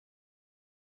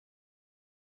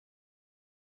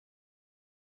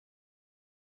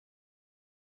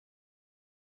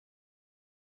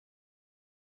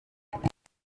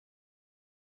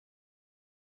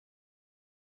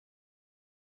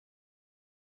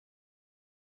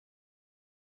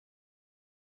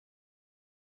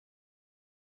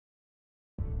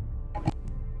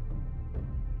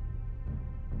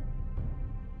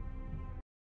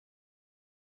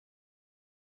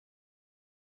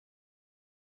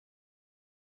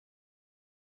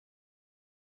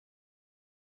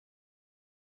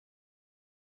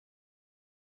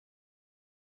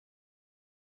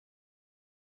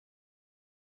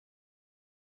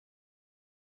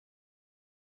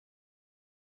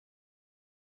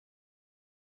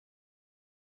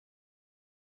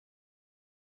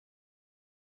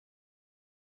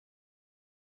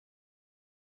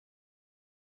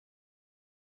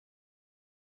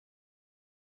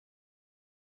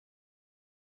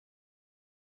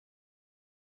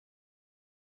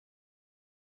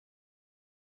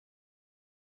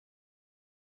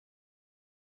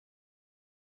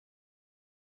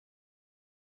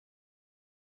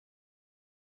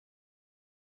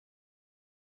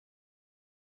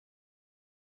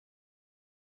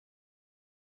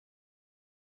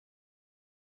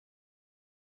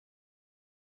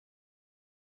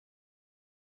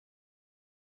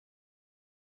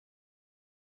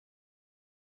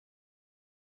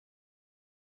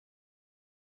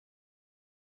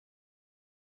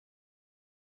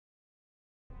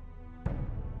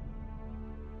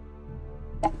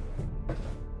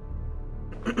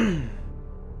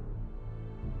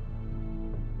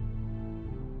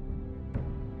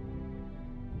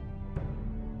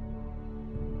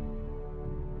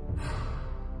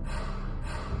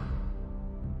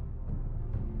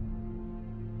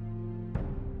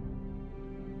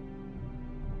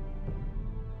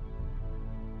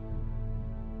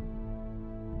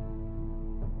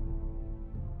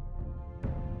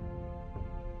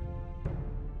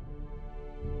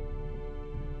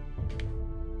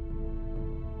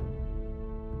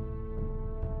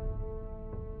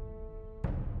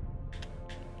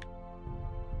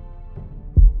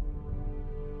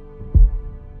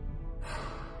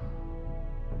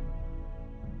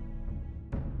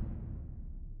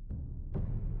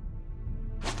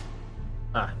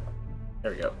Ah,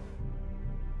 there we go.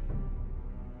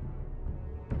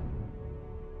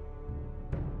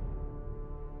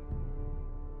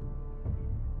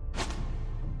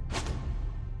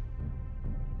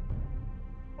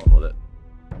 On with it.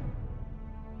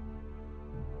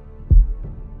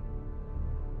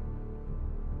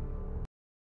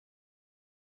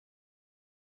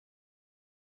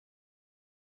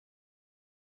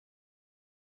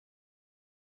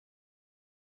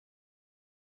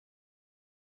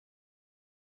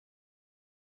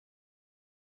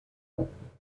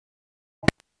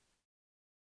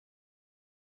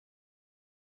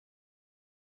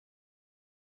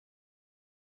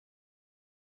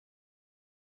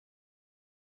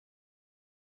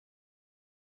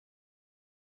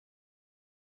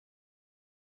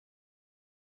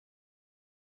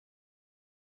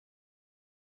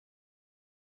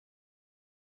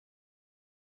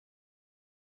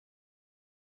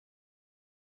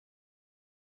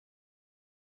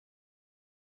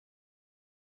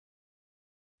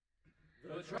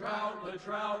 The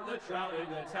trout in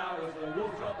the towers, the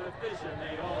wolves dropped the fish and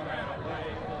they all ran away.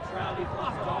 The trouty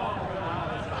flopped off for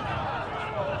hours and hours.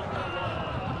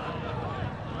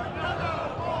 Another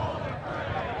war to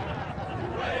pray.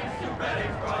 Two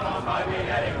weddings brought on by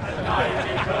beheadings, and night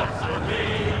becomes for me.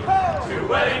 Two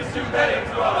weddings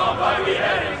brought on by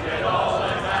beheadings, and all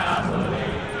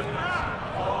unhappily.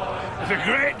 It's a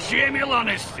great Jamie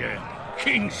Lannister,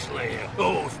 Kingslayer,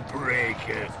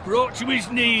 Oathbreaker, brought to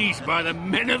his knees by the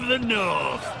men of the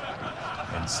North.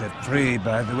 And set free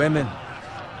by the women.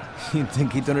 You'd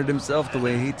think he'd done it himself the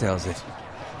way he tells it.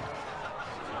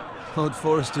 Lord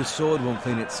Forrester's sword won't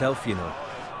clean itself, you know.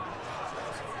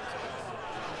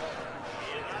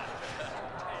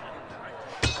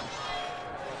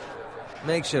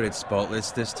 Make sure it's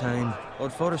spotless this time.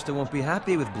 Lord Forrester won't be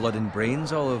happy with blood and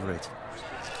brains all over it.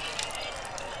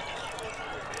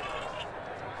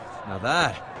 Now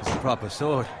that is a proper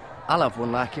sword. I'll have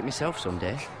one like it myself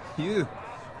someday. You?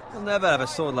 You'll never have a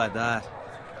sword like that.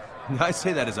 I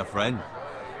say that as a friend.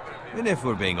 And if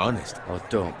we're being honest. Oh,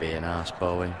 don't be an arse,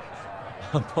 Bowen.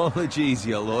 Apologies,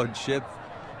 your lordship.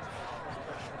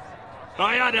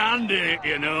 I had a hand in it,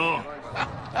 you know.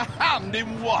 A hand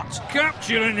in what?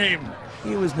 Capturing him.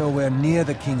 He was nowhere near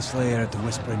the Kingslayer at the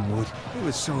Whispering Wood. He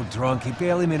was so drunk he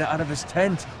barely made it out of his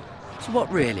tent. So what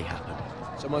really happened?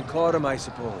 Someone caught him, I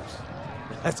suppose.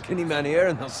 Ask any man here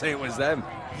and they'll say it was them.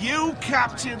 You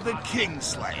captured the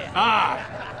Kingslayer? Aye.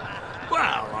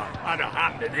 Well, I had a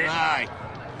hand in it. Aye.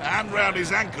 A hand round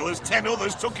his ankle as 10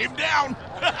 others took him down.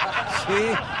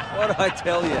 See? What'd I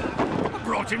tell you? I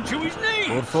brought him to his knees.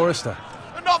 Lord Forrester.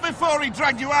 Not before he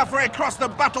dragged you halfway across the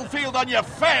battlefield on your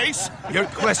face. You're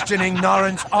questioning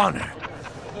Norrin's honor.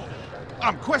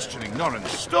 I'm questioning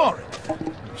Norrin's story.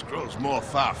 It grows more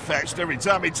far-fetched every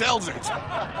time he tells it.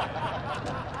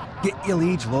 Get your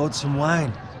liege lord some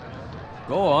wine.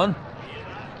 Go on.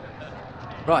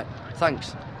 Right,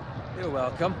 thanks. You're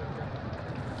welcome.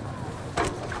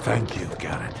 Thank you,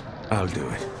 Garrett. I'll do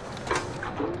it.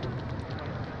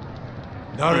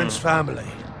 Norrin's family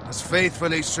has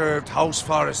faithfully served House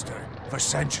Forrester for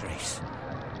centuries.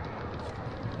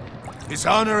 His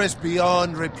honor is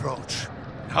beyond reproach.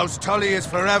 House Tully is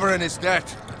forever in his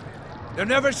debt. They've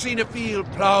never seen a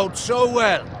field ploughed so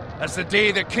well as the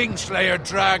day the Kingslayer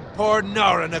dragged poor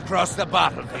Norrin across the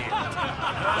battlefield.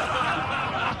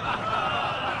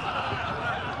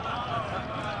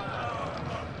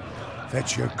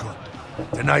 Fetch your cup.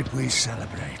 Tonight we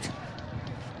celebrate.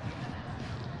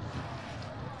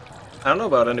 I don't know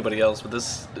about anybody else, but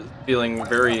this is feeling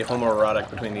very homoerotic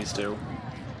between these two.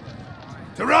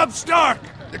 To Robb Stark,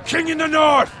 the King in the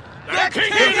North! The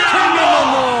King in the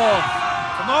North!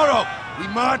 Tomorrow, we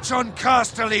march on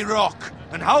Casterly Rock,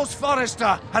 and House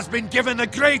Forrester has been given the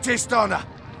greatest honor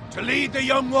to lead the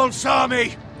Young Wolf's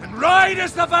army and ride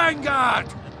as the vanguard!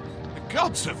 The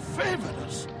gods have favored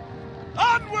us.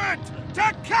 Onward to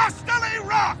Casterly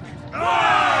Rock!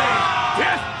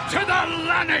 Death to the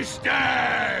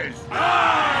Lannisters!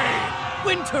 Aye!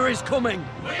 Winter is coming!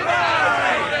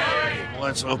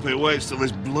 Let's hope it waits till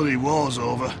this bloody war's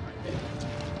over.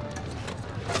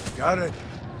 Got it.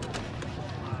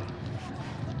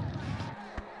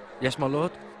 Yes, my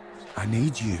lord? I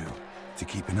need you to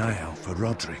keep an eye out for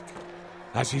Roderick.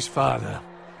 As his father,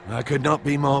 I could not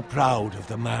be more proud of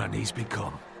the man he's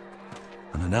become.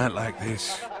 On a night like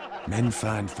this, men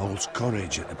find false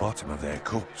courage at the bottom of their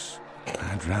cups.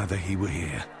 I'd rather he were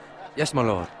here. Yes, my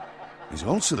lord. There's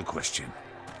also the question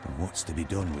of what's to be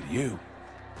done with you.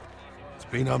 It's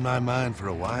been on my mind for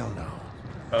a while now.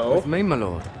 Oh? With me, my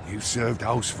lord. You've served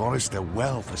House Forrester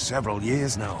well for several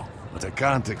years now, but I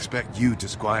can't expect you to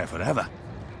squire forever.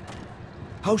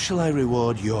 How shall I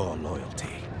reward your loyalty?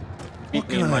 Beat What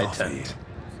me can in I my offer tent.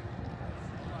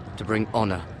 To bring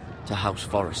honor to House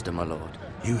Forrester, my lord.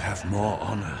 You have more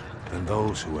honor than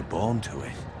those who were born to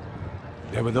it.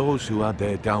 There were those who had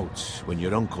their doubts when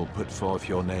your uncle put forth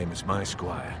your name as my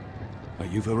squire.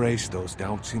 But you've erased those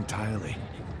doubts entirely.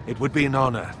 It would be an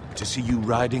honor to see you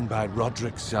riding by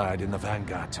Roderick's side in the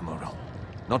vanguard tomorrow.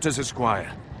 Not as a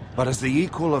squire, but as the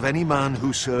equal of any man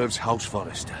who serves House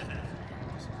Forrester.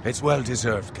 It's well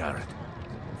deserved, Garrett.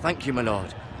 Thank you, my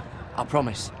lord. I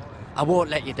promise. I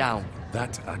won't let you down.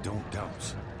 That I don't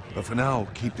doubt. But for now,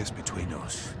 keep this between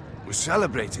us. We're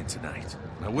celebrating tonight.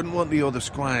 I wouldn't want the other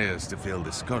squires to feel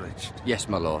discouraged. Yes,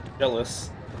 my lord.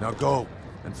 Jealous. Now go,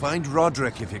 and find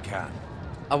Roderick if you can.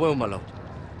 I will, my lord.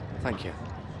 Thank you.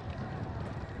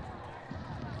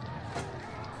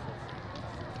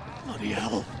 Bloody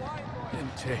hell.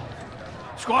 Empty.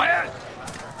 Squire!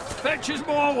 Fetch us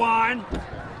more wine!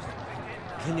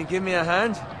 Can you give me a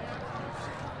hand?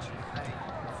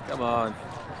 Come on.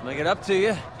 Make it up to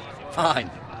you.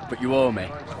 Fine, but you owe me.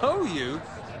 Oh, you?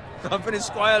 I've been a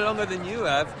squire longer than you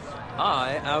have.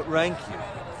 I outrank you.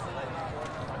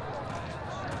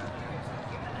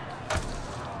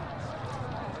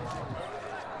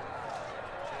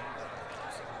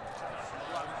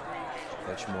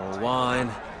 Fetch more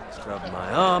wine, scrub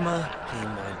my armor, clean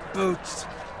my boots.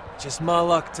 Just my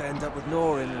luck to end up with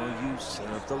Norin while you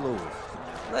serve the Lord.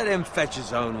 Let him fetch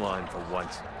his own wine for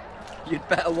once. You'd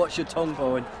better watch your tongue,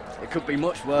 Bowen. It could be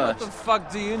much worse. What the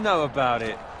fuck do you know about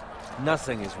it?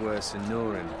 Nothing is worse than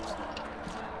Norin.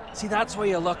 See, that's why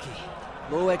you're lucky.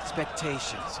 Low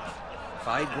expectations. If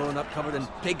I'd grown up covered in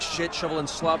pig shit, shovel and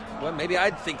slop, well, maybe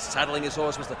I'd think saddling his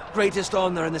horse was the greatest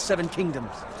honor in the Seven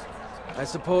Kingdoms. I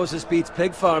suppose this beats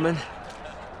pig farming.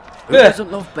 Who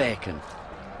doesn't love bacon?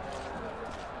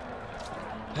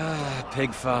 Ah,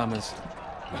 pig farmers.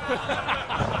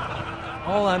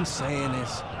 All I'm saying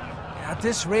is, at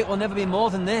this rate we'll never be more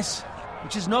than this,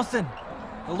 which is nothing.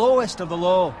 The lowest of the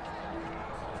low.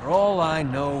 For all I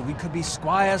know, we could be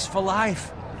squires for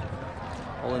life.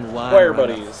 All in one Squire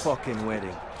round of buddies. fucking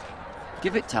wedding.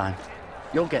 Give it time.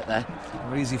 You'll get there.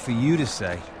 More easy for you to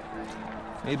say.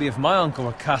 Maybe if my uncle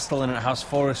were castellan at House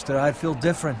Forrester, I'd feel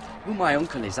different. Who my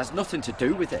uncle is has nothing to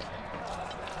do with it.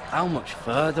 How much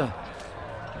further?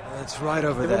 It's right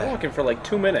over They've been there. walking for like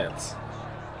 2 minutes.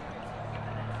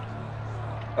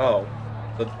 Oh,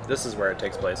 but this is where it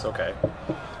takes place. Okay.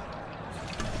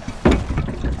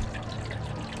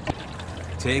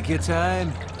 Take your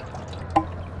time.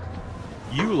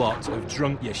 You lot have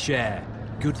drunk your share.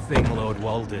 Good thing Lord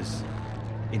Walder's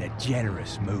in a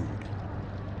generous mood.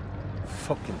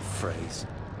 Fucking phrase.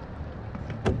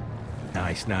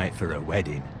 Nice night for a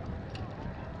wedding.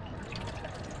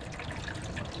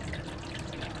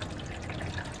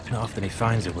 Not often he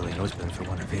finds a willing husband for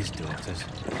one of his daughters.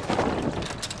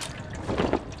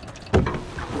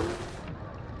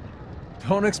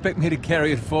 Don't expect me to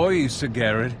carry it for you, Sir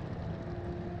Garrett.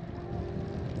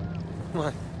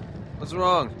 What? What's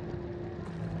wrong?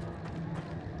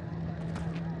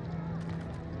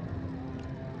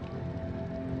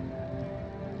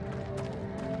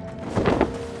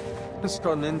 What's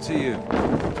gotten into you?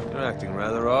 You're acting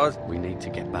rather odd. We need to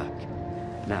get back.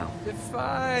 Now. They're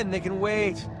fine, they can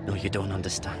wait. No, you don't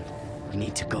understand. We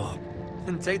need to go.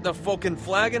 And take the fucking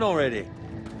flagon already.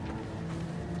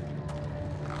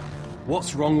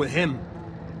 What's wrong with him?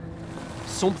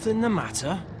 Something the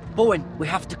matter? Bowen, we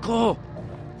have to go.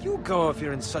 You go if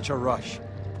you're in such a rush.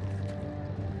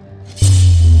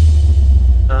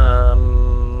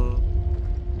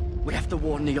 We have to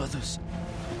warn the others.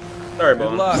 Sorry, Good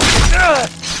Bone. luck.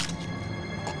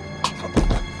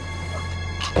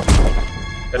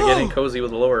 Gotta get in cozy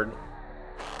with the Lord.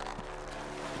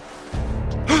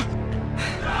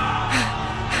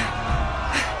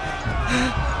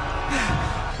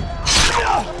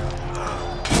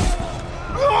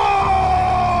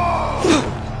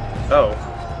 Oh.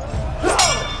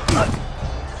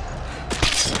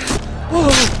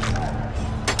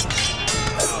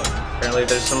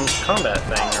 apparently there's some combat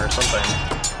thing or something.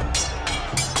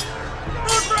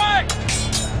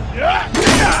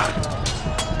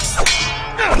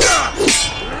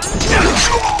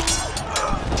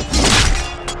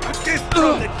 A gift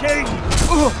from the king!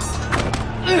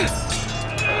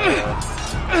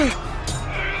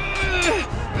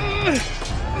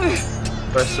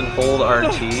 Press and hold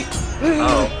RT.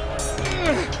 Oh.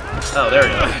 Oh, there we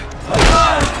go.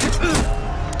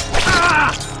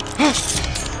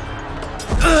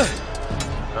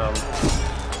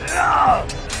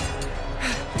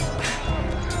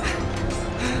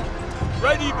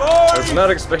 Ready, boys! I was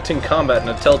not expecting combat in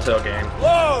a Telltale game.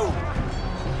 Whoa!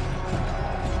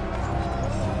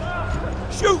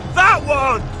 Shoot that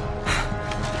one!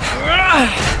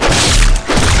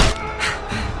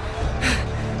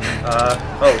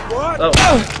 Oh. What? Oh.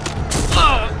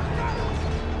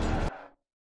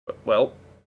 Well.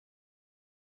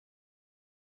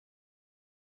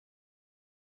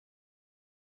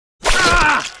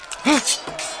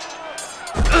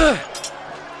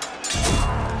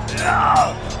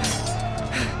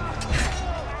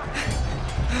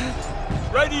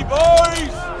 Ready,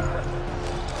 boys!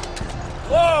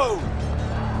 Whoa!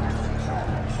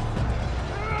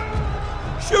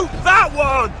 Shoot that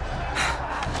one!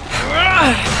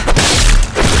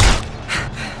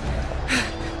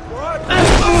 What?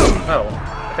 Oh.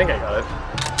 I think I got it.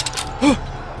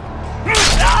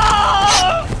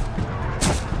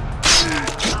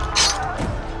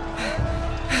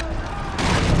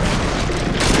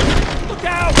 Look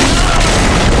out!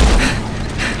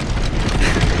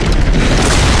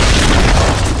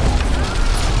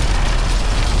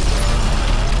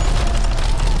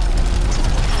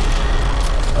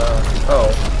 Oh.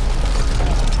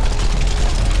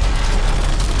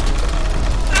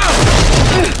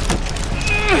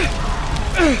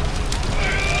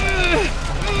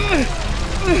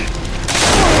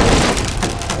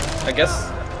 I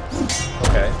guess.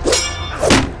 Okay.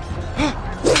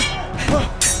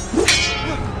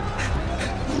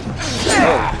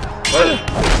 Oh. Whoa.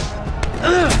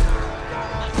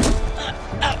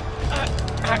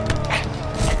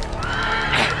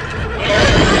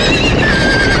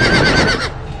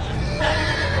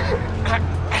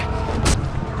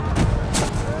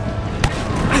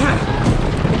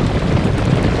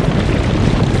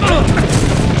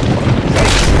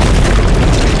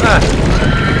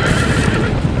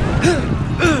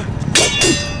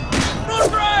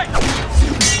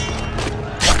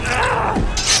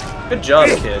 Good job,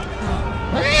 kid.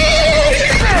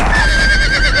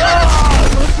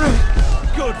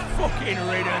 Good fucking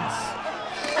riddance.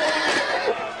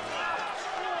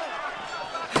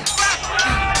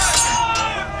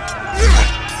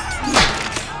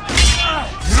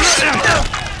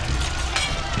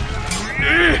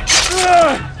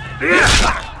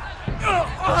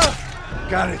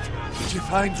 Garrett, did you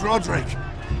find Roderick?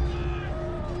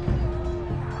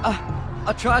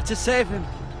 I tried to save him,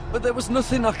 but there was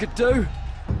nothing I could do.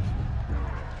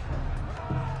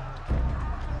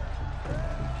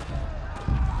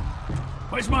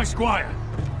 Where's my squire?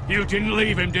 You didn't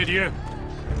leave him, did you?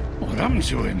 What happened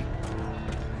to him?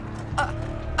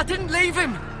 I didn't leave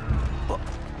him, but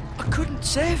I couldn't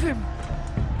save him.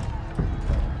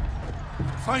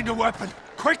 Find a weapon,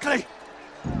 quickly!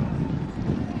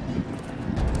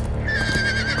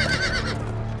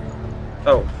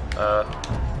 Oh,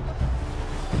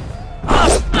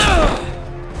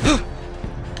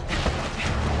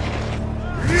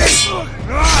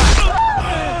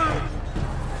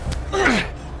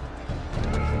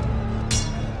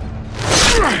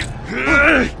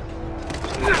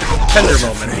 tender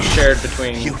moment shared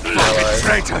between You allies.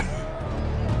 fucking traitor!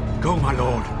 Go, my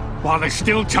lord, while there's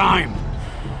still time.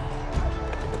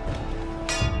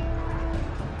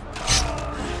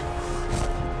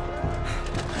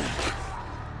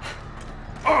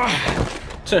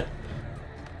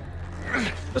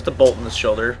 Just a bolt in the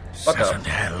shoulder. Fuck up. Seven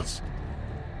hells.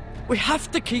 We have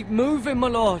to keep moving, my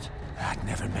lord. I'd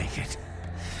never make it.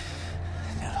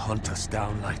 They'll hunt us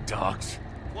down like dogs.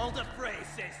 Walder Frey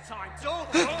says time.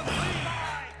 Don't run,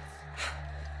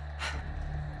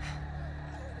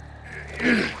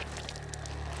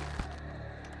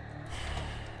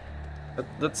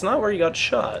 That's not where you got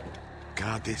shot.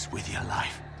 Guard this with your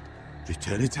life.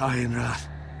 Return it to Ironrath,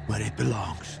 where it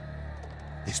belongs.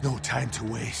 There's no time to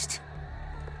waste.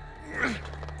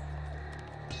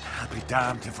 I'll be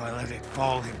damned if I let it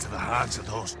fall into the hands of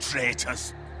those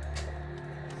traitors.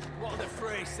 Walder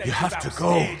Frey says You have to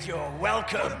go. You're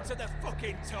welcome to the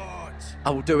fucking torch. I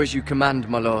will do as you command,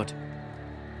 my lord.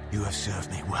 You have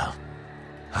served me well.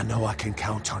 I know I can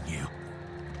count on you.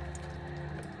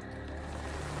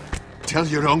 Tell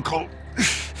your uncle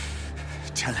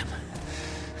Tell him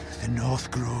the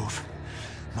North Grove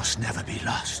must never be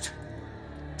lost.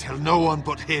 Tell no one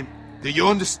but him. Do you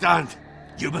understand?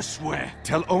 You must swear.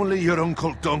 Tell only your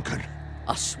Uncle Duncan.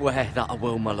 I swear that I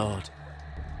will, my lord.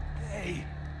 Hey,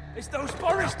 it's those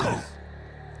foresters!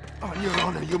 On your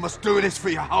honor, you must do this for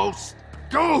your house.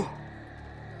 Go!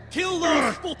 Kill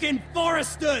those fucking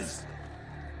foresters!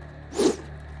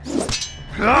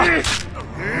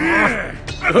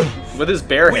 With his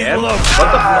bare hand? What the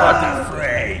fuck?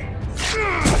 Fray.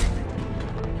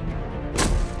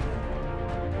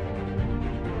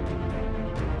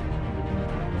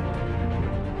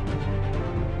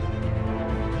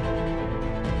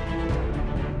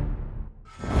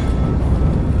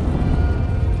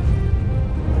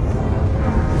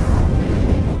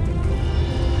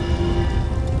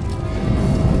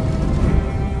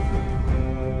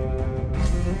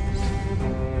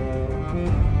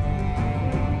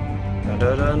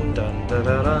 Dun, dun, dun,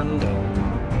 dun, dun, dun.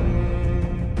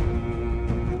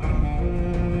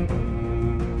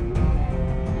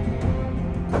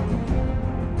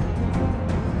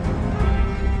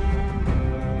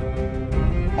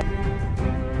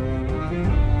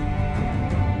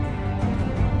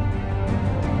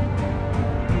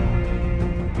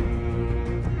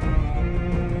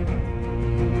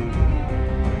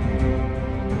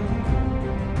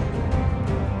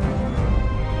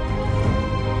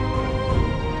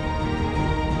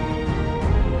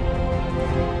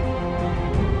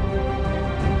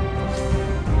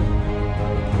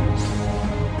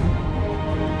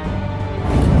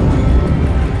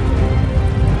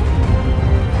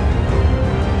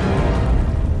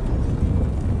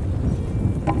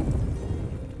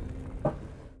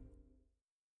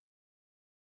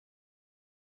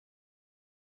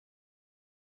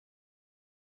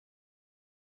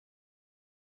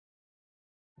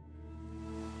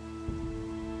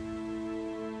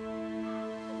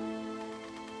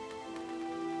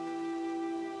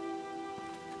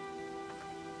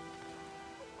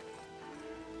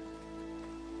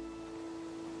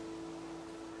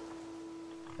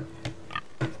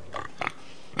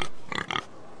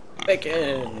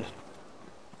 Bacon.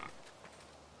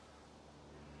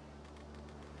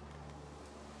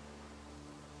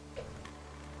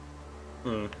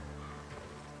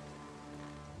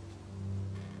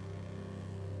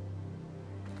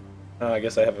 I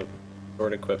guess I have a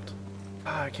sword equipped.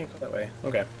 I can't go that way.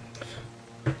 Okay.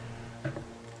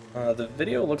 The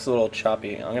video looks a little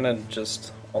choppy. I'm gonna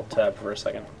just alt-tab for a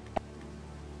second.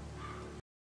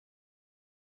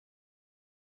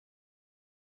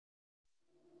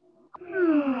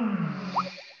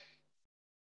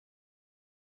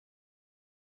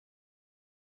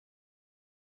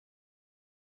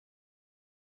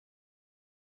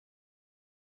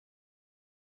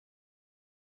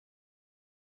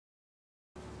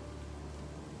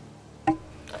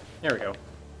 There we go.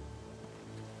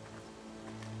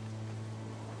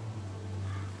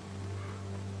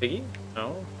 Piggy?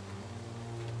 No.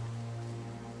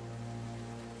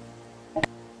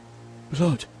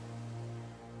 Blood.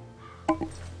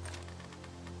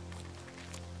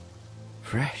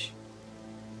 Fresh.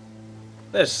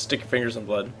 Just stick your fingers in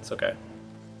blood. It's okay.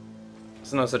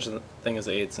 There's no such a thing as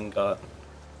AIDS in GOT.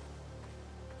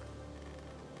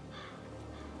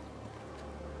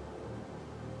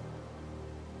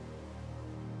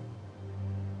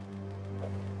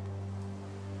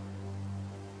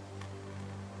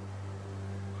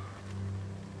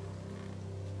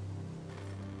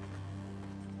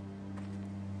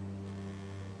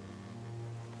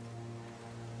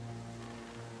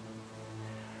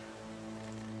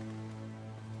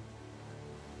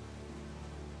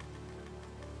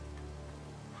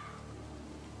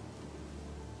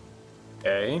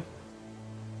 Okay.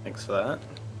 Thanks for that.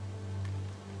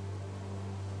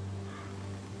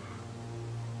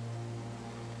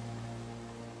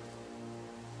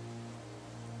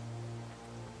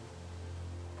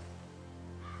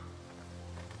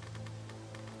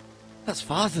 That's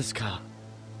Father's car.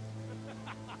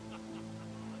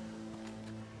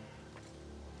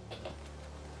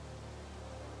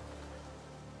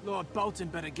 Lord Bolton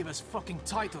better give us fucking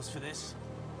titles for this.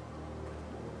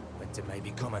 Winter may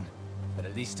be coming, but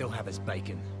at least he'll have his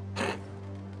bacon.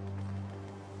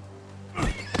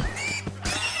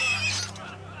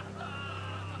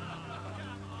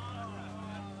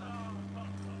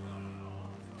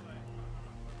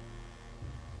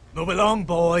 Move along,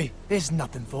 boy. There's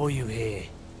nothing for you here.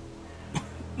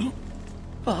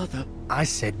 Father. I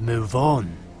said move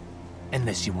on.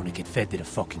 Unless you want to get fed to the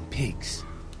fucking pigs.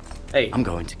 Hey, I'm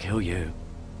going to kill you.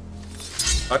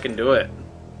 fucking do it.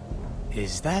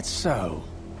 Is that so?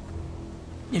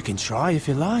 You can try if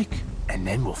you like. And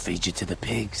then we'll feed you to the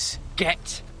pigs.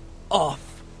 Get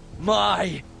off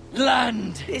my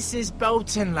land! This is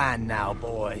Bolton land now,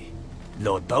 boy.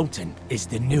 Lord Bolton is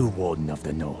the new Warden of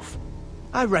the North.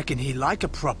 I reckon he'd like a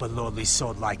proper lordly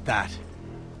sword like that.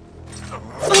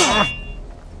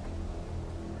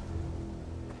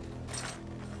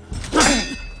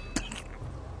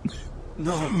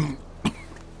 No.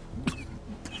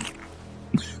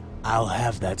 I'll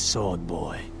have that sword,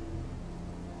 boy.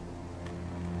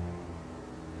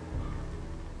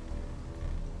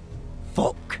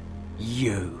 Fuck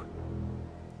you.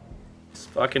 Let's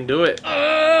fucking do it.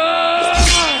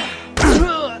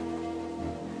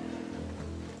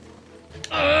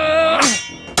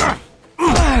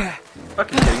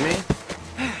 Fucking kidding me?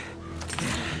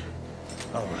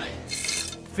 Alright.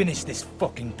 Finish this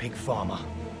fucking pig farmer.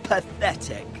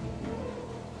 Pathetic.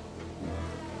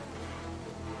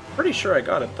 Pretty sure I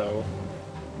got it though.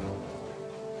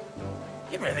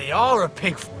 You really are a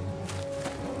pig.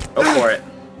 Go for it.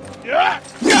 Yeah.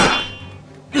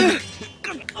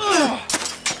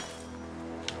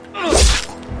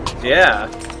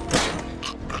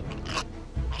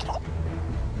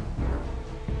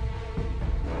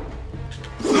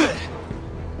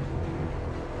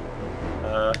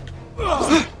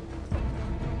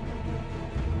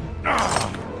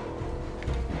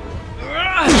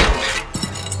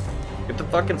 Get the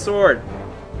fucking sword.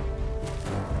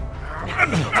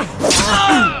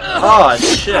 Oh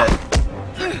shit.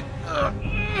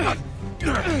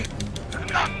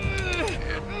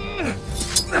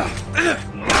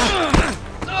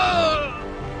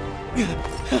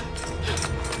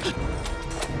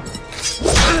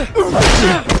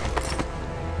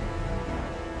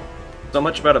 So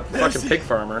much about a fucking pig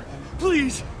farmer.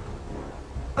 Please,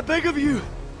 I beg of you.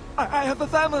 I have a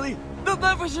family. They'll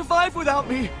never survive without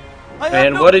me. I have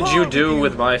And no what did you part do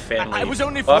with with my family? I was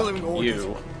only Fuck following orders.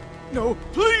 you. No,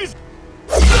 please.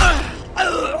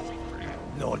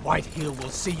 Lord Whitehill will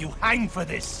see you hang for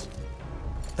this.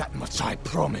 That much I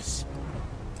promise.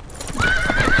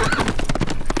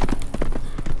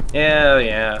 Yeah,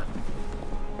 yeah.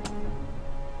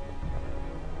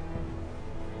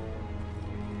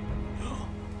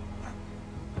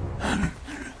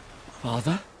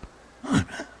 Father?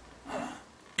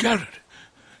 Garrett,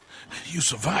 you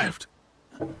survived.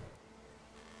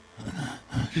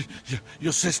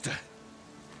 Your sister.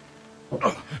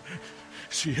 Oh,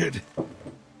 she hid.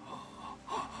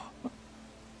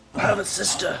 I have a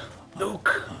sister,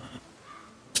 Luke.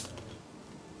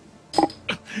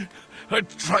 I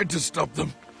tried to stop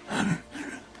them.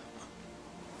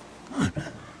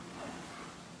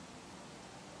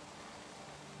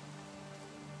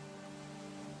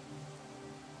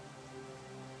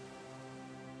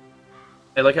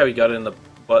 I like how he got in the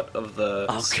butt of the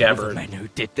I'll kill the scabbard, men who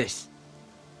did this.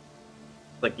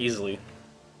 like, easily.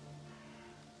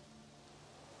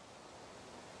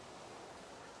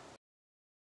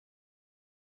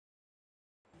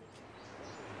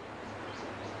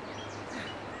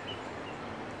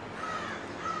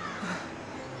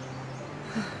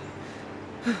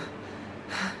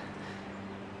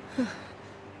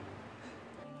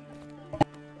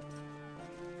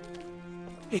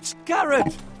 It's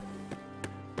Garrett!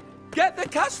 Get the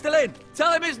Castellan!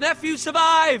 Tell him his nephew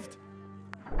survived!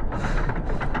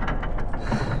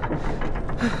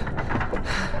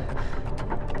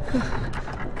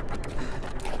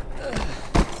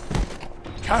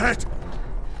 Garrett!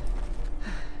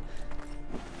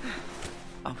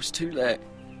 I was too late.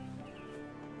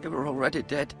 They were already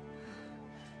dead.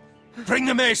 Bring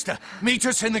the maester. Meet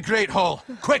us in the Great Hall.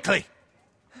 Quickly!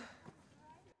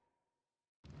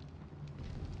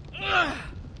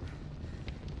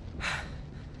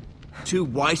 Two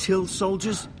Whitehill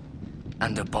soldiers?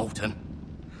 And a Bolton.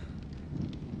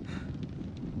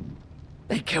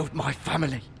 They killed my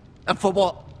family. And for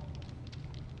what?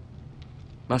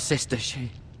 My sister,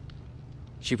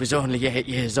 she was only 8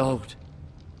 years old.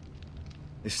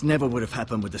 This never would have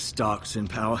happened with the Starks in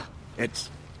power. It's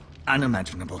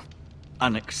unimaginable.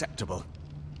 Unacceptable.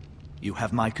 You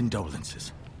have my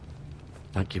condolences.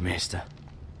 Thank you, Maester.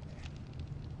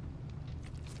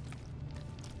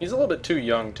 He's a little bit too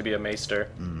young to be a maester.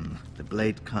 The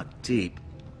blade cut deep,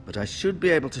 but I should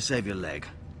be able to save your leg.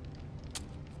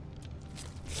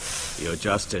 Your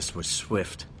justice was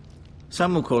swift.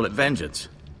 Some will call it vengeance.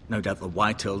 No doubt the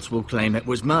Whitehills will claim it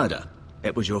was murder.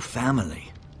 It was your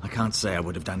family. I can't say I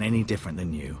would have done any different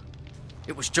than you.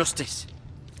 It was justice.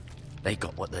 They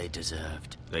got what they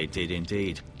deserved. They did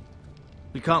indeed.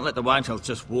 We can't let the Whitehills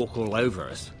just walk all over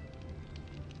us.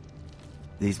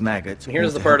 These maggots... And here's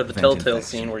ought the to part help of the prevent Telltale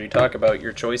infection. scene where you talk about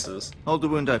your choices. Hold the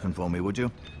wound open for me, would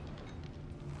you?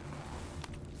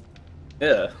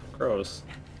 Yeah, gross.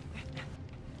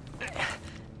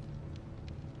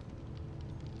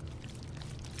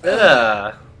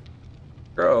 Yeah,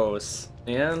 gross,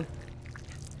 man.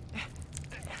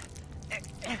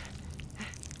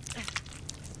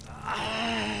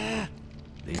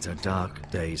 These are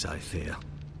dark days, I fear.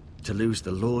 To lose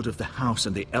the lord of the house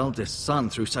and the eldest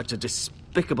son through such a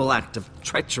despicable act of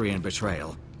treachery and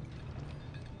betrayal.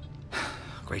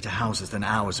 Greater houses than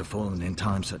ours have fallen in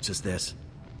times such as this.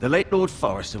 The late Lord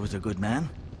Forrester was a good man.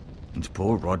 And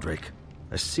poor Roderick.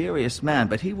 A serious man,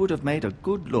 but he would have made a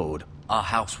good lord. Our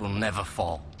house will never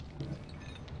fall.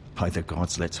 By the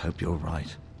gods, let's hope you're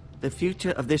right. The future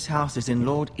of this house is in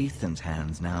Lord Ethan's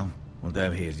hands now,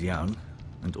 although he is young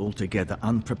and altogether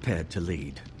unprepared to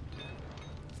lead.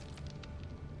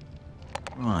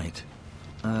 Right.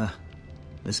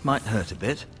 This might hurt a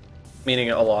bit.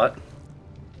 Meaning a lot.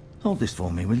 Hold this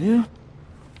for me, will you?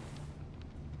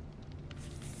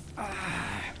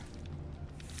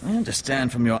 I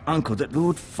understand from your uncle that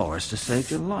Lord Forrester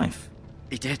saved your life.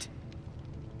 He did.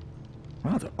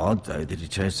 Rather odd, though, that he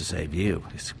chose to save you,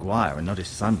 his squire, and not his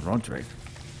son Roderick.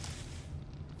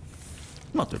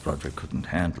 Not that Roderick couldn't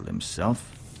handle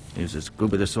himself. He was as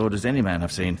good with a sword as any man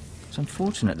I've seen. It's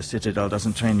unfortunate the Citadel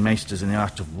doesn't train maesters in the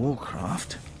art of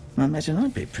warcraft. I imagine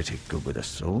I'd be pretty good with a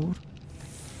sword.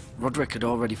 Roderick had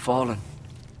already fallen.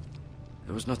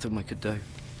 There was nothing we could do.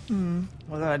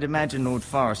 Well, I'd imagine Lord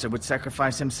Forrester would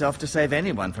sacrifice himself to save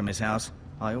anyone from his house,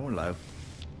 high or low.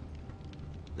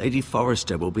 Lady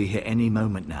Forrester will be here any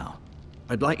moment now.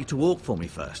 I'd like you to walk for me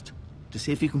first, to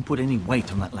see if you can put any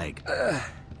weight on that leg.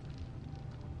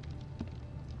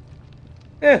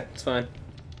 Yeah, it's fine.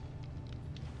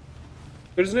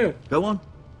 Good as new. Go on.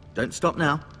 Don't stop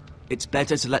now. It's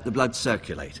better to let the blood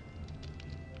circulate.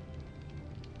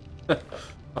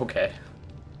 Okay.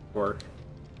 Or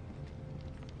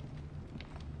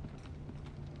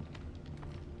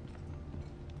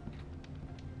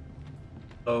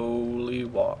slowly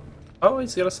walk. Oh,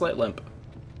 he's got a slight limp.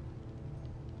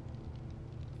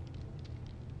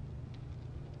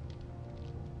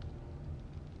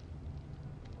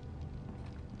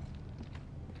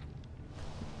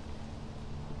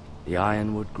 The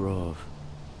Ironwood Grove.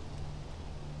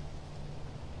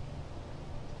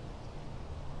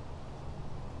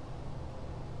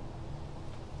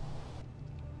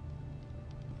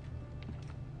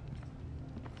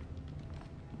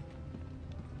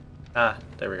 Ah,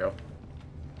 there we go.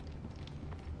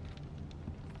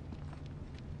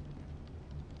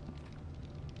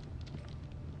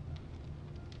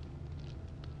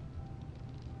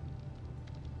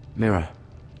 Mirror.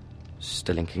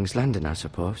 Still in King's Landing, I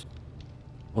suppose.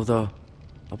 Although,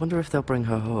 I wonder if they'll bring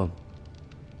her home.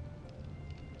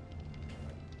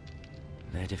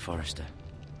 Lady Forrester.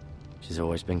 She's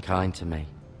always been kind to me.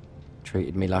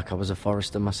 Treated me like I was a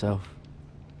Forrester myself.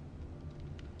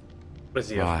 What is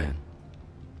he Ryan.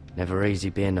 Never easy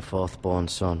being the fourth-born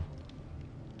son.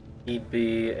 He'd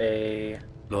be a...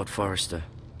 Lord Forrester.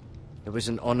 It was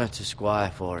an honor to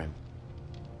squire for him.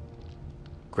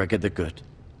 Gregor the Good.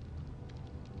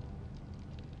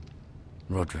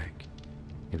 Roderick.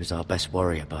 He was our best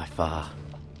warrior by far.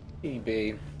 He'd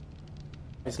be...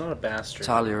 He's not a bastard.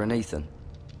 Talia and Ethan.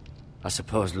 I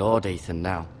suppose Lord Ethan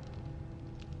now.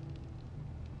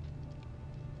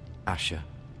 Asher.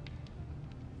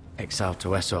 Exiled to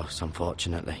Essos,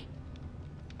 unfortunately.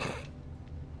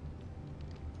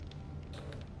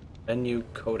 Menu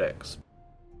Codex.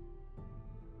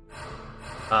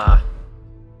 Ah.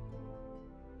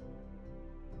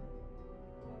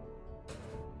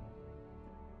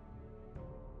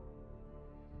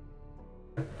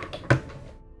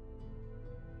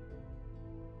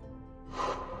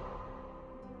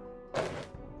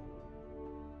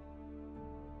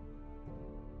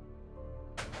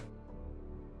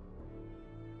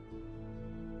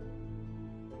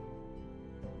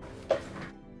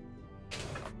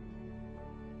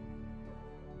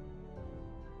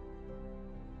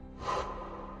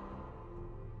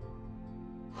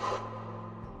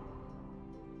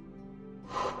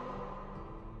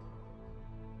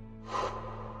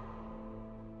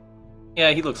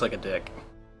 Yeah, he looks like a dick.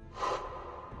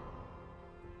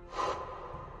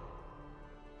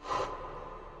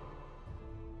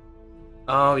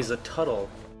 Oh, he's a Tuttle.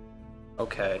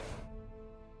 Okay.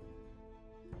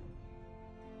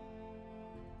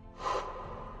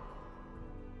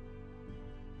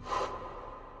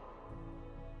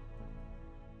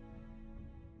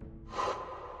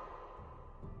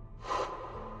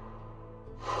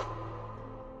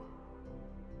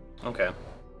 Okay.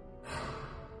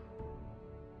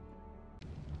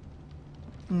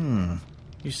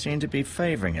 You seem to be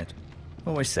favoring it.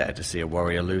 Always sad to see a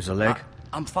warrior lose a leg.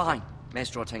 I'm fine,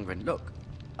 Maestro Tingrin. Look,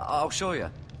 I'll show you.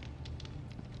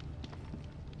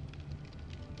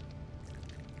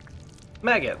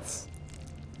 Maggots.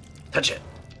 Touch it.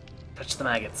 Touch the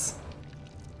maggots.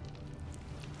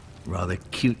 Rather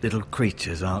cute little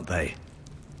creatures, aren't they?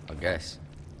 I guess.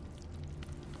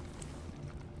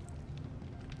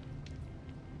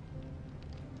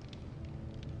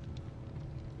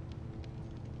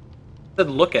 Said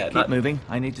look at. Keep moving.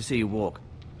 I need to see you walk.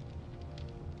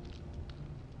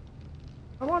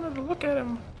 I wanted to look at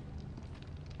him.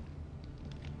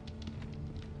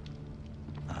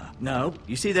 No,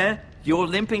 you see there? You're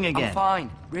limping again. I'm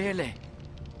fine, really.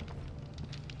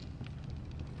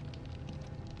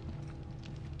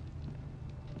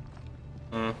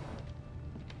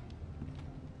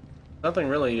 Nothing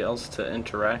really else to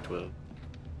interact with.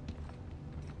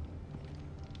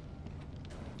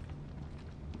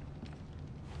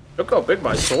 Look how big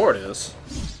my sword is.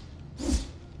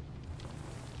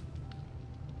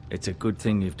 It's a good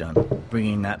thing you've done,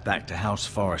 bringing that back to House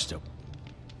Forrester.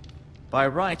 By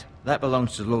right, that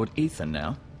belongs to Lord Ethan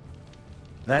now.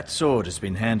 That sword has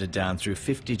been handed down through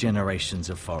 50 generations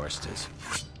of Forresters.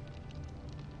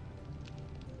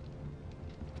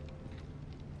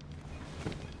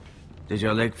 Did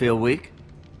your leg feel weak?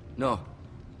 No.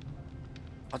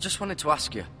 I just wanted to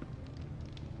ask you.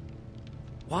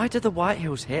 Why do the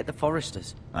Whitehills hate the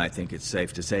Forresters? I think it's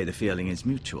safe to say the feeling is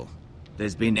mutual.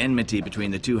 There's been enmity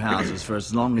between the two houses for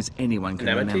as long as anyone can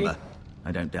remember.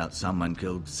 I don't doubt someone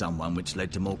killed someone, which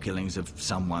led to more killings of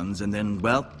someones, and then,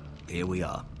 well, here we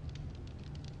are.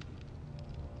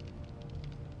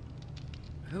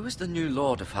 Who is the new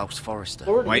Lord of House Forrester?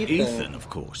 Lord Why, Ethan, of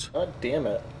course. God damn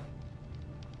it.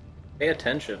 Pay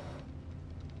attention.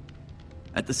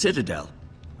 At the Citadel,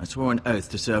 I swore an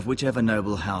oath to serve whichever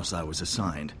noble house I was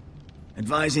assigned.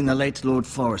 Advising the late Lord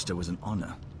Forrester was an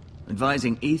honor.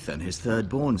 Advising Ethan, his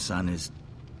third-born son, is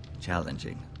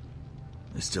challenging.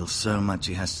 There's still so much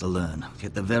he has to learn,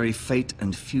 yet the very fate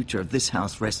and future of this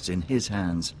house rests in his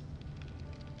hands.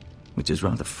 Which is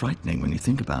rather frightening when you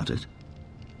think about it.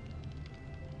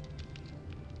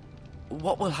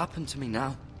 What will happen to me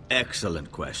now?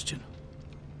 Excellent question.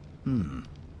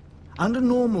 Under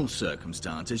normal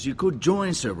circumstances, you could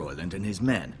join Sir Royland and his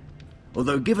men.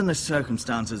 Although given the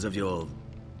circumstances of your...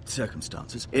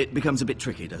 circumstances, it becomes a bit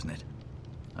tricky, doesn't it?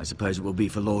 I suppose it will be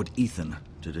for Lord Ethan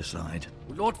to decide.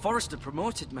 Lord Forrester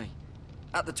promoted me.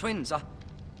 At the Twins,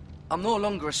 I'm no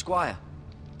longer a squire,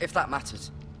 if that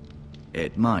matters.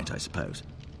 It might, I suppose.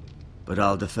 But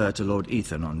I'll defer to Lord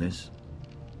Ethan on this.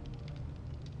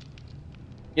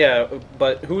 Yeah,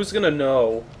 but who's gonna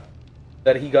know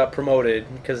that he got promoted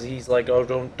because he's like, oh,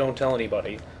 don't tell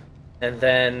anybody, and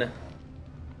then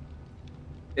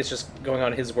it's just going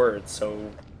on his word. So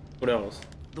who knows?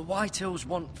 The Whitehills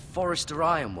want Forrester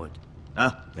Ironwood.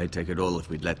 They'd take it all if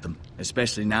we'd let them,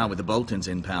 especially now with the Boltons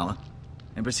in power,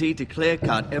 and proceed to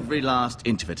clear-cut every last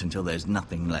inch of it until there's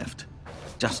nothing left,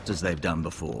 just as they've done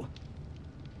before.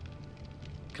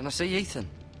 Can I see Ethan?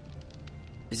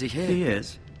 Is he here? He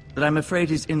is, but I'm afraid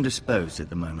he's indisposed at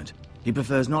the moment. He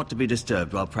prefers not to be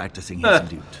disturbed while practicing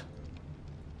his lute.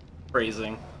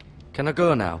 Phrasing. Can I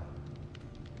go now?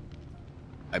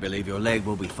 I believe your leg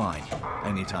will be fine.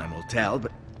 Only time will tell,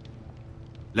 but...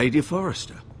 Lady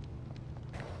Forrester.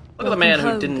 Look at the man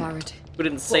Welcome who didn't home, Garrett. who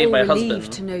didn't We're save all my relieved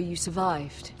husband. to know you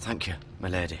survived. Thank you, my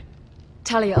lady.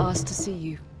 Talia asked to see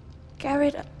you.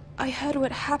 Garrett, I heard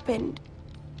what happened.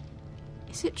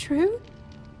 Is it true?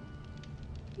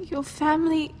 Your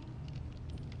family...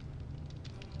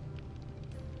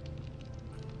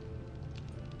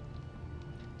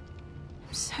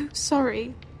 I'm so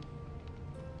sorry.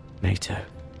 Me too.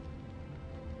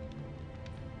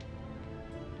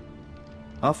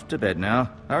 Off to bed now.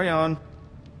 Hurry on.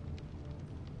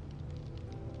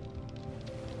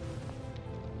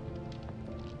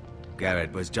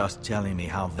 Garrett was just telling me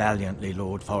how valiantly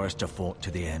Lord Forrester fought to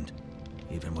the end,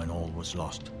 even when all was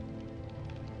lost.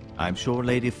 I'm sure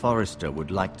Lady Forrester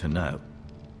would like to know.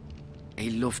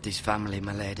 He loved his family,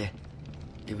 my lady.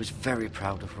 He was very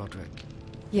proud of Roderick.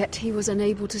 Yet he was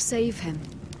unable to save him.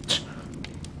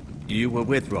 You were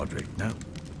with Roderick, no?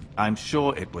 I'm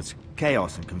sure it was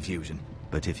chaos and confusion,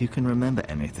 but if you can remember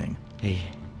anything... He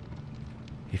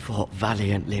fought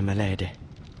valiantly, my lady.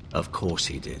 Of course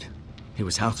he did. He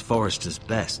was House Forrester's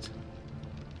best.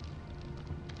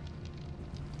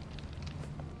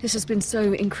 This has been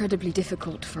so incredibly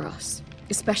difficult for us,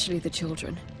 especially the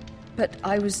children. But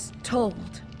I was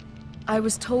told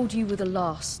you were the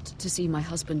last to see my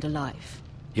husband alive.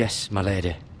 Yes, my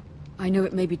lady. I know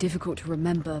it may be difficult to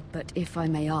remember, but if I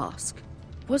may ask,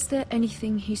 was there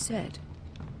anything he said?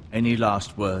 Any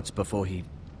last words before he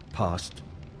passed?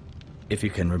 If you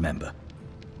can remember.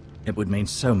 It would mean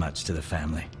so much to the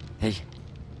family. He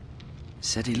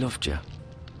said he loved you.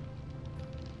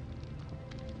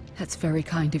 That's very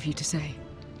kind of you to say.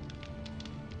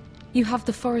 You have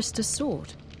the Forester's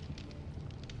sword.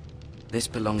 This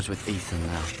belongs with Ethan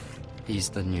now. He's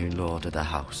the new lord of the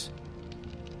house.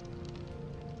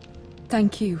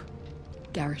 Thank you,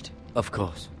 Garrett. Of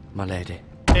course, my lady.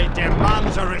 It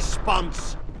demands a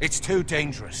response. It's too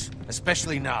dangerous,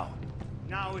 especially now.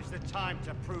 Now is the time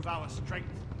to prove our strength.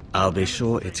 I'll be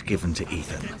sure it's given to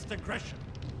Ethan. Against aggression.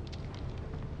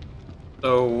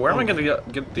 So, where am I going to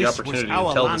get the opportunity to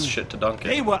tell this shit to Duncan?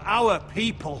 They were our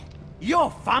people.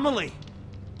 Your family.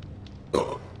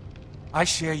 I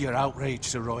share your outrage,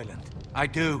 Sir Royland. I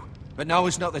do. But now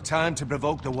is not the time to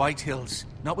provoke the Whitehills.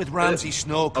 Not with Ramsay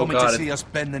Snow coming to see us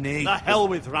bend the knee. The hell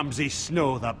with Ramsay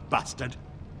Snow, the bastard.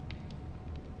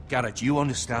 Garrett, you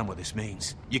understand what this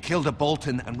means. You killed a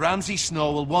Bolton, and Ramsay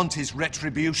Snow will want his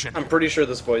retribution. I'm pretty sure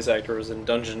this voice actor was in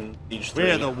Dungeon Siege 3.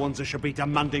 We're the ones that should be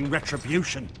demanding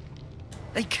retribution.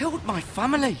 They killed my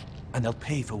family. And they'll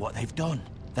pay for what they've done.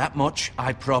 That much,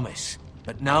 I promise.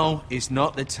 But now is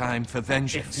not the time for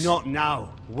vengeance. If not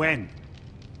now, when?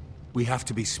 We have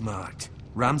to be smart.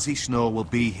 Ramsay Snow will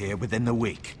be here within the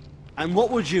week. And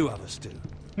what would you have us do?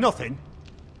 Nothing?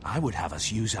 I would have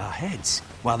us use our heads,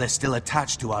 while they're still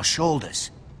attached to our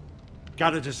shoulders.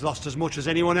 Garrett has lost as much as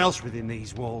anyone else within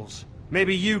these walls.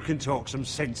 Maybe you can talk some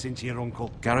sense into your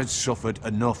uncle. Garrett's suffered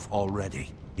enough already.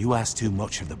 You ask too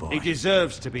much of the boy. He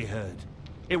deserves to be heard.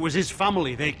 It was his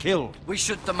family they killed. We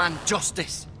should demand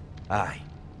justice. Aye.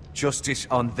 Justice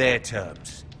on their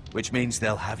terms, which means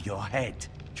they'll have your head.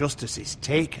 Justice is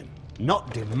taken,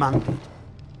 not demanded.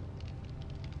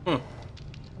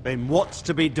 Then what's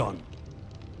to be done?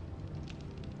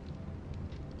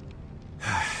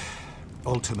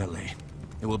 Ultimately,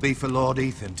 it will be for Lord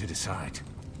Ethan to decide.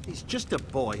 He's just a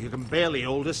boy who can barely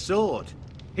hold a sword.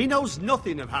 He knows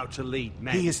nothing of how to lead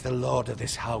men. He is the lord of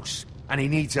this house, and he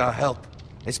needs our help.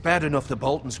 It's bad enough the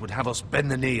Boltons would have us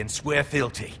bend the knee and swear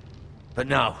fealty. But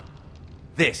now,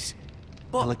 this.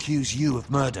 I'll accuse you of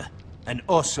murder, and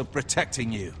us of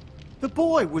protecting you. The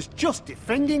boy was just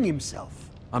defending himself.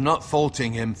 I'm not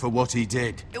faulting him for what he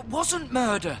did. It wasn't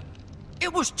murder.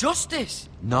 It was justice.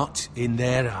 Not in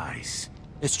their eyes.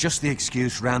 It's just the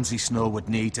excuse Ramsay Snow would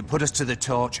need to put us to the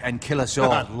torch and kill us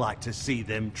all. I'd like to see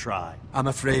them try. I'm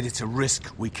afraid it's a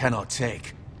risk we cannot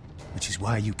take, which is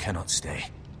why you cannot stay.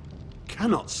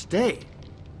 Cannot stay?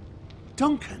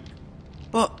 Duncan?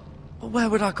 But where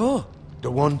would I go?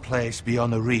 The one place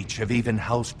beyond the reach of even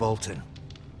House Bolton.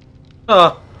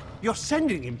 You're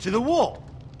sending him to the wall?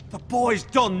 The boy's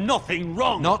done nothing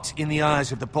wrong! Not in the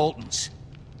eyes of the Boltons.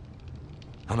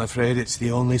 I'm afraid it's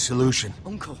the only solution.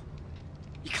 Uncle,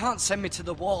 you can't send me to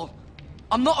the wall.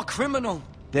 I'm not a criminal.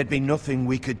 There'd be nothing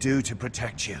we could do to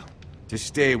protect you. To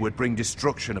stay would bring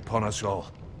destruction upon us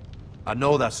all. I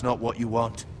know that's not what you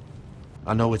want.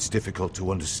 I know it's difficult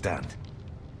to understand.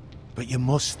 But you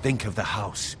must think of the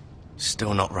house.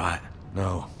 Still not right.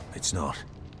 No, it's not.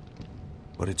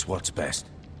 But it's what's best.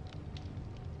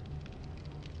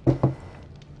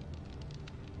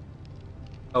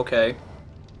 Okay.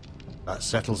 That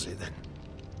settles it then.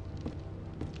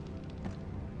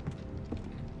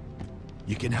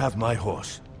 You can have my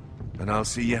horse, and I'll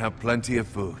see you have plenty of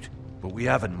food. But we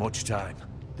haven't much time.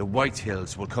 The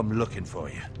Whitehills will come looking for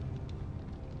you.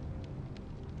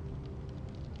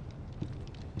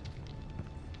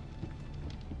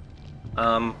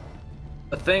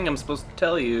 A thing I'm supposed to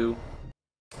tell you.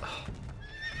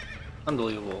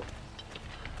 Unbelievable.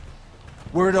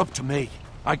 Were it up to me,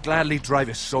 I'd gladly drive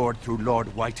a sword through Lord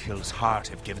Whitehill's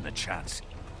heart if given the chance.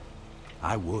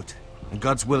 I would. And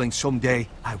God's willing, someday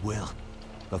I will.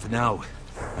 But for now,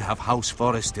 I have House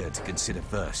Forrester to consider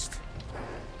first.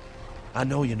 I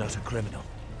know you're not a criminal,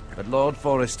 but Lord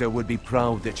Forrester would be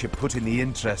proud that you're putting the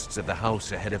interests of the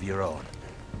house ahead of your own.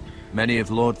 Many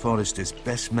of Lord Forrester's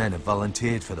best men have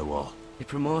volunteered for the war. He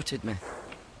promoted me.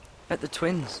 At the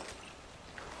Twins.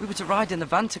 We were to ride in the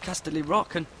van to Casterly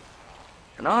Rock, and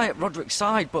I at Roderick's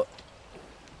side, but...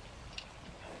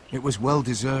 It was well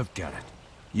deserved, Garrett.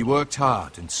 You worked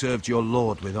hard and served your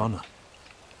lord with honor.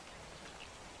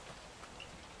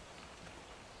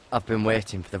 I've been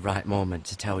waiting for the right moment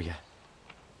to tell you.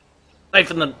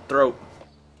 Knife in the throat.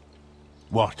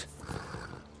 What?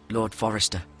 Lord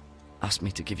Forrester asked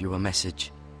me to give you a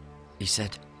message. He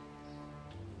said,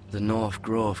 the North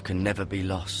Grove can never be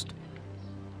lost.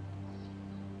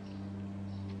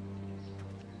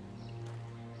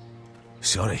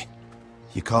 Sorry.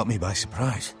 You caught me by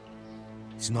surprise.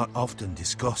 It's not often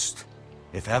discussed,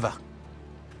 if ever.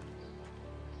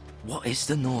 What is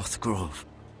the North Grove?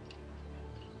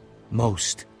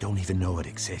 Most don't even know it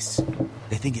exists.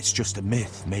 They think it's just a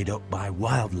myth made up by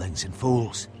wildlings and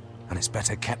fools, and it's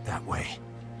better kept that way.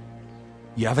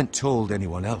 You haven't told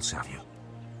anyone else, have you?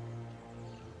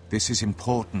 This is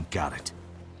important, Garrett.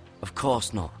 Of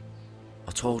course not.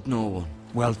 I told no one.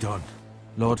 Well done.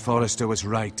 Lord Forrester was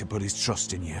right to put his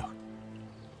trust in you.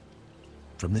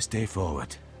 From this day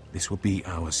forward, this will be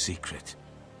our secret.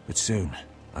 But soon,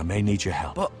 I may need your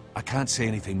help. But I can't say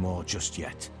anything more just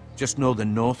yet. Just know the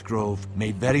North Grove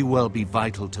may very well be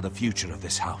vital to the future of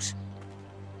this house.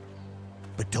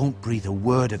 But don't breathe a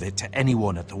word of it to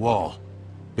anyone at the Wall.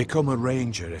 Become a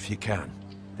ranger if you can.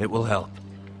 It will help.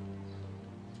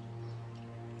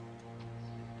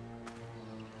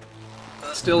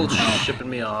 Still shipping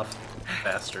me off,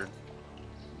 bastard.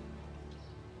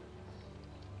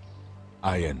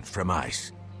 Iron from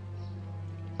ice.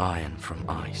 Iron from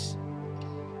ice.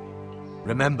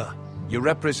 Remember, you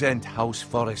represent House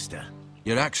Forrester.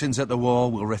 Your actions at the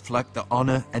Wall will reflect the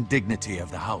honor and dignity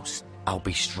of the house. I'll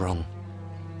be strong.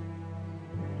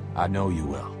 I know you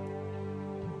will.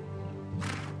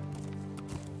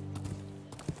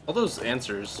 All those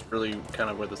answers really kind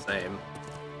of were the same.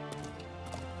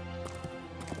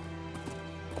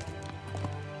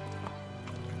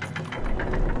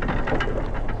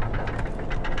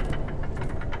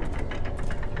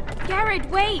 Garrett,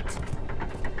 wait!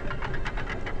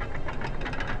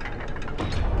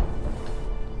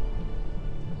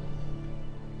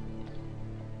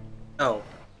 Oh.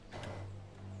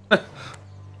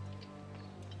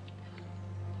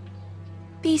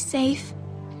 Be safe.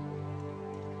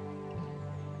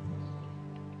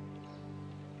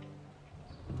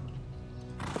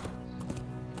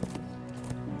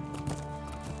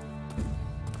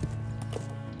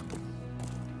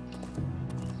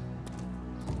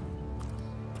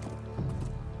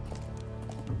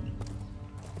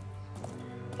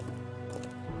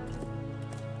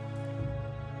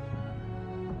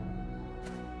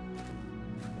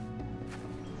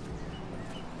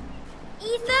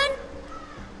 Ethan?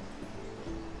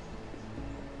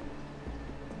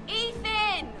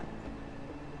 Ethan!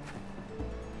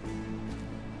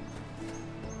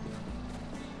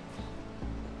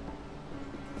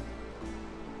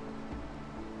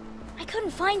 I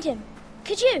couldn't find him.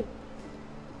 Could you?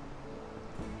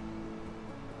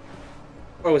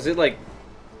 Oh, is it like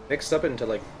mixed up into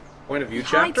like point of view He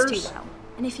hides chapters? too well.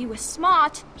 And if he was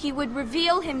smart, he would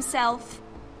reveal himself.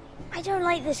 I don't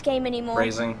like this game anymore.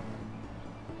 Phrasing.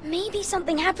 Maybe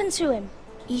something happened to him.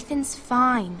 Ethan's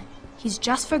fine. He's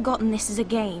just forgotten this is a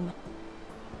game.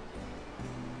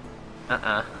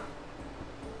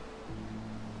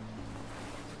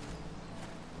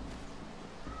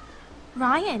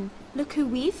 Ryan, look who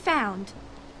we've found.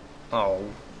 Oh.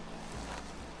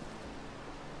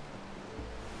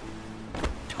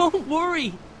 Don't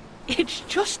worry. It's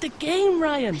just a game,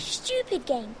 Ryan. Stupid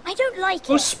game. I don't like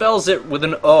Who it. spells it with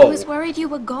an I O? was worried you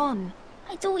were gone.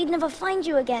 I thought we'd never find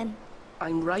you again.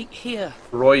 I'm right here.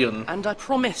 Royan. And I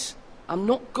promise, I'm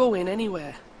not going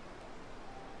anywhere.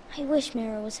 I wish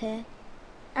Mira was here.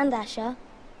 And Asher.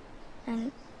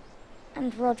 And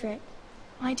Roderick.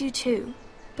 I do too.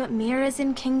 But Mira's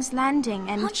in King's Landing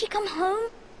and... Can't she come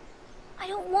home? I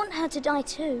don't want her to die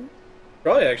too.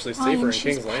 Probably actually safer Ryan, in she's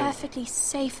King's Landing. perfectly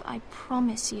safe, I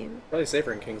promise you. Probably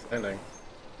safer in King's Landing.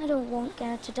 I don't want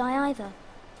Garrett to die either.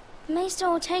 Maester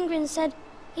Ortengrin said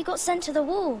he got sent to the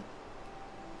Wall.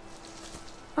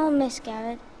 I'll miss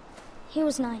Garrett. He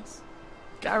was nice.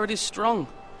 Garrett is strong.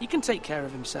 He can take care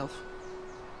of himself.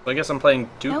 I guess I'm playing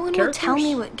two No one characters? will tell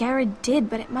me what Garrett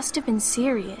did, but it must have been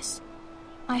serious.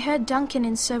 I heard Duncan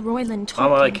and Sir Royland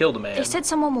talking. I killed a man. They said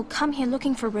someone will come here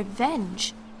looking for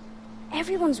revenge.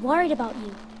 Everyone's worried about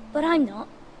you, but I'm not.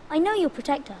 I know you'll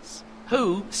protect us.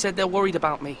 Who said they're worried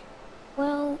about me?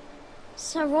 Well,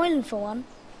 Sir Royland for one.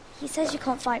 He says you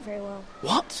can't fight very well.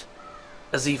 What?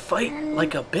 Does he fight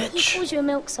like a He bitch? calls you a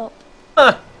milksop.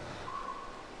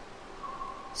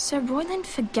 Sir Royland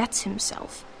forgets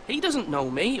himself. He doesn't know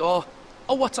me, or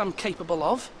what I'm capable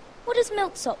of. What does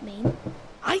milksop mean?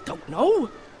 I don't know.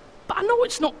 But I know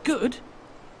it's not good.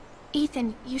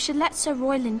 Ethan, you should let Sir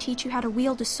Royland teach you how to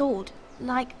wield a sword.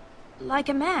 Like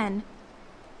a man.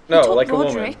 He No, taught like a woman.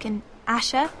 Roderick and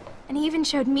Asher, and he even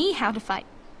showed me how to fight.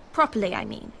 Properly, I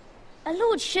mean. A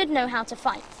lord should know how to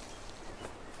fight.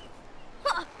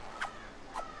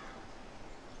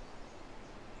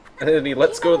 And then he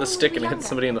lets go of the stick when and we were hits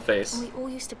somebody in the face. When we all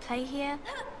used to play here,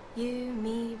 you,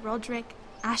 me, Roderick,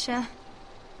 Asher,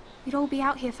 we'd all be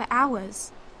out here for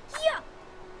hours. Yeah.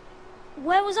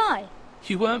 Where was I?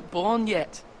 You weren't born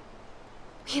yet.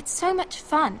 We had so much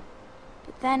fun.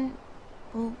 But then,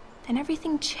 well, and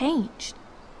everything changed.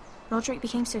 Roderick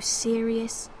became so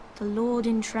serious, the Lord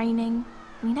in training,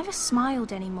 and he never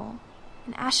smiled anymore.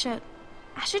 And Asher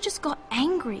just got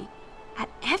angry at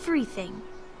everything.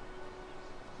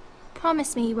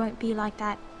 Promise me you won't be like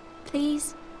that.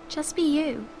 Please, just be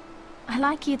you. I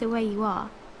like you the way you are.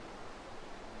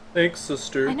 Thanks,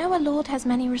 sister. I know a lord has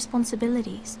many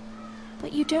responsibilities,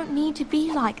 but you don't need to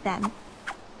be like them.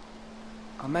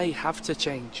 I may have to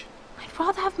change. I'd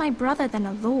rather have my brother than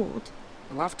a lord.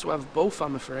 I'll have to have both,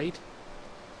 I'm afraid.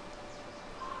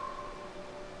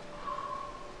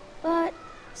 But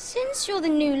since you're the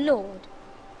new lord,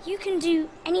 you can do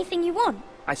anything you want.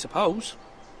 I suppose.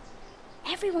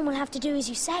 Everyone will have to do as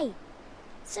you say.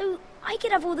 So I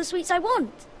could have all the sweets I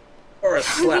want. Or a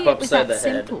slap upside the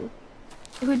head. Simple.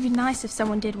 It would be nice if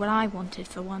someone did what I wanted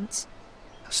for once.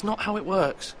 That's not how it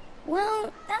works.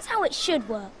 Well, that's how it should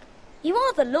work. You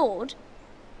are the lord.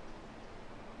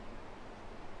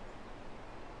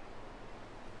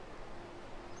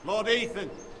 Lord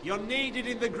Ethan, you're needed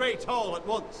in the Great Hall at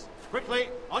once. Quickly,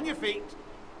 on your feet.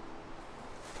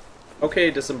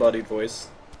 Okay, disembodied voice.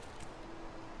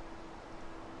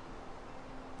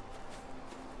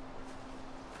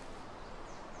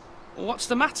 What's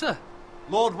the matter?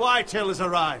 Lord Whitehill has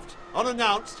arrived,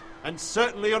 unannounced and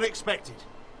certainly unexpected.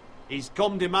 He's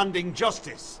come demanding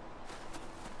justice.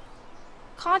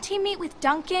 Can't he meet with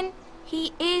Duncan?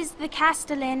 He is the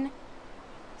Castellan.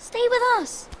 Stay with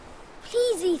us.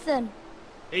 Please, Ethan.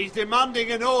 He's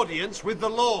demanding an audience with the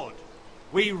Lord.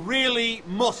 We really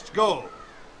must go.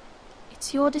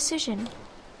 It's your decision.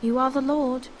 You are the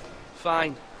Lord.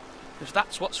 Fine. If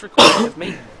that's what's required of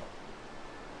me.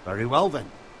 Very well then.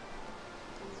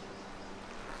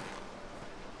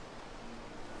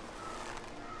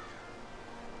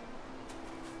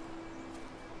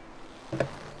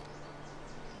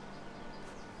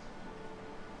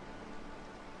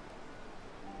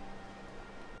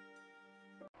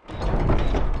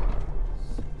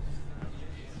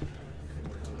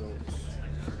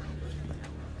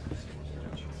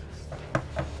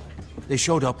 They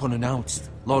showed up unannounced.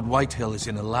 Lord Whitehill is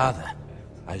in a lather.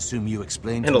 I assume you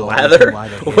explained In to a Lord lather? Whitehill why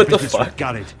they're here. What the Because fuck?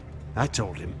 Garrett. I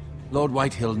told him. Lord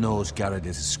Whitehill knows Garrett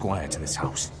is a squire to this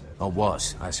house. Or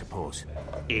was, I suppose.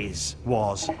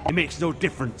 Was. It makes no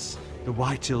difference. The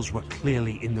Whitehills were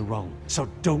clearly in the wrong, so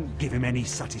don't give him any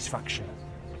satisfaction.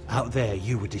 Out there,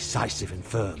 you were decisive and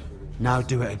firm. Now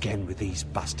do it again with these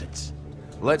bastards.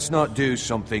 Let's not do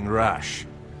something rash.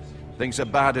 Things are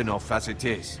bad enough as it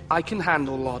is. I can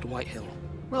handle Lord Whitehill.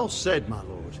 Well said, my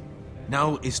lord.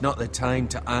 Now is not the time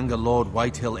to anger Lord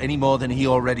Whitehill any more than he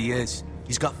already is.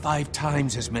 He's got 5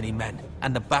 times as many men,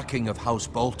 and the backing of House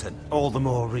Bolton. All the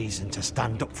more reason to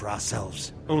stand up for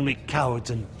ourselves. Only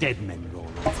cowards and dead men roll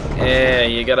over. Yeah,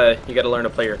 you gotta learn to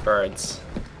play your cards.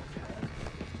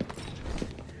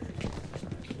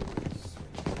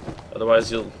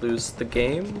 Otherwise you'll lose the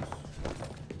game.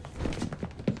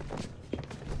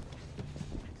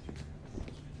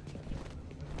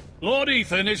 Lord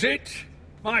Ethan, is it?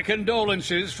 My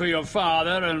condolences for your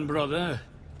father and brother.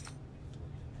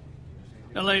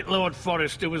 The late Lord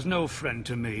Forrester was no friend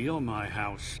to me or my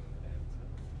house.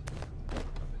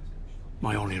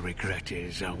 My only regret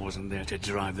is I wasn't there to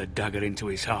drive the dagger into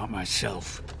his heart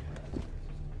myself.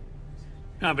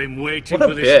 I've been waiting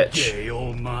What a for this bitch. day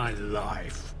all my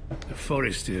life. The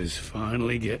Forresters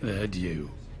finally get their due.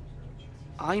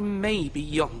 I may be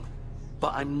young,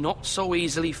 but I'm not so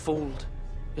easily fooled.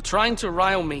 You're trying to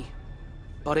rile me,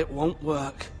 but it won't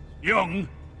work. Young?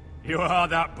 You are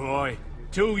that boy.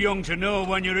 Too young to know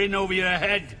when you're in over your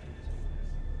head.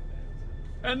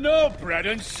 And no bread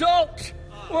and salt!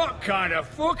 What kind of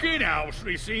fucking house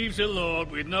receives a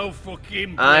lord with no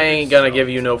fucking bread I ain't and gonna salt? give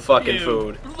you no fucking You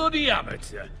food. bloody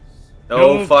amateur.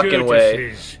 No fucking way.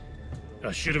 courtesies.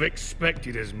 I should have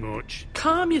expected as much.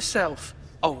 Calm yourself,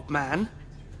 old man.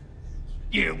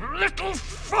 You little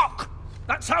fuck!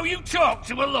 That's how you talk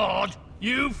to a lord?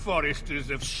 You Forresters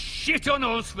have shit on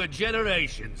us for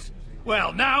generations.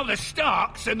 Well, now the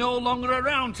Starks are no longer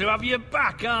around to have your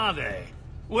back, are they?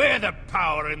 We're the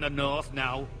power in the north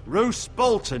now. Roose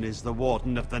Bolton is the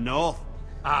Warden of the North.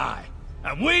 Aye.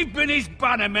 And we've been his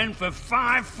bannermen for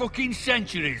 5 fucking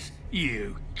centuries,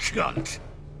 you cunt.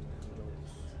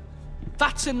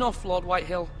 That's enough, Lord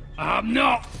Whitehill. I'm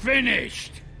not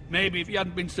finished! Maybe if you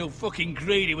hadn't been so fucking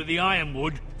greedy with the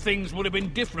ironwood, things would have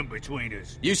been different between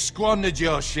us. You squandered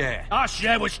your share. Our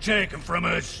share was taken from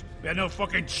us. We had no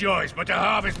fucking choice but to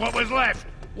harvest what was left.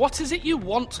 What is it you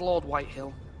want, Lord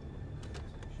Whitehill?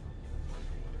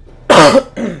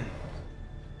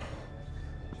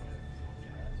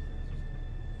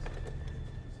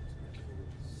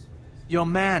 Your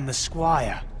man, the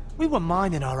squire. We were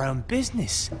minding our own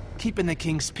business, keeping the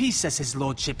king's peace, as his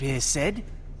lordship here said,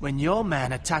 when your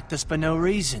man attacked us for no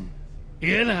reason.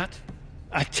 Hear that?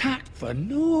 Attacked for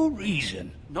no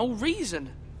reason. No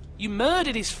reason? You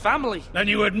murdered his family. Then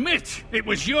you admit it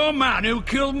was your man who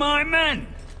killed my men?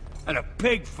 And a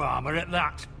pig farmer at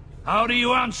that. How do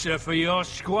you answer for your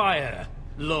squire,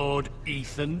 Lord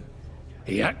Ethan?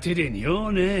 He acted in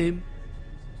your name.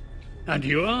 And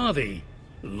you are the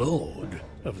lord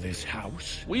of this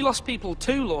house. We lost people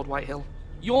too, Lord Whitehill.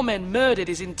 Your men murdered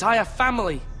his entire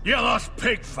family. You lost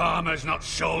pig farmers, not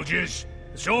soldiers.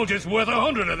 The soldiers worth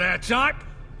 100 of their type.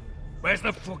 Where's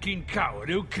the fucking coward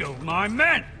who killed my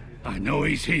men? I know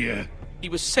he's here. He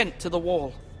was sent to the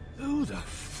wall. Who the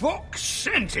fuck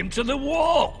sent him to the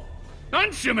wall?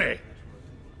 Answer me!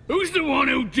 Who's the one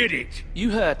who did it? You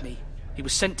heard me. He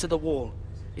was sent to the wall.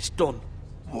 It's done.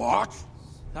 What?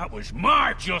 That was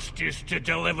my justice to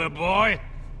deliver, boy.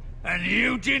 And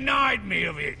you denied me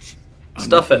of it.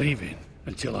 Stuff I'm it. not leaving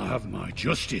until I have my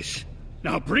justice.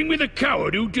 Now bring me the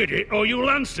coward who did it, or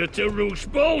you'll answer to Roose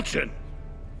Bolton.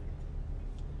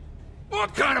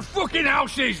 What kind of fucking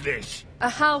house is this? A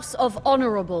house of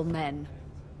honorable men.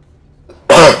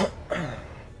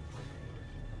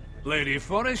 Lady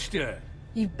Forrester.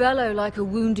 You bellow like a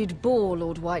wounded boar,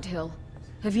 Lord Whitehill.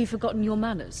 Have you forgotten your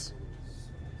manners?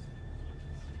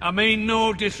 I mean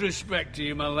no disrespect to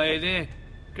you, my lady,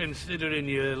 considering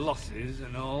your losses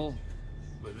and all.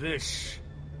 But this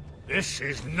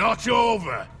is not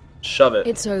over. Shove it.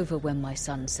 It's over when my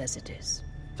son says it is.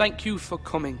 Thank you for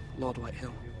coming, Lord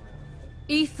Whitehill.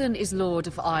 Ethan is Lord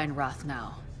of Ironrath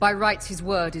now. By rights, his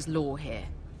word is law here.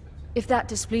 If that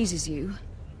displeases you,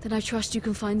 then I trust you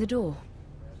can find the door.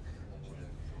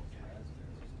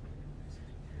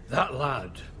 That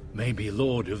lad may be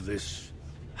lord of this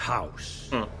house,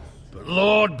 but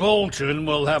Lord Bolton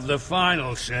will have the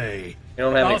final say. You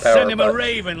don't have any I'll power, send him a but-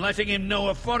 raven letting him know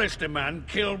a Forrester man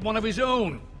killed one of his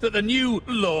own. That the new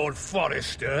Lord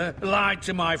Forrester lied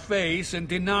to my face and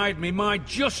denied me my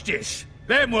justice.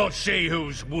 Then we'll see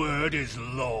whose word is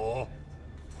law.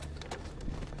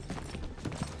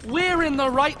 We're in the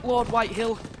right, Lord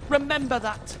Whitehill. Remember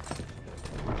that.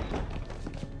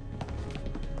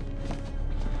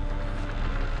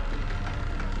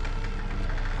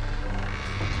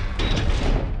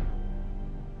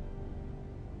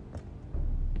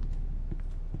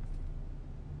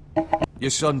 Your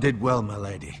son did well, my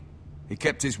lady. He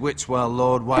kept his wits while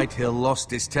Lord Whitehill lost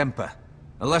his temper.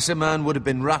 A lesser man would have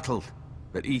been rattled,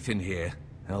 but Ethan here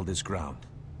held his ground.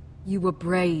 You were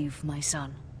brave, my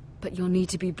son. But you'll need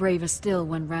to be braver still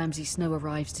when Ramsay Snow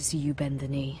arrives to see you bend the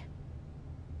knee.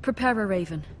 Prepare a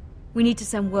raven. We need to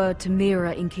send word to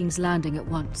Mira in King's Landing at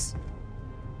once.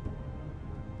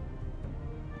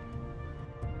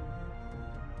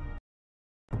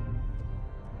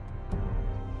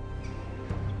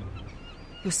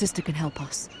 Your sister can help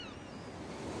us.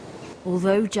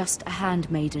 Although just a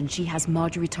handmaiden, she has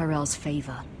Marjorie Tyrell's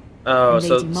favor. Oh, And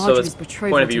so Lady Marjorie's it's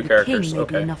betrothal point of view to the king characters. may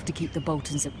Okay. be enough to keep the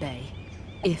Boltons at bay,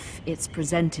 if it's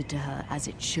presented to her as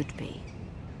it should be.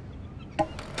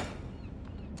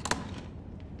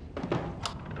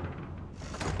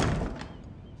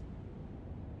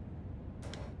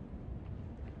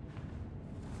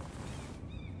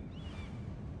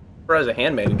 Surprised a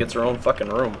handmaiden gets her own fucking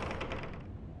room.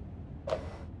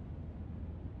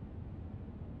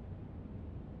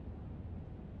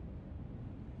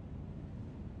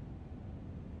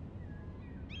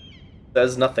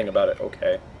 Says nothing about it.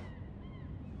 Okay.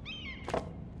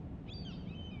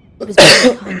 It was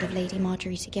very kind of Lady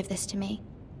Marjorie to give this to me.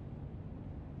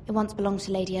 It once belonged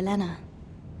to Lady Elena.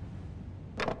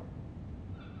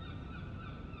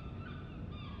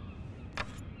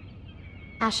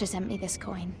 Asher sent me this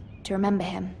coin to remember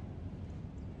him.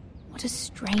 What a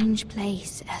strange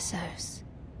place, Essos.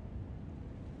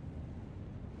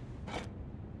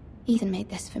 Ethan made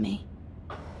this for me.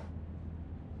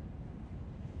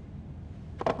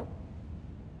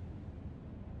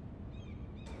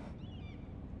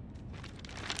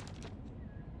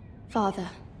 Father,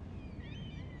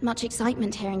 much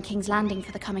excitement here in King's Landing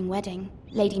for the coming wedding.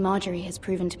 Lady Marjorie has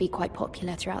proven to be quite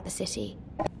popular throughout the city.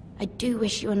 I do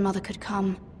wish you and Mother could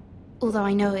come, although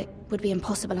I know it would be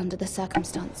impossible under the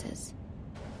circumstances.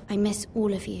 I miss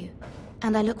all of you,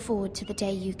 and I look forward to the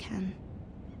day you can.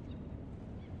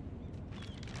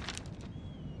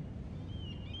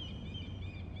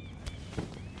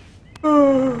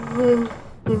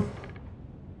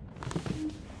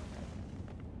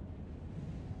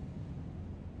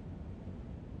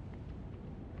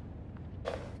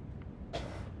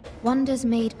 Wonders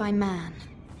Made by Man,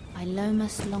 by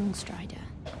Lomas Longstrider.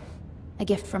 A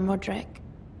gift from Roderick.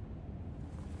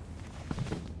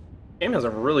 Game has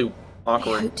a really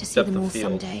awkward I hope to see depth them of all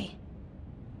field. someday.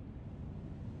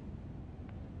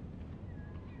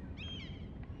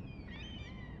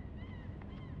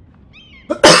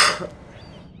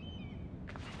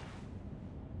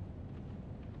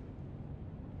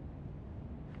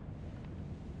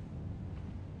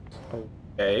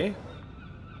 Okay.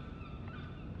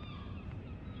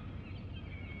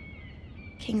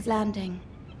 King's Landing.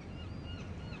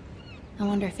 I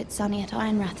wonder if it's sunny at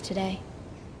Ironrath today.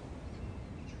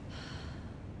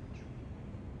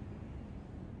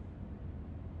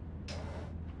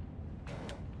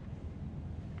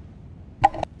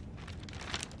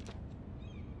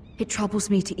 It troubles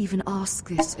me to even ask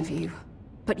this of you,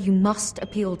 but you must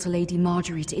appeal to Lady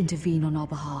Marjorie to intervene on our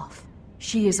behalf.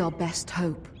 She is our best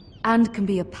hope, and can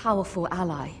be a powerful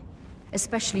ally,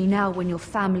 especially now when your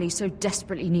family so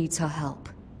desperately needs her help.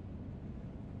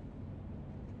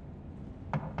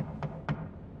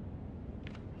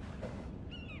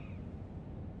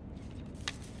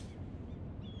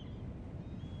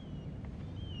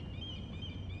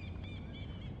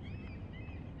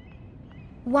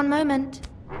 One moment.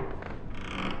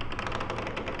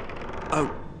 Oh,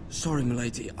 sorry,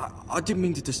 milady. I didn't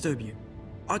mean to disturb you.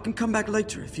 I can come back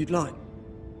later if you'd like.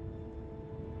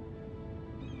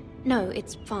 No,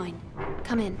 it's fine.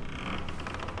 Come in.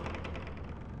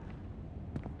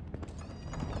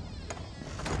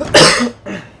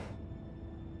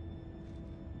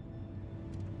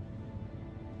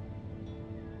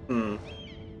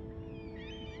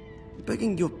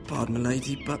 Begging your pardon,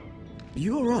 milady, but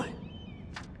you all right?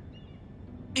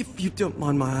 If you don't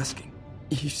mind my asking,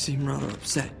 you seem rather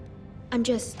upset. I'm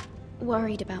just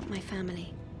worried about my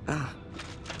family. Ah,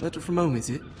 letter from home, is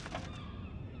it?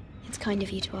 It's kind of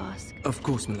you to ask. Of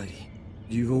course, milady.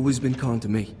 You've always been kind to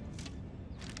me.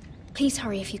 Please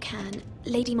hurry if you can.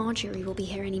 Lady Marjorie will be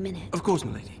here any minute. Of course,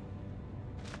 milady.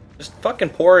 Just fucking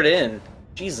pour it in.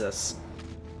 Jesus.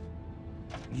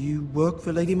 You work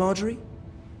for Lady Marjorie?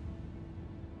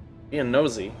 Being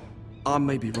nosy. I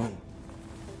may be wrong,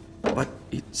 but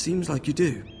it seems like you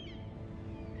do.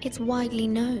 It's widely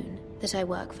known that I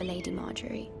work for Lady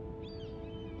Marjorie.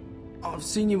 I've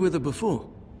seen you with her before.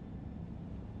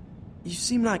 You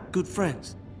seem like good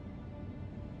friends.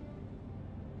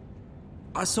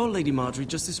 I saw Lady Marjorie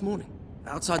just this morning,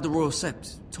 outside the Royal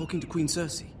Sept, talking to Queen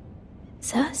Cersei.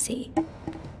 Cersei?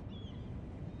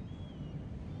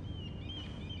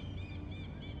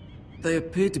 They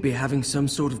appeared to be having some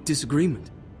sort of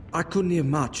disagreement. I couldn't hear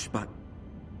much, but...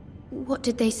 What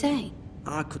did they say?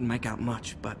 I couldn't make out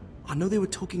much, but I know they were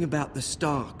talking about the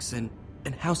Starks and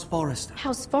House Forrester.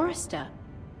 House Forrester?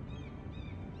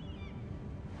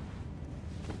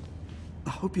 I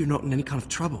hope you're not in any kind of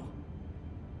trouble.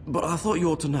 But I thought you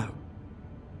ought to know.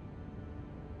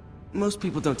 Most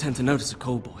people don't tend to notice a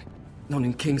cold boy. Not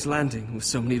in King's Landing, with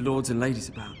so many lords and ladies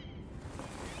about.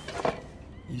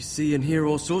 You see and hear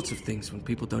all sorts of things when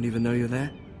people don't even know you're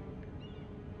there.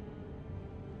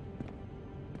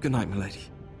 Good night, milady.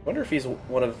 I wonder if he's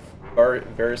one of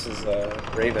Varys's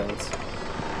ravens.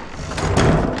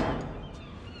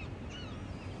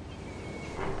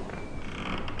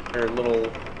 Or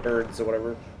little birds or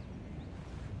whatever.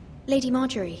 Lady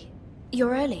Marjorie,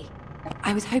 you're early.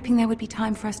 I was hoping there would be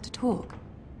time for us to talk.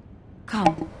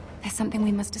 Come, there's something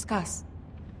we must discuss.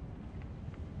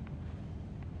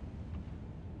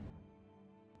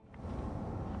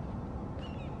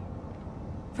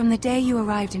 From the day you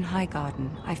arrived in Highgarden,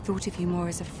 I've thought of you more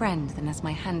as a friend than as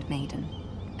my handmaiden.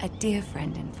 A dear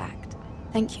friend, in fact.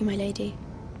 Thank you, my lady.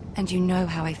 And you know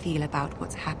how I feel about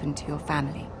what's happened to your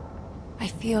family. I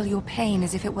feel your pain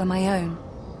as if it were my own.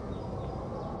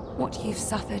 What you've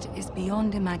suffered is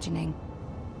beyond imagining.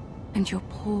 And your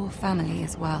poor family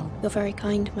as well. You're very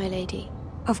kind, my lady.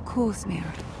 Of course,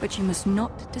 Mira, but you must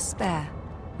not despair.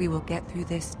 We will get through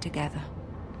this together.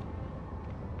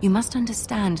 You must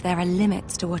understand there are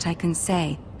limits to what I can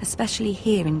say, especially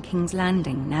here in King's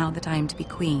Landing, now that I am to be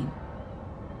queen.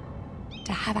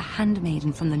 To have a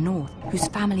handmaiden from the north whose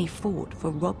family fought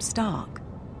for Robb Stark.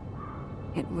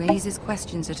 It raises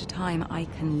questions at a time I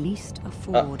can least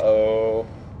afford. Uh-oh.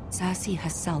 Cersei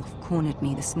herself cornered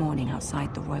me this morning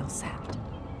outside the Royal Sept.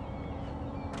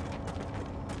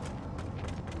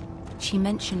 She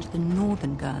mentioned the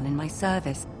northern girl in my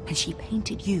service, and she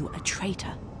painted you a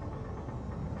traitor.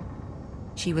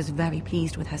 She was very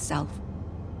pleased with herself.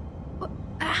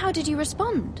 How did you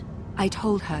respond? I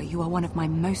told her you are one of my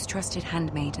most trusted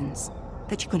handmaidens,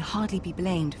 that you can hardly be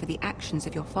blamed for the actions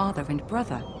of your father and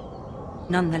brother.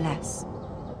 Nonetheless,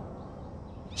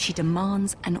 she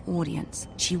demands an audience.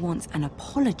 She wants an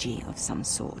apology of some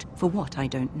sort, for what I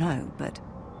don't know, but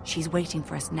She's waiting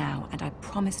for us now, and I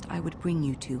promised I would bring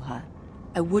you to her.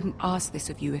 I wouldn't ask this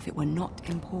of you if it were not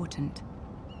important.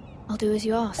 I'll do as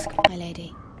you ask, my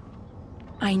lady.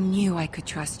 I knew I could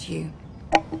trust you.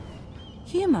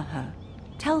 Humor her.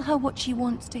 Tell her what she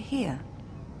wants to hear.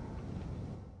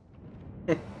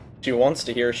 She wants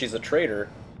to hear she's a traitor.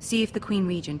 See if the Queen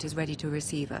Regent is ready to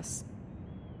receive us.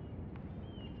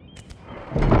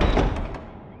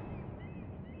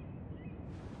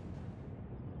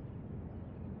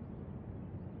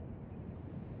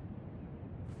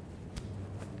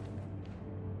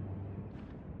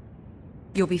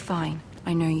 You'll be fine.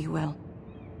 I know you will.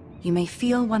 You may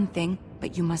feel one thing,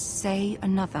 but you must say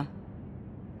another.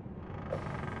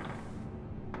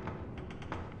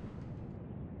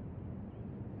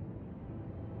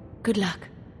 Good luck.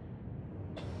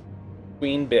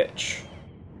 Queen bitch.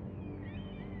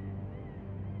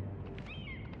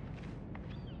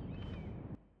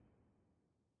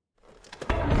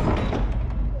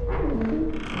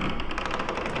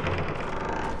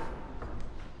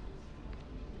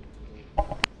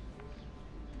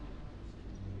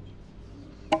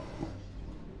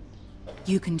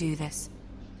 You can do this.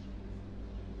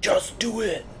 Just do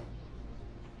it.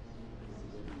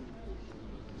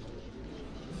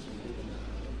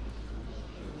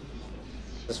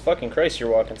 Jesus fucking Christ,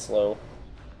 you're walking slow.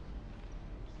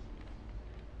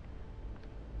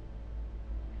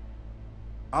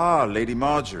 Ah, Lady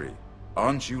Marjorie.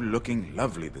 Aren't you looking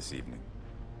lovely this evening?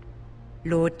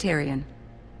 Lord Tyrion.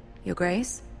 Your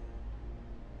Grace?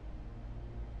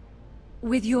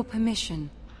 With your permission,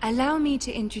 allow me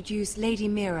to introduce Lady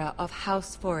Mira of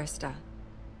House Forrester.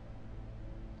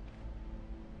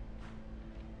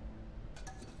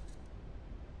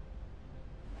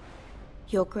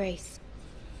 Your Grace.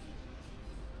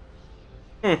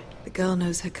 The girl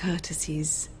knows her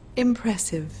courtesies.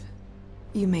 Impressive.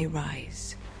 You may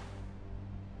rise.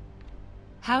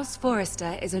 House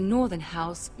Forrester is a northern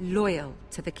house loyal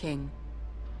to the king.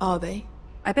 Are they?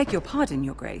 I beg your pardon,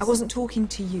 Your Grace. I wasn't talking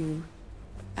to you.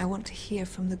 I want to hear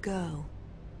from the girl.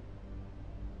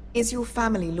 Is your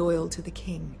family loyal to the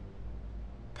king?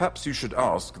 Perhaps you should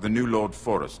ask the new Lord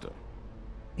Forrester.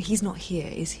 He's not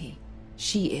here, is he?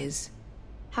 She is.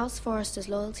 House Forrester's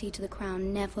loyalty to the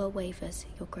crown never wavers,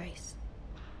 Your Grace.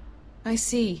 I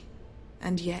see.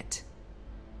 And yet,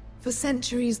 for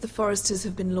centuries the Forresters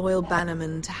have been loyal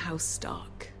bannermen to House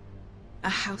Stark. A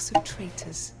house of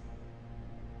traitors.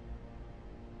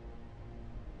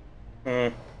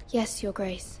 Yes, Your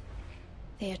Grace.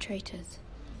 They are traitors.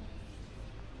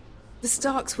 The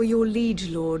Starks were your liege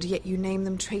lord, yet you name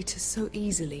them traitors so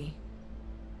easily.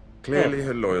 Clearly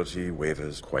her loyalty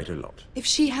wavers quite a lot. If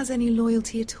she has any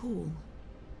loyalty at all.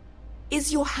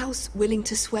 Is your house willing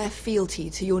to swear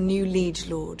fealty to your new liege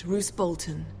lord, Roose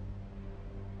Bolton?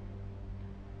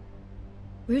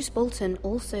 Roose Bolton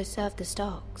also served the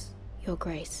Starks, Your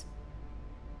Grace.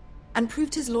 And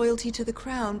proved his loyalty to the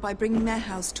crown by bringing their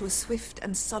house to a swift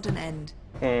and sudden end.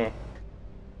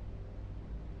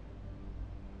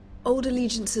 Old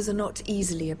allegiances are not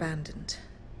easily abandoned.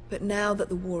 But now that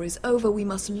the war is over, we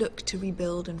must look to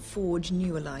rebuild and forge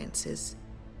new alliances.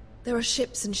 There are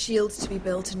ships and shields to be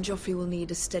built, and Joffrey will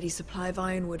need a steady supply of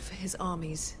ironwood for his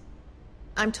armies.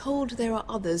 I'm told there are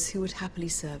others who would happily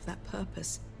serve that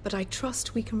purpose, but I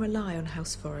trust we can rely on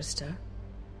House Forrester.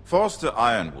 Forrester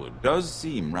Ironwood does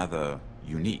seem rather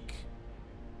unique.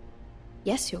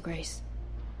 Yes, Your Grace.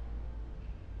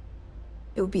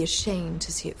 It would be a shame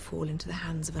to see it fall into the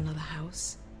hands of another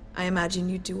house. I imagine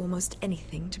you'd do almost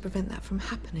anything to prevent that from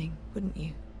happening, wouldn't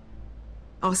you?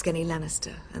 Ask any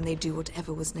Lannister, and they'd do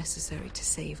whatever was necessary to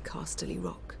save Casterly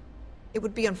Rock. It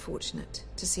would be unfortunate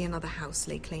to see another house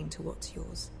lay claim to what's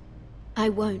yours. I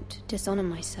won't dishonor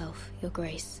myself, Your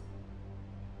Grace.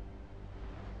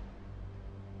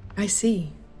 I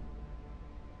see.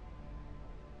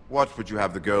 What would you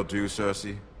have the girl do,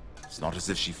 Cersei? It's not as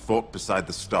if she fought beside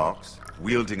the Starks,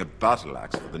 wielding a battle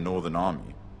axe for the Northern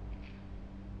Army.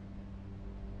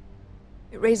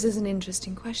 It raises an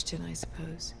interesting question, I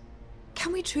suppose.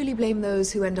 Can we truly blame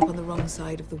those who end up on the wrong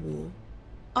side of the war?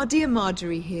 Our dear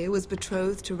Marjorie here was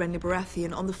betrothed to Renly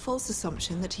Baratheon on the false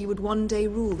assumption that he would one day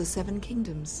rule the Seven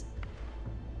Kingdoms.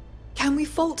 Can we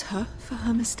fault her for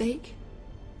her mistake?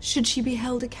 Should she be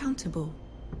held accountable?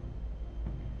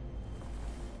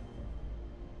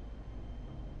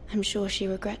 I'm sure she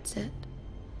regrets it.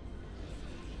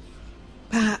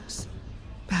 Perhaps.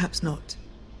 Perhaps not.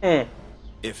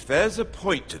 If there's a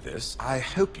point to this, I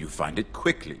hope you find it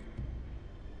quickly.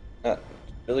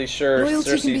 Really sure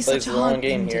Loyalty can be Cersei plays such a the long hard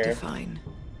game thing to here. define.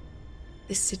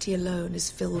 This city alone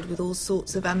is filled with all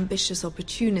sorts of ambitious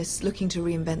opportunists looking to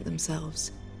reinvent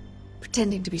themselves.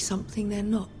 pretending to be something they're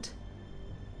not.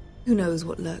 Who knows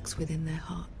what lurks within their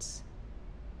hearts?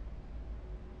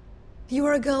 You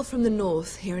are a girl from the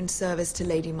north, here in service to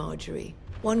Lady Marjorie.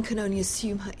 One can only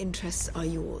assume her interests are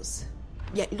yours.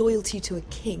 Yet loyalty to a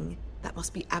king, that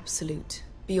must be absolute,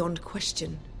 beyond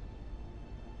question.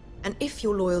 And if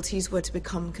your loyalties were to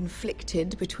become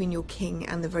conflicted between your king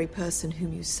and the very person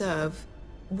whom you serve,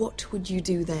 what would you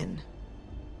do then?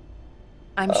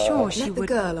 I'm sure she Let the would...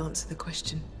 girl answer the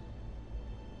question.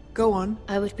 Go on.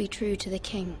 I would be true to the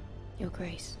king, Your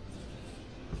Grace.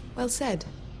 Well said.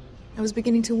 I was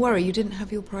beginning to worry you didn't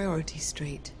have your priorities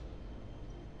straight.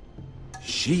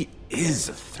 She is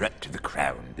a threat to the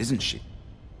crown, isn't she?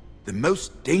 The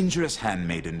most dangerous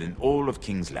handmaiden in all of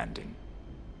King's Landing.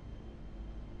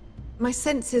 My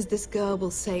sense is this girl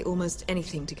will say almost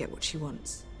anything to get what she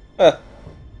wants.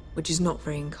 Which is not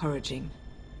very encouraging.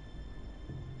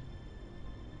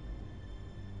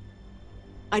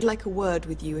 I'd like a word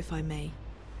with you, if I may.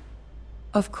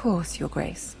 Of course, Your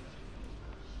Grace.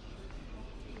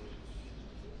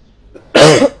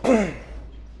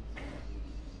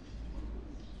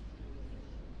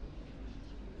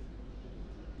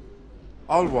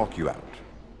 I'll walk you out.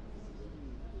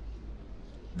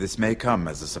 This may come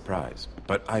as a surprise,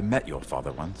 but I met your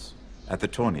father once, at the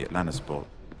tourney at Lannisport.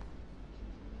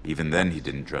 Even then he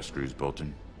didn't trust Roose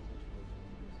Bolton.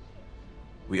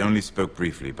 We only spoke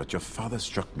briefly, but your father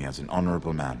struck me as an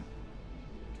honorable man.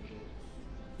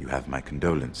 You have my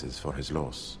condolences for his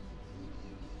loss.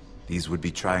 These would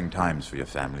be trying times for your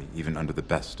family, even under the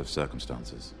best of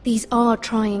circumstances. These are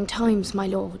trying times, my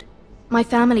lord. My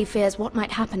family fears what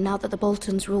might happen now that the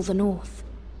Boltons rule the North.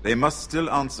 They must still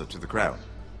answer to the crown.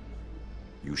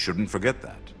 You shouldn't forget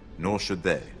that, nor should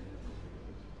they.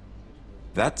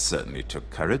 That certainly took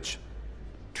courage.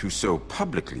 To so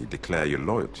publicly declare your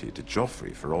loyalty to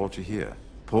Joffrey for all to hear.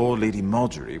 Poor Lady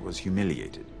Marjorie was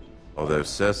humiliated, although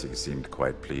Cersei seemed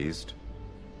quite pleased.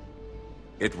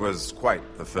 It was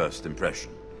quite the first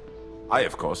impression. I,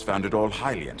 of course, found it all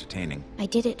highly entertaining. I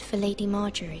did it for Lady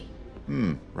Marjorie.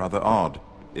 Rather odd,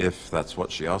 if that's what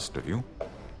she asked of you.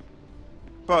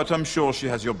 But I'm sure she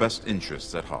has your best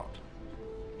interests at heart.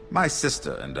 My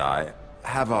sister and I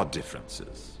have our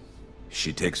differences.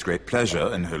 She takes great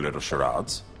pleasure in her little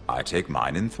charades. I take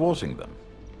mine in thwarting them.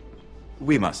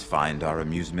 We must find our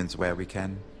amusements where we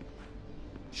can.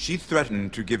 She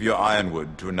threatened to give your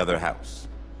ironwood to another house.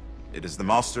 It is the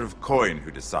Master of Coin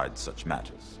who decides such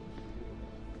matters.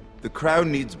 The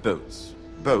crown needs boats.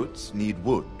 Boats need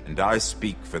wood, and I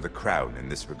speak for the crown in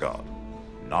this regard,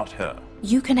 not her.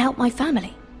 You can help my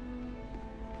family.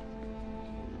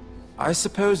 I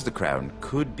suppose the crown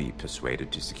could be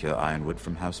persuaded to secure ironwood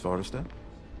from House Forrester.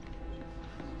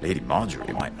 Lady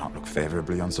Marjorie might not look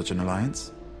favorably on such an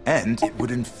alliance, and it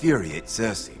would infuriate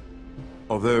Cersei.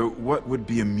 Although what would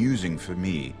be amusing for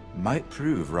me might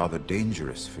prove rather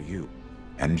dangerous for you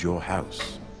and your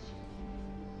house.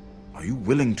 Are you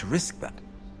willing to risk that?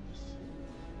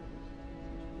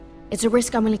 It's a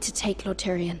risk I'm willing to take, Lord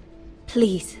Tyrion.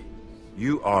 Please.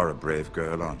 You are a brave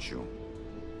girl, aren't you?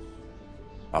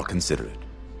 I'll consider it.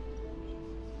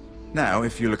 Now,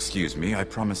 if you'll excuse me, I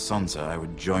promised Sansa I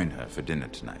would join her for dinner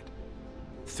tonight.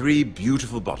 3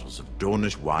 beautiful bottles of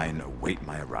Dornish wine await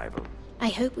my arrival. I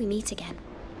hope we meet again.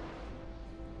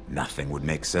 Nothing would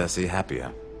make Cersei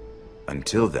happier.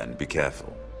 Until then, be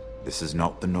careful. This is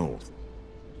not the North.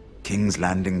 King's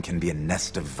Landing can be a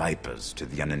nest of vipers to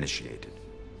the uninitiated.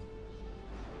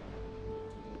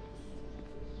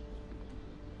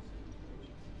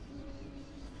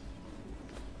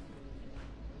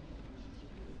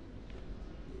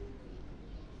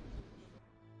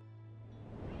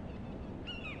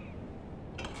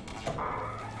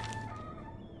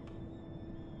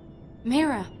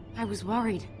 Mira, I was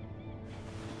worried.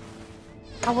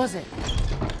 How was it?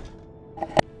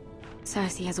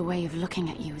 Cersei has a way of looking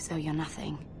at you as though you're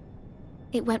nothing.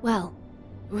 It went well.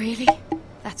 Really?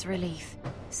 That's a relief.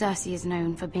 Cersei is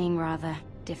known for being rather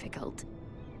difficult.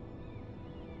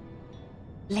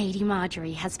 Lady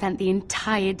Marjorie has spent the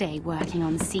entire day working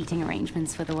on seating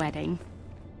arrangements for the wedding.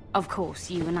 Of course,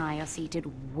 you and I are seated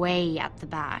way at the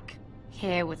back,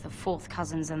 here with the 4th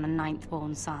cousins and the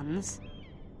 9th-born sons.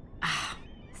 Ah,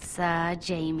 Sir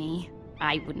Jaime.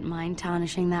 I wouldn't mind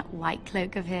tarnishing that white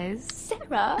cloak of his.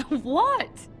 Sarah! What?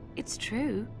 It's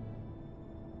true.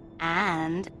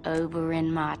 And Oberyn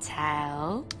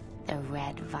Martell, the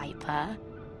Red Viper.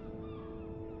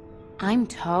 I'm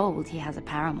told he has a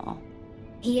paramour.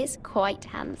 He is quite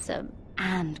handsome.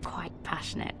 And quite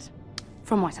passionate,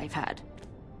 from what I've heard.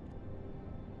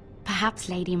 Perhaps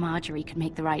Lady Marjorie could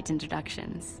make the right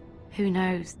introductions. Who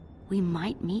knows? we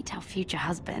might meet our future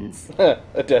husbands.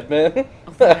 A dead man?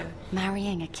 Although,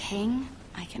 marrying a king,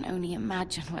 I can only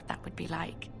imagine what that would be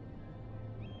like.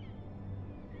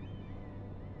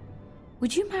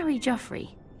 Would you marry Joffrey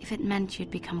if it meant you'd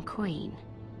become queen?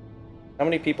 How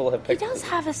many people have He picked does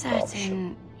have a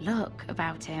certain look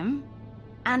about him,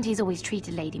 and he's always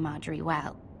treated Lady Marjorie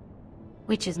well,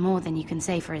 which is more than you can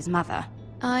say for his mother.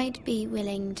 I'd be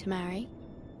willing to marry,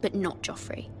 but not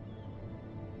Joffrey.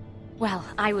 Well,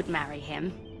 I would marry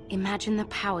him. Imagine the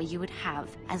power you would have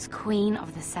as Queen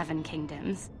of the Seven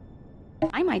Kingdoms.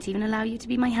 I might even allow you to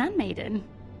be my handmaiden.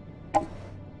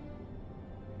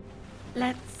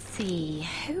 Let's see,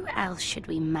 who else should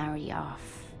we marry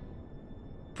off?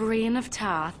 Brienne of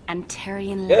Tarth and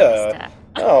Tyrion Lannister.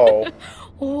 Oh.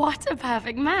 What a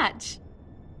perfect match.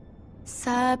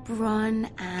 Sir Bronn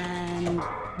and...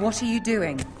 What are you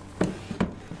doing?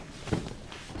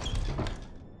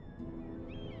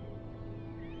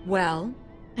 Well?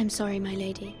 I'm sorry, my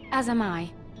lady. As am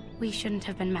I. We shouldn't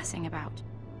have been messing about.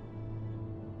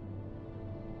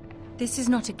 This is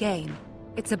not a game.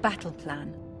 It's a battle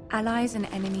plan. Allies and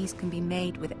enemies can be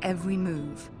made with every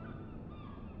move.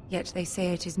 Yet they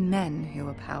say it is men who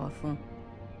are powerful.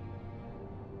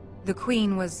 The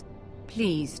Queen was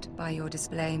pleased by your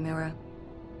display, Mira.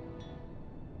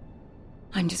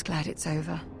 I'm just glad it's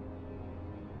over.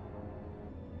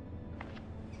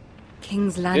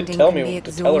 King's Landing You did tell can be me to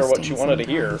exhausting tell her what you wanted to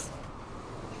hear. sometimes.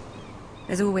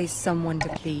 There's always someone to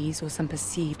please or some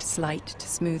perceived slight to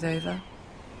smooth over.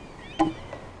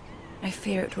 I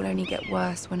fear it will only get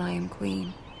worse when I am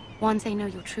queen. Once they know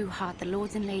your true heart, the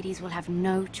lords and ladies will have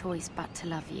no choice but to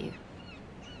love you.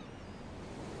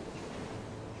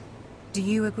 Do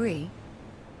you agree?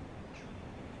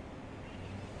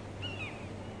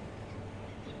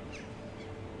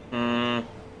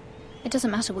 It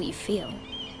doesn't matter what you feel.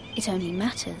 It only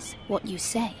matters what you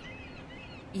say.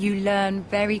 You learn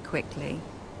very quickly.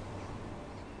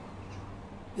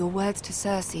 Your words to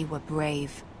Cersei were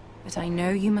brave, but I know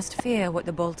you must fear what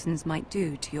the Boltons might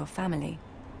do to your family.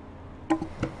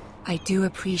 I do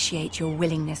appreciate your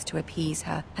willingness to appease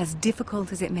her, as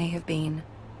difficult as it may have been.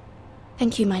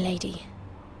 Thank you, my lady.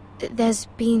 There's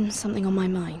been something on my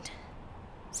mind.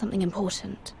 Something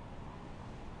important.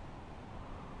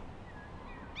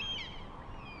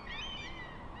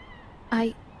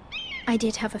 I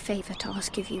did have a favor to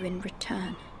ask of you in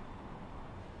return.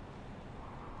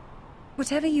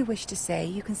 Whatever you wish to say,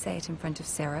 you can say it in front of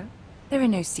Sarah. There are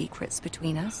no secrets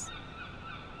between us.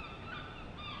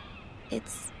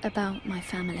 It's about my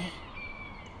family.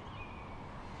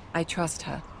 I trust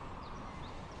her.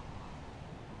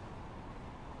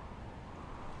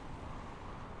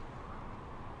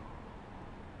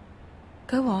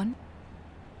 Go on.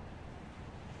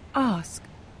 Ask.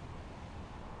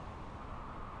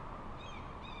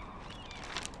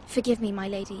 Forgive me, my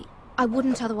lady. I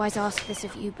wouldn't otherwise ask this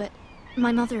of you, but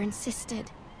my mother insisted.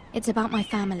 It's about my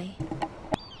family.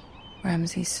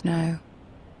 Ramsay Snow.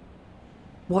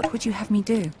 What would you have me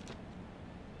do?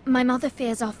 My mother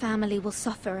fears our family will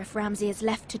suffer if Ramsay is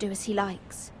left to do as he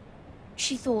likes.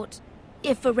 She thought,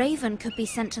 if a raven could be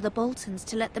sent to the Boltons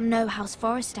to let them know House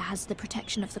Forrester has the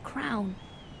protection of the crown.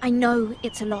 I know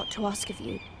it's a lot to ask of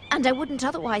you, and I wouldn't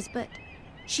otherwise, but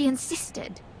she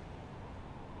insisted.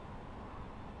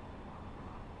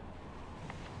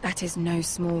 That is no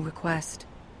small request,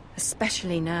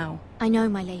 especially now. I know,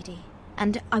 my lady,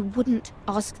 and I wouldn't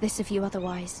ask this of you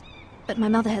otherwise. But my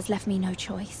mother has left me no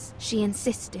choice. She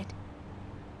insisted.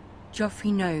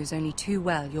 Joffrey knows only too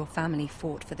well your family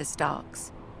fought for the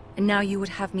Starks, and now you would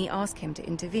have me ask him to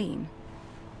intervene.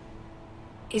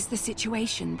 Is the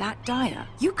situation that dire?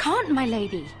 You can't, my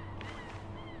lady.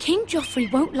 King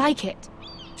Joffrey won't like it.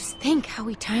 Just think how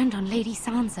he turned on Lady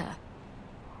Sansa.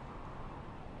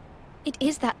 It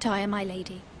is that dire, my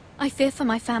lady. I fear for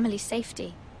my family's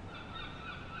safety.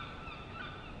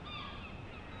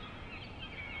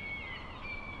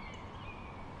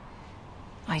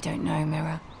 I don't know,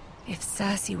 Mira. If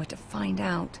Cersei were to find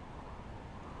out...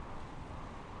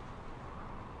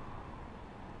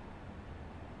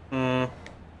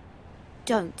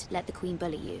 Don't let the Queen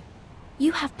bully you.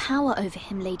 You have power over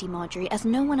him, Lady Marjorie, as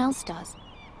no one else does.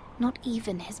 Not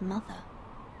even his mother.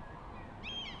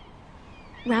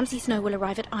 Ramsay Snow will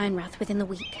arrive at Ironrath within the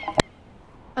week.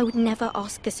 I would never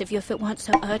ask this of you if it weren't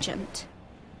so urgent.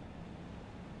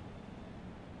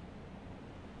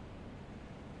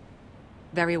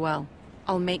 Very well.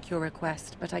 I'll make your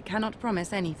request, but I cannot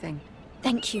promise anything.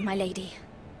 Thank you, my lady.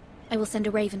 I will send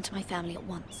a raven to my family at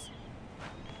once.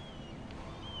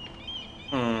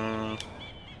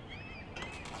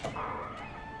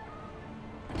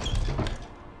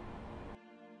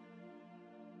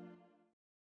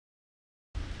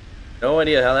 No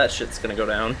idea how that shit's gonna go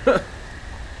down.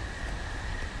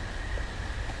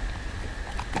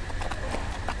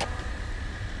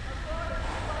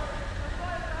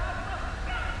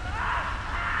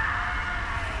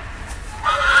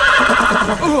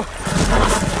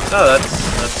 Oh,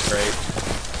 that's great.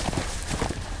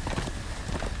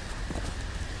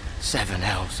 7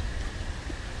 elves.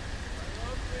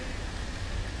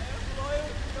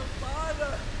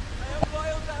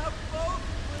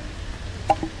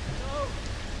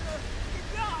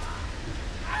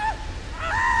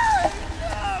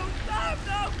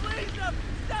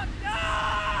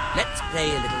 Let's play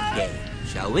a little game,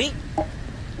 shall we?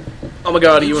 Oh my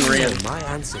god, you and Did Rian. know my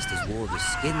ancestors wore the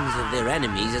skins of their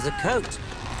enemies as a coat.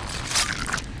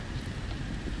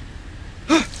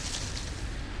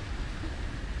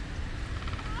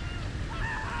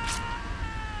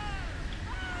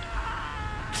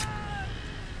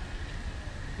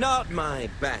 Not my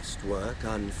best work,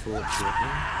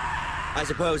 unfortunately. I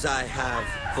suppose I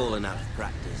have fallen out of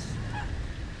practice.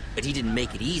 But he didn't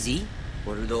make it easy,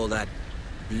 what with all that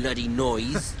bloody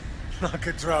noise. Like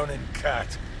a drowning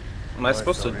cat. Am I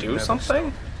supposed to do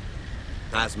something?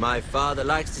 As my father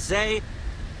likes to say,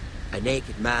 a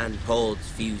naked man holds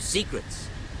few secrets.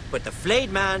 But the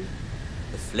flayed man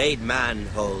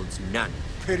holds none.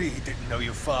 Pity he didn't know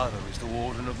your father is the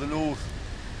Warden of the North.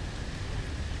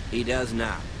 He does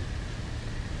now.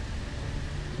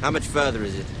 How much further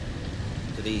is it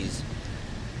to these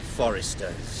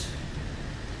foresters?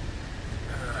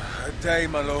 A day,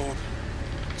 my lord.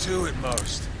 2 at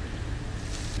most.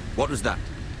 What was that?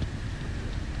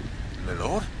 My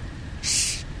lord?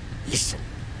 Shh! Listen.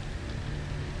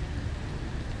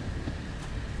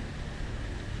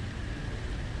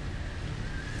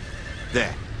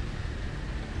 There.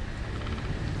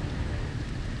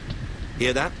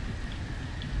 Hear that?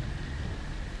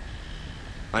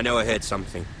 I know I heard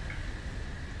something.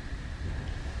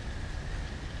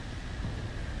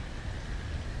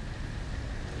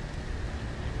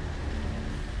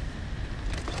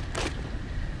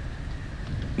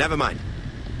 Never mind.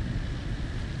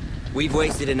 We've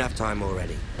wasted enough time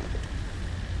already.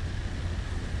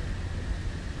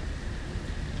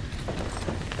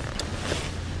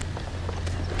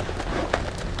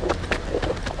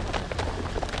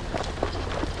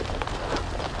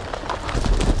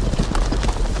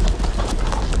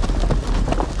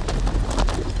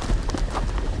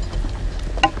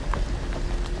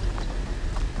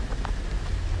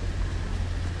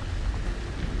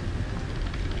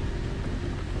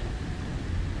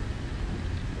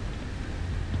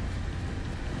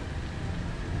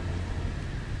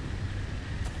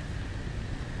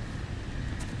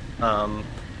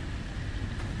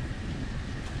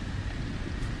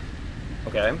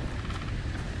 Okay.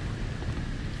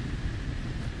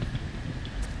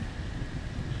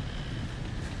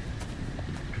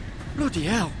 Bloody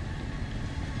hell.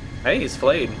 Hey, he's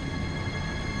flayed.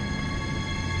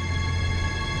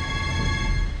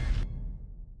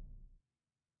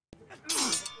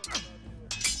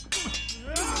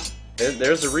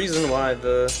 There's a reason why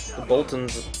the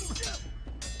Bolton's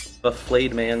the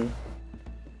flayed man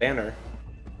banner.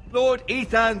 Lord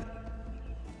Ethan,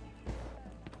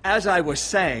 as I was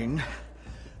saying,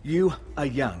 you are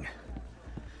young.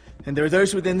 And there are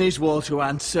those within these walls who are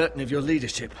uncertain of your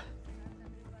leadership.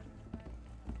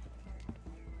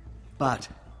 But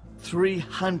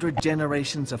 300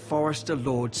 generations of Forester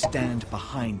Lords stand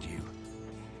behind you.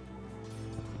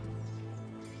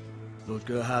 Lord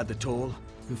Gerhard the Tall,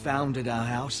 who founded our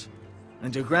house,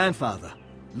 and your grandfather,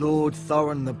 Lord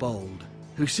Thorin the Bold,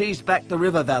 who seized back the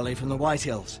river valley from the White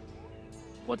Hills.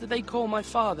 What did they call my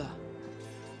father?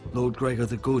 Lord Gregor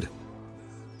the Good.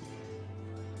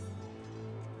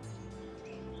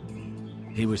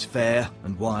 He was fair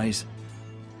and wise,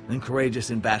 and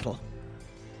courageous in battle.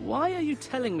 Why are you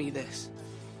telling me this?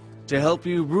 To help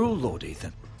you rule, Lord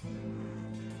Ethan.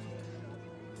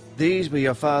 These were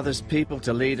your father's people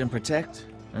to lead and protect,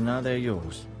 and now they're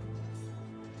yours.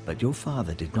 But your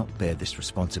father did not bear this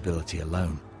responsibility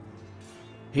alone.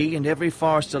 He and every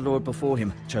Forester Lord before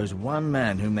him chose one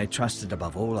man whom they trusted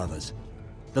above all others,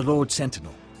 the Lord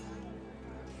Sentinel.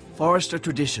 Forester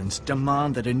traditions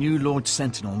demand that a new Lord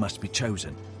Sentinel must be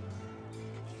chosen.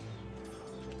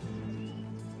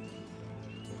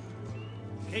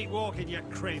 Keep walking, you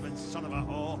craven son of a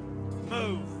whore.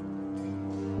 Move!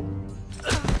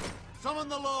 Summon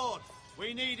the Lord!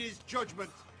 We need his judgment.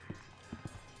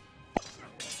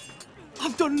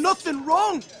 I've done nothing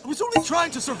wrong! I was only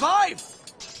trying to survive!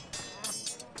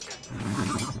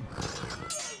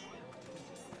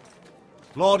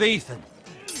 Lord Ethan.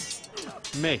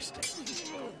 Missed.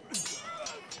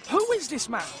 Who is this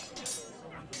man?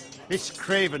 This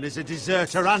craven is a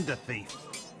deserter and a thief.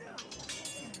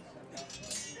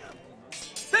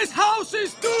 This house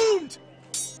is doomed!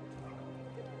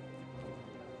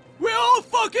 We all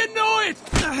fucking know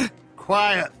it!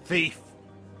 Quiet, thief.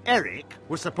 Eric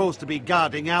was supposed to be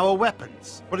guarding our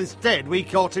weapons, but instead we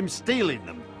caught him stealing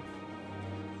them.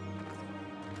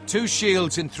 2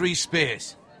 shields and 3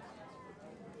 spears.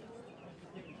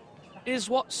 Is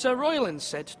what Sir Royland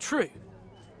said true?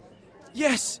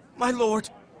 Yes, my lord.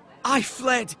 I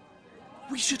fled.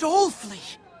 We should all flee.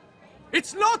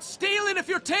 It's not stealing if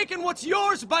you're taking what's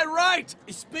yours by right!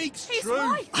 He speaks He's true.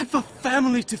 right. I've a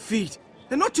family to feed,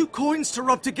 and not 2 coins to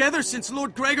rub together since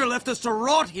Lord Gregor left us to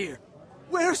rot here.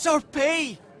 Where's our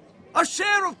pay? Our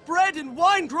share of bread and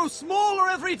wine grows smaller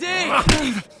every day.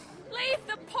 Leave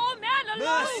the poor man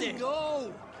alone! Mercy,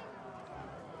 go!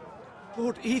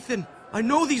 Lord Ethan, I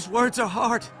know these words are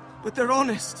hard, but they're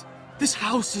honest. This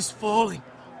house is falling.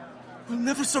 We'll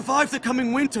never survive the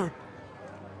coming winter.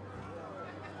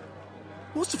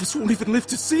 Most of us won't even live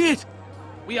to see it.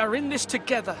 We are in this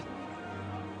together.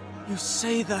 You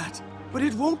say that, but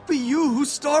it won't be you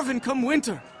who's starving come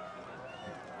winter.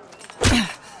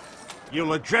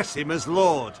 You'll address him as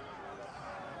Lord.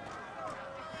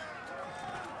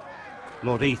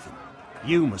 Lord Ethan,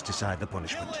 you must decide the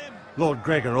punishment. Lord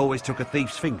Gregor always took a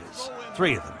thief's fingers.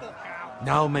 3 of them.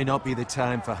 Now may not be the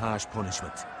time for harsh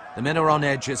punishment. The men are on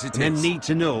edge as it is. Men need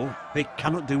to know they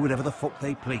cannot do whatever the fuck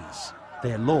they please.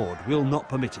 Their lord will not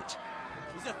permit it.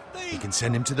 He's a thief! We can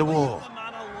send him to the wall. Leave the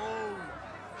man alone.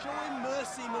 Show him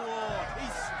mercy, my lord. He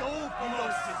stole from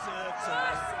us.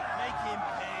 Deserters. Make him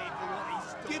pay for what he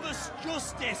stole. Give us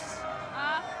justice.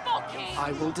 Fuck him!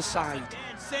 I will decide.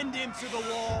 Send him to the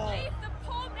wall. Leave the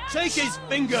poor man Take his alone!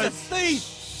 fingers.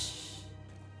 Thief!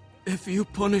 If you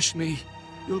punish me,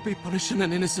 you'll be punishing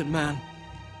an innocent man.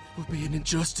 It will be an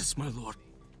injustice, my lord.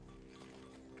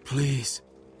 Please,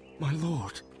 my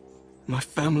lord. My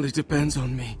family depends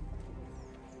on me.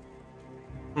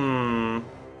 I'm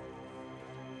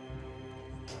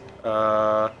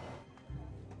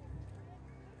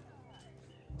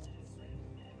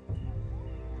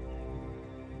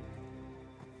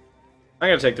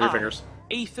gonna take 3 fingers.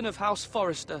 Ethan of House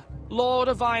Forrester, Lord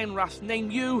of Ironwrath, name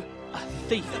you a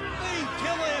thief.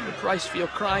 Kill him! The price for your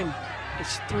crime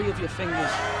is 3 of your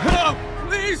fingers. Help!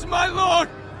 Please, my lord!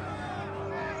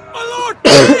 My lord,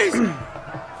 please!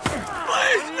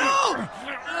 Please, no!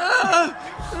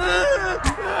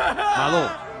 My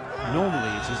lord,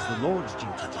 normally it is the Lord's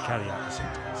duty to carry out the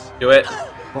sentence. Do it.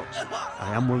 But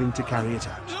I am willing to carry it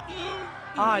out.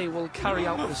 I will carry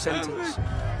out the sentence.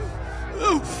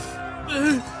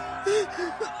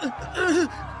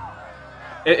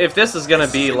 If this is gonna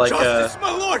be like Justice,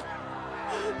 my lord!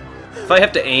 if I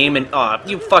have to aim and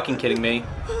you fucking kidding me?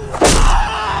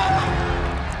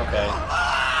 Okay.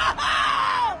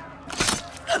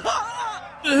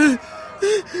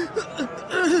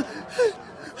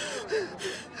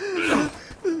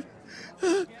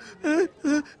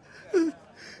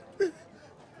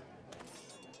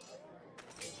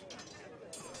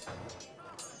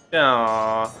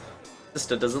 Aww,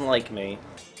 sister doesn't like me.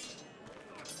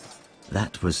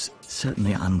 That was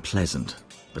certainly unpleasant,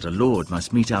 but a lord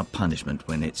must mete out punishment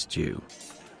when it's due.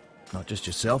 Not just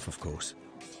yourself, of course.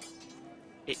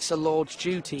 It's a lord's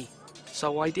duty,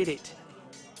 so I did it.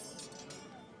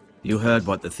 You heard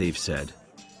what the thief said.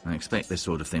 I expect this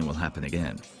sort of thing will happen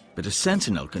again. But a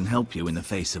sentinel can help you in the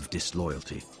face of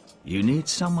disloyalty. You need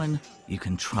someone you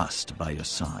can trust by your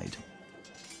side.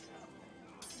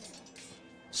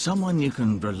 Someone you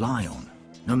can rely on,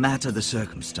 no matter the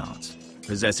circumstance.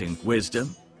 Possessing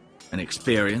wisdom and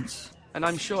experience. And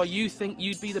I'm sure you think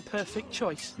you'd be the perfect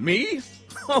choice. Me?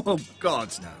 Oh,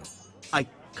 gods no. I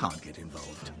can't get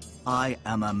involved. I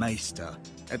am a maester.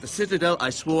 At the Citadel, I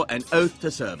swore an oath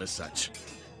to serve as such.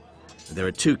 There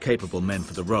are 2 capable men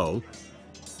for the role.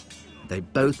 They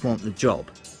both want the job,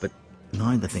 but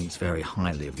neither thinks very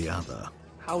highly of the other.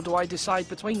 How do I decide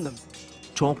between them?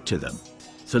 Talk to them.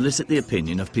 Solicit the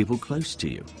opinion of people close to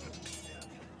you.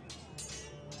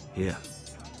 Here,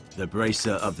 the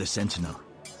bracer of the Sentinel.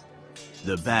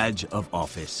 The badge of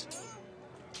office.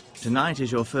 Tonight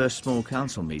is your first small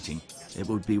council meeting. It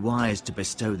would be wise to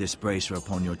bestow this bracer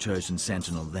upon your chosen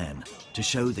Sentinel then, to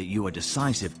show that you are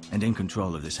decisive and in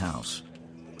control of this house.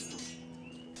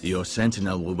 Your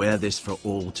Sentinel will wear this for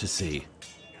all to see.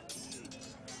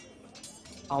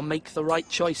 I'll make the right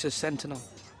choice as Sentinel.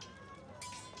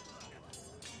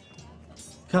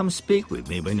 Come speak with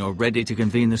me when you're ready to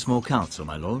convene the small council,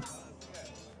 my lord.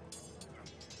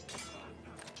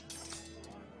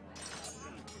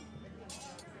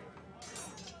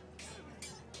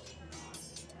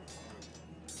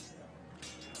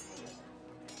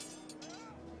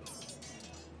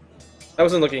 I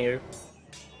wasn't looking at you.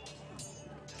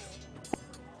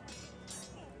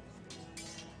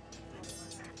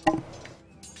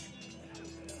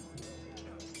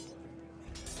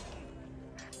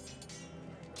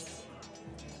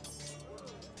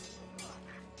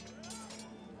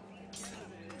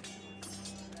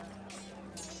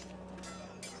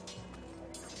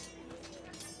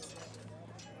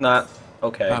 Not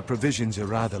okay. Our provisions are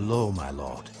rather low, my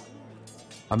lord.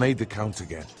 I made the count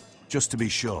again, just to be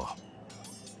sure.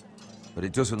 But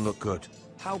it doesn't look good.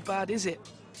 How bad is it?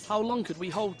 How long could we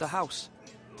hold the house?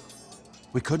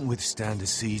 We couldn't withstand a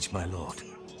siege, my lord.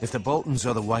 If the Boltons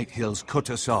or the White Hills cut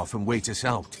us off and wait us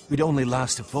out, we'd only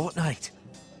last a fortnight.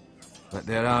 But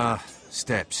there are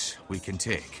steps we can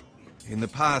take. In the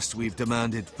past, we've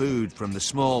demanded food from the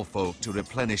small folk to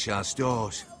replenish our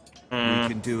stores. We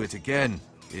can do it again,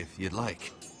 if you'd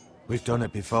like. We've done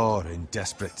it before in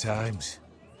desperate times.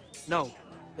 No,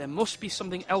 there must be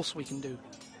something else we can do.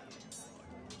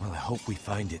 Well, I hope we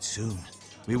find it soon.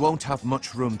 We won't have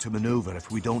much room to maneuver if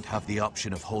we don't have the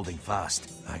option of holding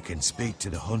fast. I can speak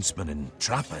to the huntsmen and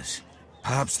trappers.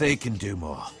 Perhaps they can do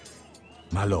more.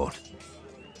 My lord.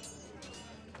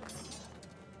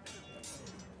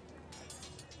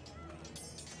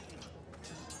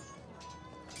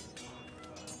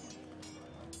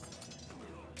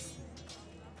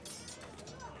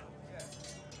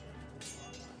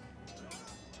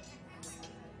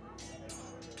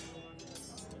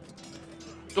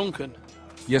 Duncan.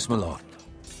 Yes, my lord.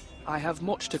 I have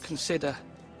much to consider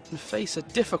and face a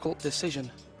difficult decision.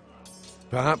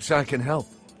 Perhaps I can help.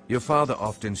 Your father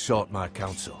often sought my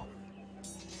counsel.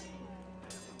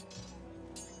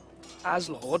 As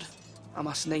Lord, I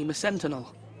must name a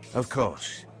sentinel. Of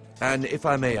course. And if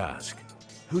I may ask,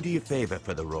 who do you favor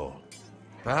for the role?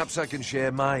 Perhaps I can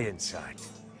share my insight.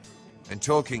 And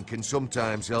talking can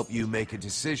sometimes help you make a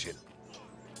decision.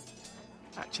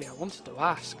 Actually, I wanted to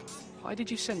ask, why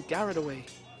did you send Garrett away?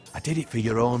 I did it for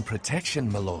your own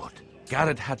protection, my lord.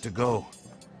 Garrett had to go.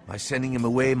 By sending him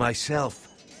away myself,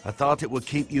 I thought it would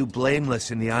keep you blameless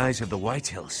in the eyes of the White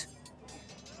Hills.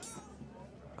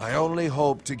 I only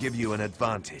hope to give you an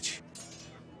advantage.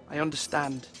 I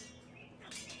understand.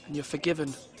 And you're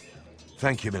forgiven.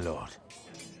 Thank you, my lord.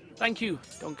 Thank you,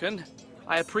 Duncan.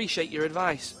 I appreciate your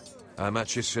advice. I'm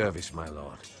at your service, my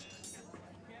lord.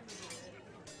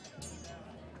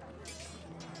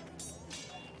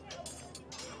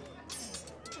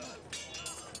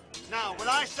 Now, when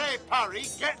I say parry,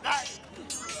 get that...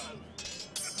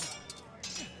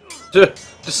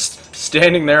 Just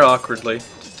standing there awkwardly,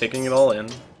 just taking it all in.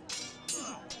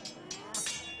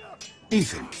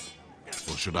 Ethan.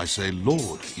 Or should I say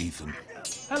Lord Ethan?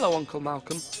 Hello, Uncle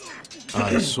Malcolm.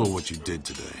 I saw what you did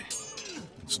today.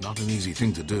 It's not an easy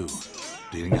thing to do,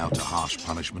 dealing out a harsh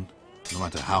punishment, no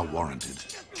matter how warranted.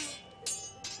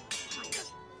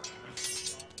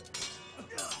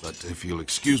 But if you'll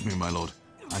excuse me, my lord,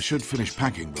 I should finish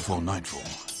packing before nightfall.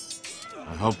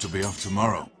 I hope to be off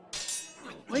tomorrow.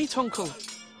 Wait, Uncle.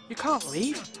 You can't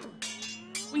leave.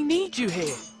 We need you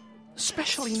here.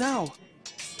 Especially now.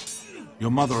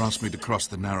 Your mother asked me to cross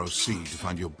the narrow sea to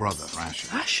find your brother, Asher.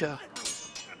 Asher?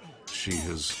 She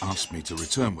has asked me to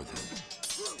return with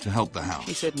him, to help the house.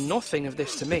 She said nothing of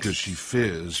this to me. Because she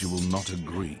fears you will not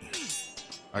agree.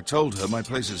 I told her my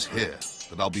place is here,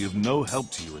 that I'll be of no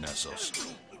help to you in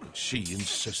Essos. But she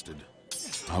insisted.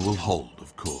 I will hold,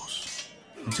 of course,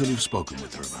 until you've spoken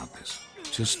with her about this.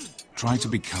 Just try to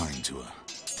be kind to her.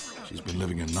 She's been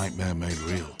living a nightmare made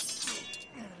real.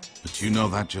 But you know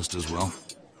that just as well.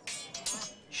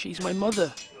 She's my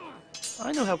mother.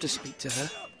 I know how to speak to her.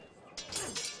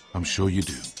 I'm sure you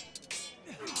do.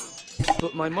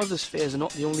 But my mother's fears are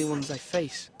not the only ones I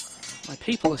face. My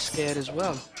people are scared as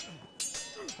well.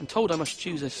 I'm told I must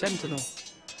choose a sentinel.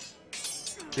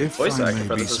 If Voice I acting may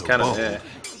for be this is so kind of bold,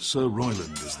 Sir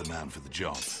Royland is the man for the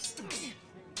job.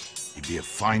 He'd be a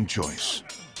fine choice.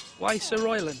 Why Sir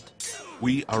Royland?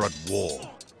 We are at war.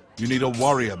 You need a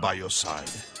warrior by your side.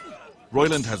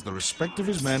 Royland has the respect of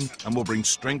his men and will bring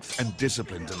strength and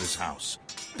discipline to this house.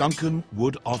 Duncan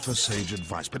would offer sage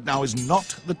advice, but now is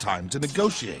not the time to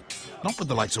negotiate. Not with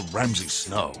the likes of Ramsay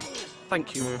Snow.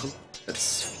 Thank you, Uncle.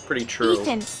 It's pretty true.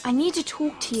 Ethan, I need to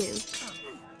talk to you.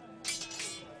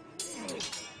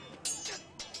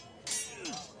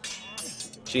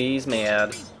 She's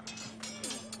mad.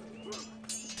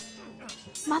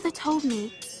 Mother told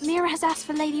me Mira has asked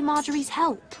for Lady Marjorie's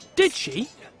help. Did she?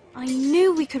 I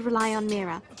knew we could rely on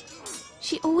Mira.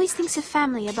 She always thinks of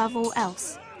family above all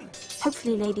else.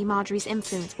 Hopefully Lady Marjorie's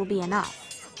influence will be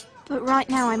enough. But right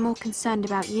now I'm more concerned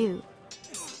about you.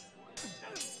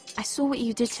 I saw what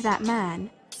you did to that man.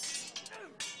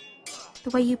 The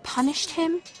way you punished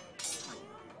him?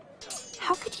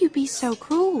 How could you be so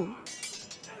cruel?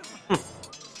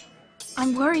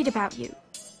 I'm worried about you.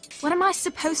 What am I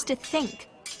supposed to think?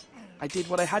 I did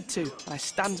what I had to, and I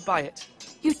stand by it.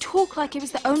 You talk like it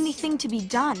was the only thing to be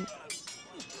done.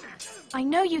 I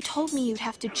know you told me you'd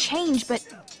have to change, but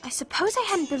I suppose I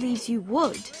hadn't believed you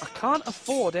would. I can't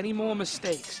afford any more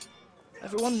mistakes.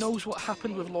 Everyone knows what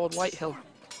happened with Lord Whitehill.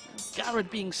 Garrett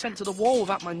being sent to the wall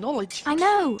without my knowledge. I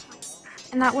know.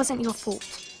 And that wasn't your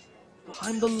fault. But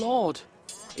I'm the Lord.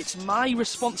 It's my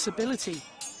responsibility.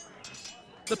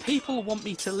 The people want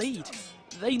me to lead.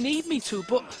 They need me to,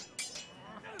 but...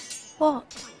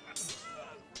 What?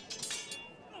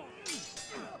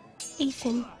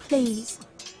 Ethan, please.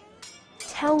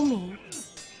 Tell me.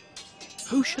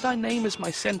 Who should I name as my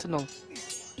sentinel?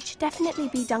 It should definitely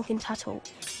be Duncan Tuttle.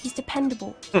 He's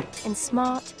dependable and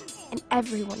smart, and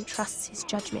everyone trusts his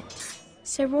judgment.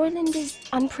 Sir Royland is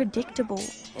unpredictable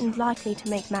and likely to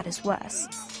make matters worse.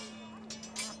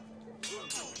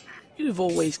 You've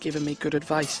always given me good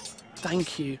advice.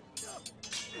 Thank you.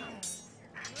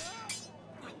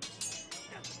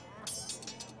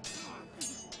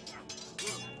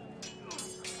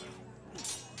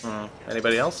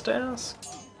 Anybody else to ask?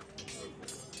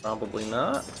 Probably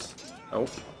not. Nope.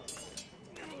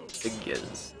 Big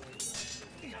giz.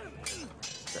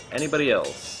 Is there anybody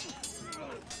else?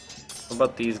 What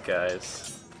about these guys?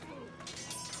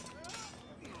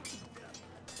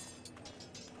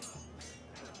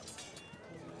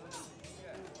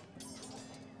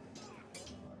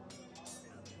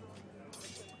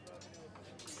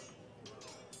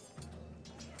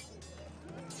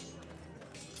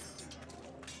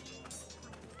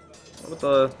 What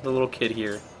about the little kid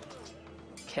here?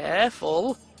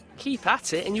 Careful. Keep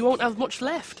at it and you won't have much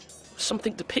left.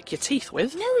 Something to pick your teeth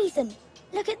with. No, Ethan.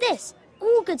 Look at this.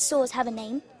 All good swords have a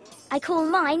name. I call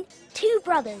mine Two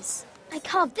Brothers. I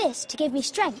carved this to give me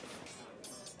strength.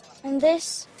 And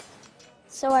this,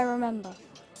 so I remember.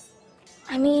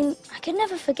 I mean, I could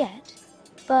never forget.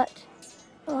 But,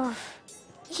 oh,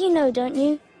 you know, don't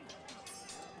you?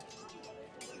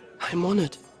 I'm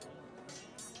honoured.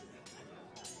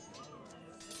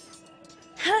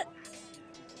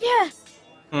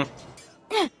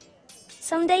 Yeah.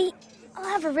 Someday, I'll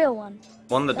have a real one.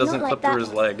 One that But not doesn't like clip that through his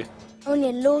one. leg. Only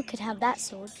a lord could have that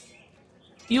sword.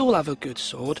 You'll have a good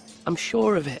sword. I'm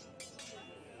sure of it.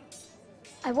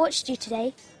 I watched you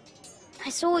today. I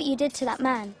saw what you did to that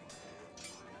man.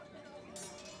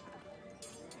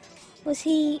 Was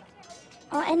he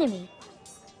our enemy?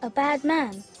 A bad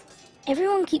man?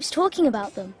 Everyone keeps talking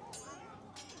about them.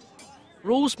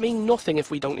 Rules mean nothing if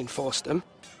we don't enforce them.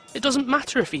 It doesn't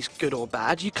matter if he's good or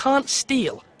bad. You can't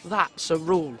steal. That's a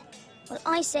rule. Well,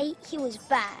 I say he was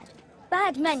bad.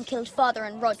 Bad men killed Father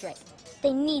and Roderick.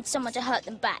 They need someone to hurt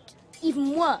them back.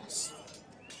 Even worse.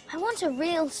 I want a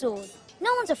real sword.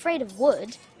 No one's afraid of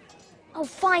wood. I'll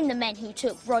find the men who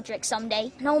took Roderick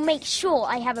someday, and I'll make sure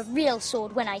I have a real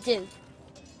sword when I do.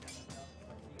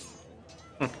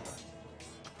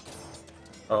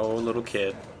 Oh, little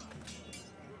kid.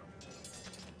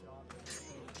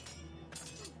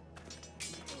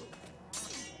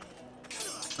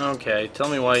 Okay, tell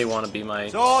me why you want to be my...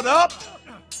 Sword up!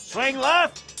 Swing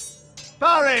left!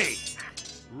 Parry!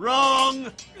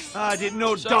 Wrong! I didn't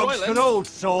know Sir dogs Royland, could hold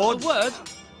swords. A word?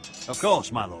 Of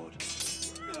course, my lord.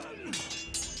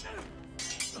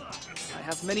 I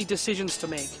have many decisions to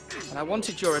make, and I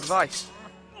wanted your advice.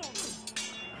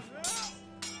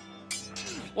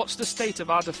 What's the state of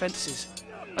our defences?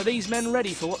 Are these men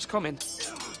ready for what's coming?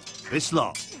 This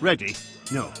lot, ready?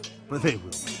 No, but they will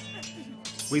be.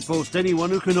 We post anyone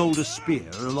who can hold a spear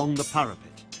along the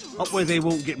parapet, up where they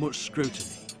won't get much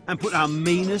scrutiny, and put our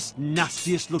meanest,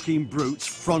 nastiest looking brutes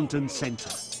front and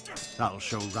centre. That'll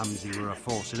show Ramsay we're a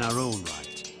force in our own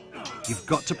right. You've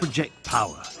got to project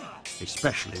power,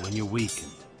 especially when you're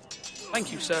weakened.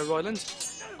 Thank you, Sir Royland.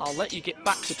 I'll let you get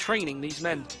back to training these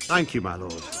men. Thank you, my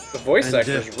lord. The voice And,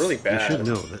 actor is really bad. You should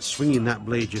know that swinging that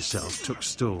blade yourself took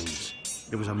stones.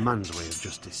 It was a man's way of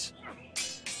justice.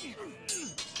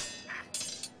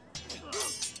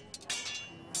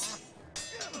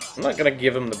 I'm not gonna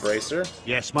give him the bracer.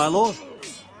 Yes, my lord.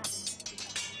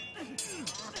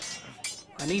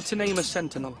 I need to name a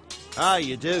sentinel. Ah,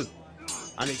 you do.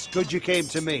 And it's good you came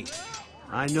to me.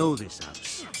 I know this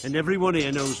house, and everyone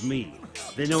here knows me.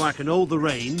 They know I can hold the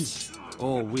reins,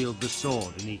 or wield the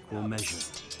sword in equal measure.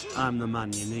 I'm the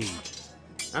man you need.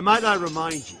 And might I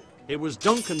remind you, it was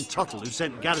Duncan Tuttle who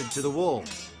sent Garrett to the wall.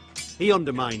 He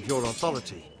undermined your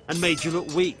authority, and made you look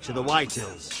weak to the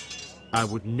Whitehills. I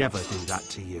would never do that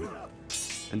to you.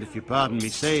 And if you pardon me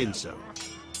saying so,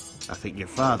 I think your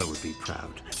father would be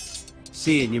proud.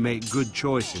 seeing you make good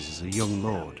choices as a young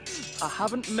lord. I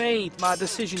haven't made my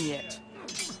decision yet,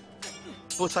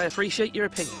 but I appreciate your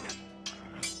opinion.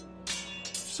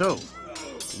 So,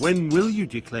 when will you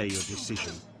declare your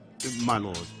decision, my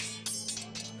lord?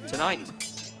 Tonight,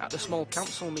 at the small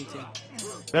council meeting.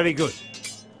 Very good.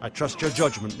 I trust your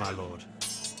judgment, my lord.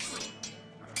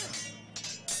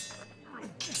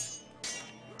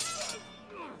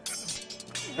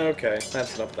 Okay,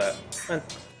 that's enough of that.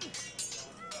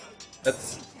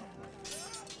 That's...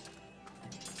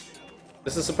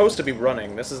 This is supposed to be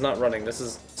running. This is not running. This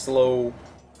is slow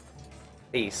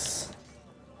pace.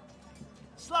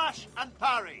 Slash and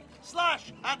parry!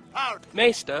 Slash and parry!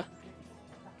 Maester?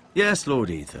 Yes,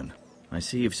 Lord Ethan. I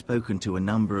see you've spoken to a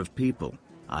number of people.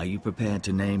 Are you prepared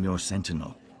to name your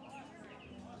sentinel?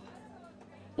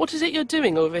 What is it you're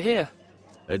doing over here?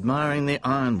 Admiring the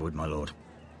ironwood, my lord.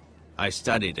 I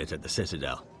studied it at the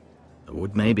Citadel. The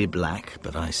wood may be black,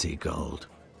 but I see gold.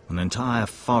 An entire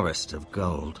forest of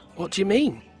gold. What do you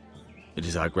mean? It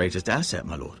is our greatest asset,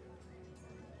 my lord.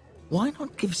 Why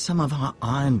not give some of our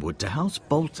ironwood to House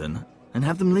Bolton and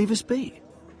have them leave us be?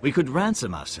 We could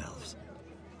ransom ourselves.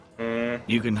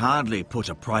 You can hardly put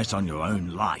a price on your own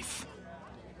life.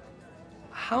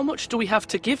 How much do we have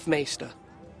to give, Maester?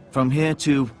 From here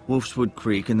to Wolfswood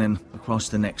Creek and then across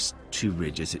the next 2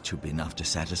 ridges, it should be enough to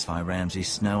satisfy Ramsay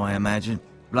Snow, I imagine.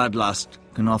 Bloodlust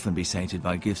can often be sated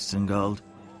by gifts and gold.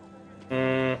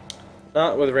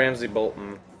 Not with Ramsay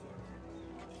Bolton.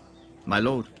 My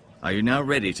lord, are you now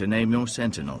ready to name your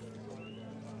sentinel?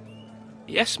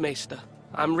 Yes, Maester.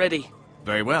 I'm ready.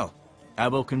 Very well. I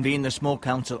will convene the small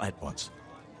council at once.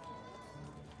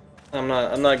 I'm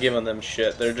not giving them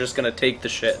shit. They're just gonna take the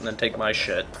shit and then take my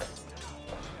shit.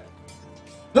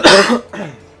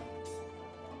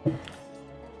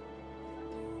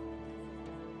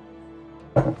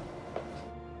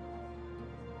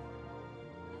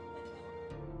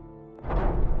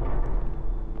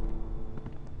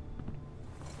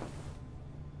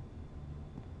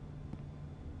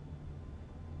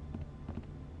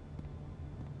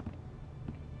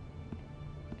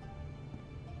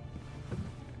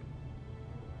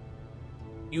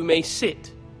 You may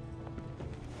sit.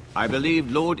 I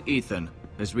believe Lord Ethan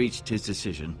has reached his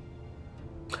decision.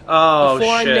 Oh,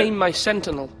 Before shit. I name my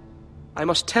sentinel, I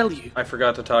must tell you. I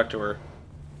forgot to talk to her.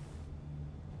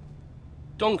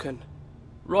 Duncan,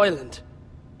 Royland,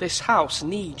 this house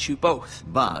needs you both.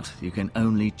 But you can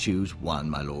only choose one,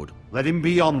 my lord. Let him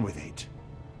be on with it.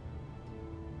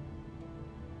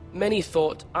 Many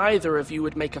thought either of you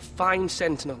would make a fine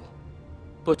sentinel,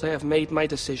 but I have made my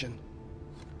decision.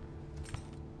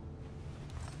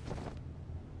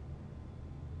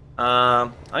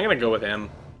 I'm gonna go with him.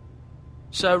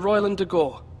 Sir Royland de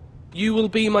Gore, you will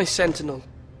be my sentinel.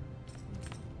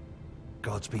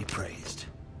 Gods be praised.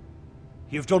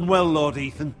 You've done well, Lord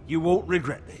Ethan. You won't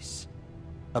regret this.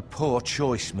 A poor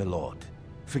choice, my lord.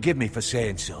 Forgive me for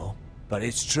saying so, but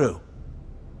it's true.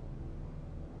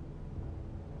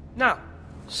 Now,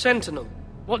 sentinel,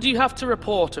 what do you have to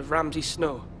report of Ramsay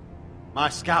Snow? My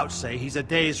scouts say he's a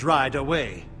day's ride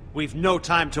away. We've no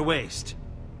time to waste.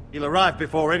 He'll arrive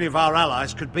before any of our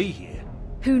allies could be here.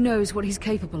 Who knows what he's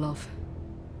capable of?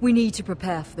 We need to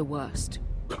prepare for the worst.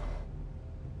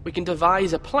 We can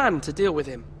devise a plan to deal with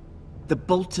him. The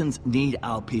Boltons need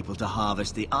our people to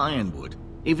harvest the ironwood.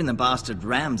 Even the bastard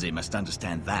Ramsay must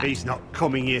understand that. He's not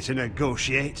coming here to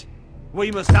negotiate. We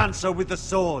must answer with the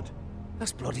sword.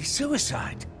 That's bloody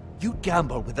suicide. You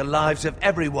gamble with the lives of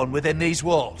everyone within these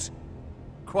walls.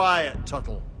 Quiet,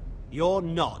 Tuttle. You're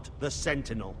not the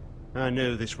Sentinel. I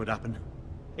knew this would happen.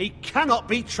 He cannot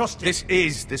be trusted. This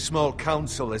is the small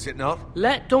council, is it not?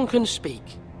 Let Duncan speak.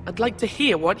 I'd like to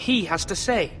hear what he has to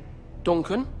say.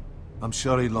 Duncan? I'm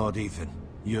sorry, Lord Ethan.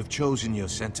 You have chosen your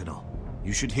sentinel.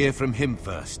 You should hear from him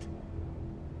first.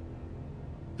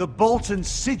 The Bolton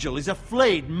sigil is a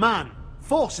flayed man.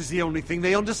 Force is the only thing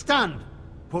they understand.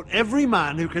 Put every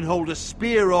man who can hold a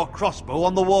spear or crossbow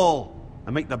on the wall,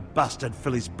 and make the bastard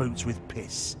fill his boots with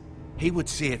piss. He would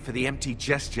see it for the empty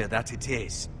gesture that it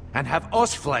is, and have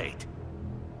us flayed.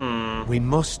 We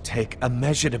must take a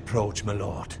measured approach, my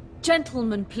lord.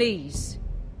 Gentlemen, please.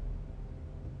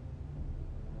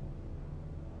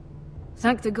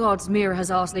 Thank the gods Mira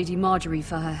has asked Lady Marjorie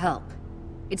for her help.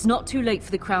 It's not too late for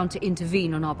the Crown to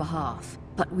intervene on our behalf,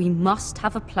 but we must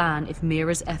have a plan if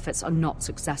Mira's efforts are not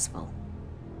successful.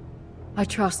 I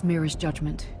trust Mira's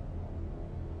judgment.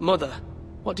 Mother,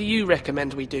 what do you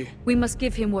recommend we do? We must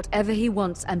give him whatever he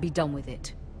wants and be done with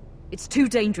it. It's too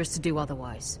dangerous to do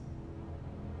otherwise.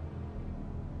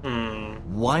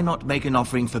 Why not make an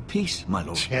offering for peace, my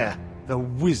lord? Yeah, The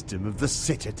wisdom of the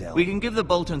Citadel. We can give the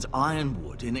Boltons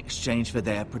ironwood in exchange for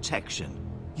their protection.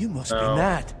 You must be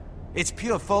mad. It's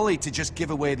pure folly to just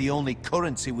give away the only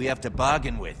currency we have to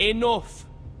bargain with. Enough!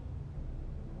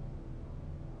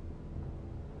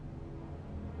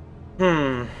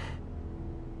 This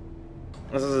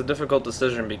is a difficult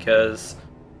decision because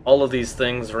all of these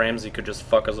things Ramsay could just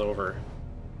fuck us over.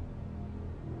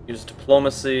 Use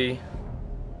diplomacy.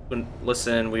 Wouldn't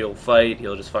listen, we'll fight,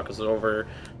 he'll just fuck us over.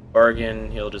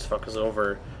 Bargain, he'll just fuck us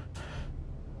over.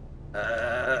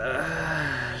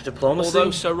 Diplomacy?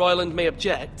 Although Sir Royland may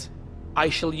object, I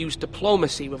shall use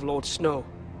diplomacy with Lord Snow.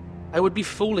 I would be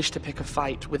foolish to pick a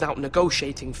fight without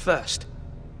negotiating first.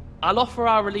 I'll offer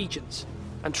our allegiance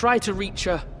and try to reach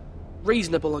a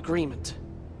reasonable agreement.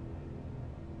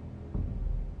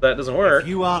 That doesn't work. If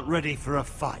you aren't ready for a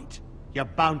fight, you're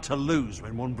bound to lose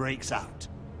when one breaks out.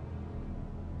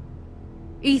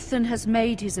 Ethan has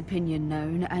made his opinion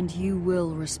known, and you will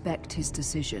respect his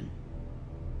decision.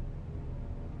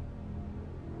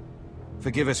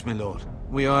 Forgive us, my lord.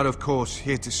 We are, of course,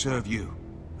 here to serve you,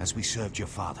 as we served your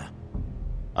father.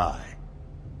 Aye.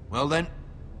 Well then,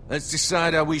 let's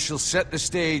decide how we shall set the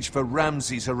stage for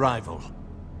Ramsay's arrival.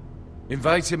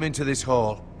 Invite him into this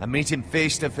hall, and meet him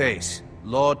face to face,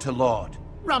 lord to lord.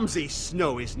 Ramsay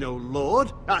Snow is no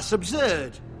lord. That's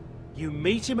absurd. You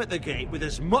meet him at the gate with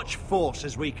as much force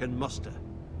as we can muster.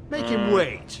 Make him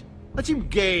wait. Let him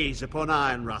gaze upon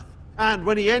Ironrath. And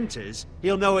when he enters,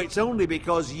 he'll know it's only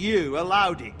because you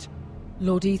allowed it.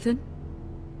 Lord Ethan?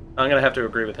 I'm gonna have to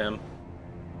agree with him.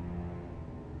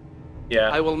 Yeah.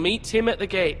 I will meet him at the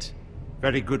gate.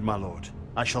 Very good, my lord.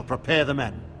 I shall prepare the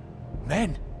men.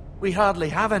 Men? We hardly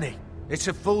have any. It's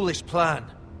a foolish plan.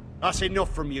 That's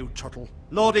enough from you, Tuttle.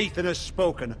 Lord Ethan has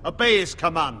spoken. Obey his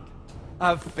command.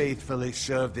 I've faithfully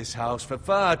served this house for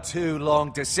far too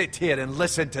long to sit here and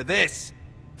listen to this.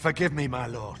 Forgive me, my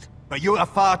lord, but you are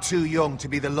far too young to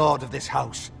be the lord of this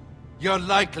house. You're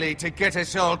likely to get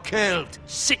us all killed.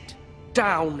 Sit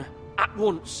down at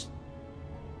once.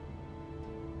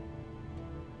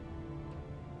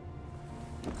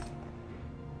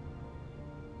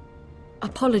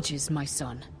 Apologies, my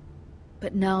son.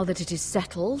 But now that it is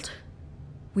settled,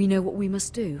 we know what we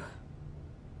must do.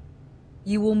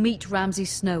 You will meet Ramsay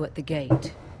Snow at the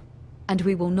gate, and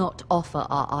we will not offer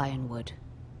our ironwood.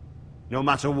 No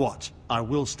matter what, I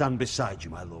will stand beside you,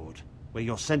 my lord, where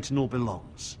your sentinel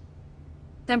belongs.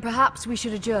 Then perhaps we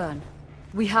should adjourn.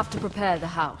 We have to prepare the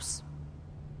house.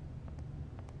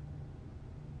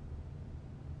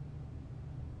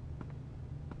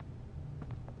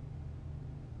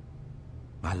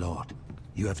 My lord,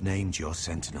 you have named your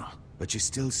sentinel, but you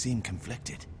still seem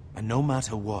conflicted. And no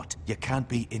matter what, you can't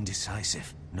be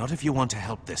indecisive. Not if you want to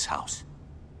help this house.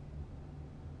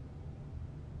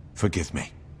 Forgive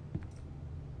me.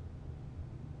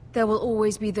 There will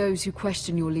always be those who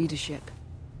question your leadership,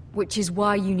 which is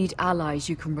why you need allies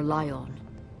you can rely on.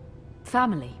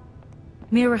 Family.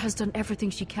 Mira has done everything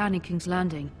she can in King's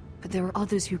Landing, but there are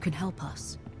others who can help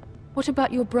us. What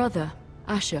about your brother,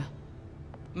 Asher?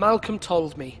 Malcolm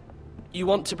told me. You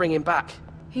want to bring him back.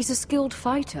 He's a skilled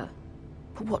fighter.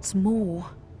 But what's more,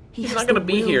 he's not going to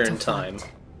be here in time.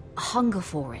 A hunger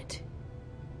for it.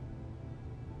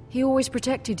 He always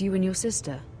protected you and your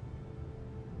sister.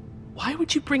 Why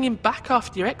would you bring him back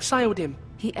after you exiled him?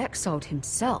 He exiled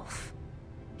himself.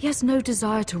 He has no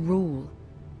desire to rule.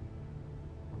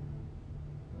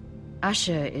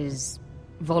 Asher is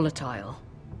volatile,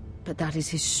 but that is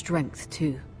his strength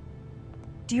too.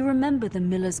 Do you remember the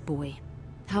miller's boy?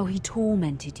 How he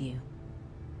tormented you?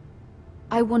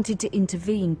 I wanted to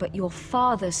intervene, but your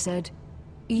father said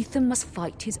Ethan must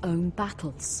fight his own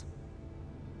battles.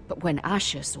 But when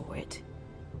Asher saw it,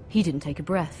 he didn't take a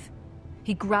breath.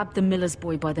 He grabbed the miller's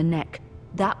boy by the neck.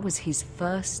 That was his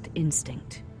first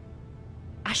instinct.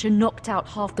 Asher knocked out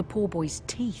half the poor boy's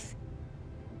teeth.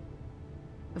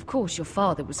 Of course, your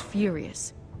father was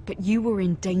furious, but you were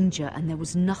in danger and there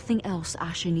was nothing else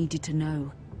Asher needed to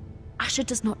know. Asher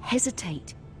does not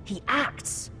hesitate. He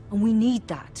acts, and we need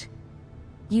that.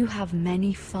 You have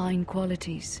many fine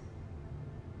qualities,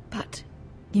 but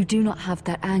you do not have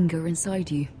that anger inside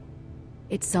you.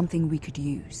 It's something we could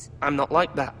use. I'm not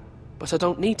like that, but I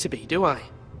don't need to be, do I?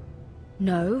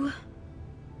 No,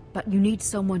 but you need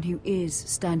someone who is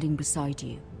standing beside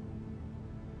you.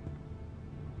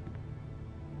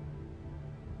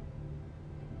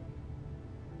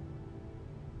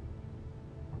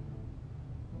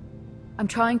 I'm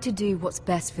trying to do what's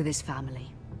best for this family,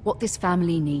 what this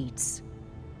family needs.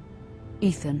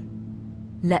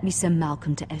 Ethan, let me send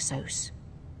Malcolm to Essos.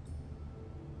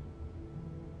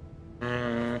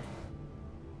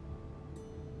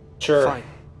 Sure. Fine.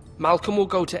 Malcolm will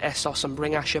go to Essos and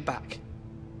bring Asher back.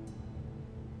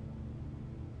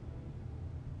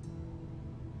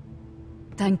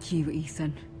 Thank you,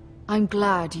 Ethan. I'm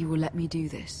glad you will let me do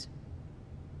this.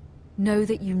 Know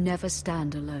that you never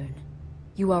stand alone.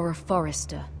 You are a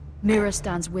Forrester. Mira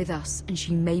stands with us, and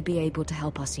she may be able to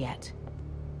help us yet.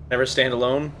 Never stand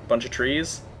alone? Bunch of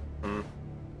trees?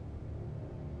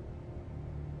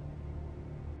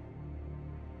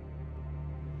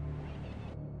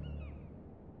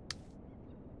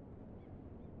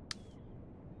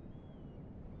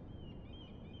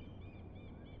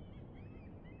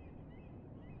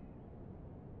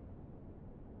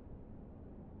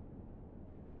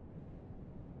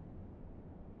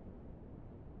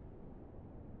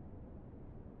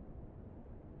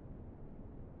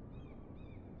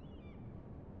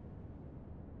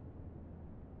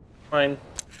 Fine.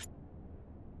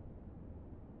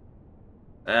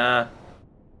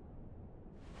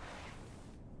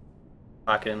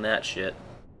 Pocketing that shit.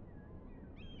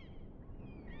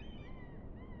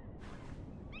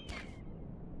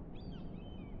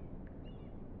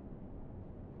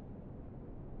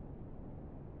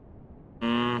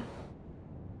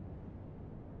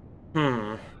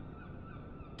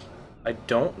 I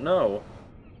don't know.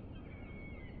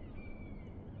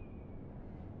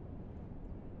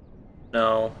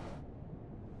 No.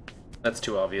 That's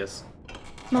too obvious.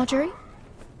 Marjorie?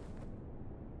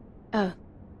 Oh.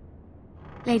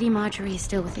 Lady Marjorie is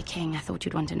still with the king. I thought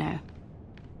you'd want to know.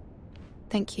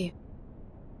 Thank you.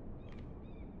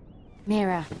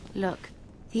 Mira, look.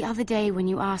 The other day when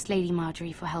you asked Lady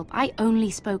Marjorie for help, I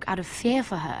only spoke out of fear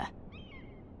for her.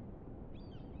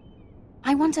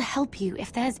 I want to help you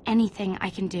if there's anything I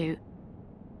can do.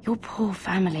 Your poor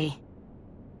family.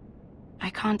 I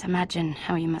can't imagine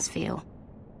how you must feel.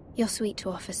 You're sweet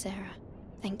to offer, Sarah.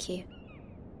 Thank you.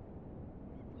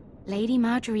 Lady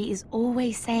Marjorie is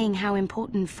always saying how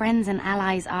important friends and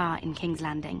allies are in King's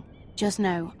Landing. Just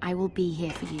know, I will be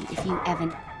here for you if you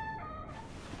ever...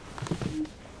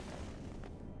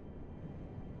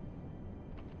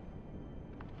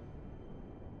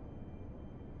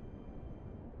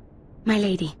 My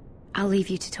lady, I'll leave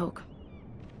you to talk.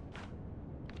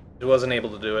 He wasn't able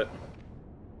to do it.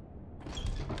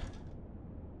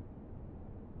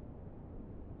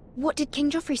 What did King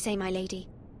Joffrey say, my lady?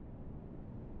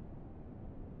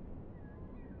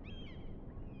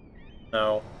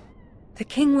 No. The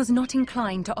king was not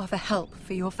inclined to offer help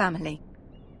for your family.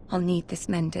 I'll need this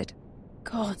mended.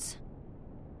 Gods.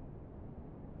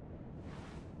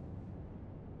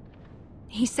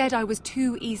 He said I was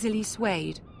too easily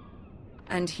swayed.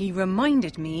 And he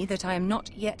reminded me that I am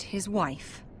not yet his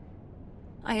wife.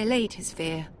 I allayed his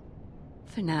fear.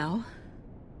 For now.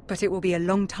 But it will be a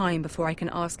long time before I can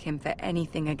ask him for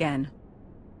anything again.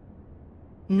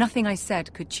 Nothing I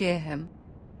said could cheer him.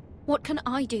 What can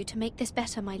I do to make this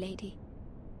better, my lady?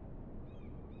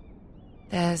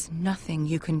 There's nothing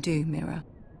you can do, Mira.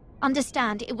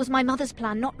 Understand, it was my mother's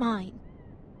plan, not mine.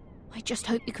 I just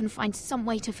hope you can find some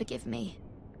way to forgive me.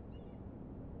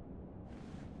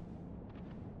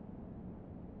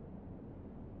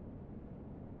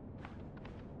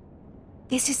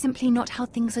 This is simply not how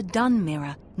things are done,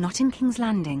 Mira. Not in King's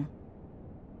Landing.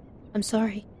 I'm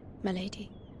sorry, my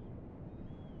lady.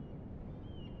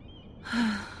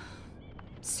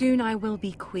 Soon I will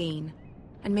be queen,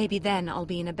 and maybe then I'll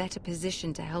be in a better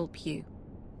position to help you.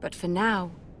 But for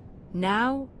now,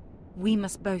 we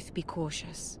must both be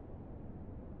cautious.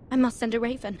 I must send a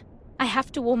raven. I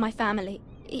have to warn my family.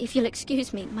 If you'll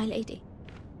excuse me, my lady.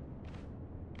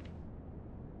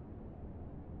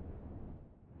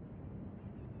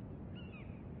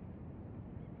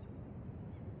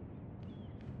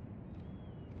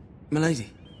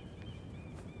 Milady.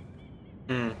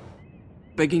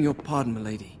 Begging your pardon,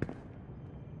 milady.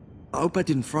 I hope I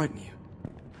didn't frighten you.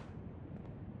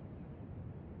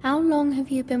 How long have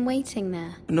you been waiting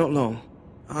there? Not long.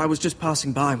 I was just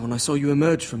passing by when I saw you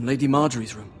emerge from Lady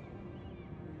Marjorie's room.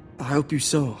 I hope you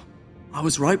saw. I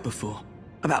was right before.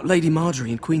 About Lady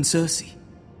Marjorie and Queen Cersei.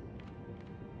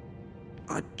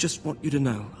 I just want you to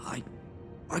know,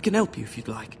 I can help you if you'd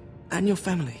like. And your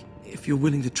family, if you're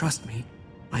willing to trust me.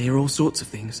 I hear all sorts of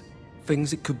things.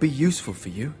 Things that could be useful for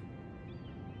you.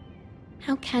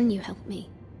 How can you help me?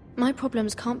 My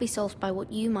problems can't be solved by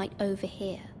what you might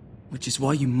overhear. Which is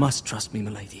why you must trust me,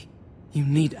 milady. You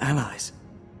need allies.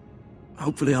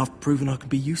 Hopefully I've proven I can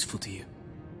be useful to you.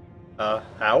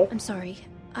 How? I'm sorry.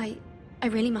 I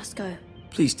really must go.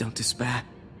 Please don't despair.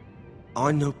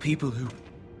 I know people who...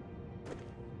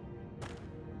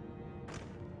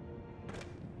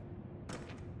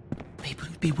 People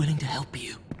who'd be willing to help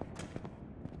you.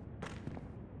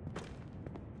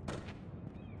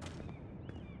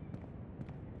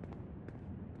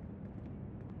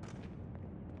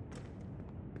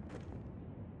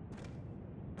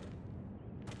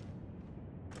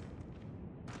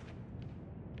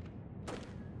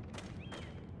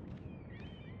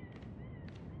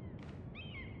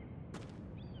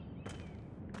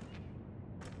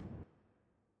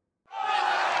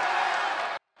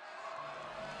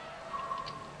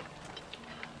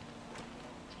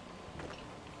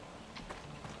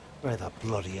 Where the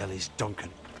bloody hell is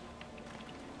Duncan?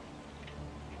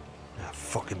 Ah,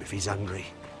 fuck him if he's angry.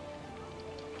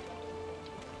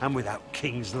 And without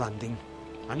King's Landing.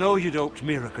 I know you'd hoped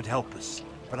Mira could help us,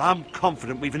 but I'm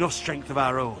confident we've enough strength of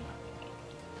our own.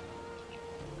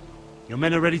 Your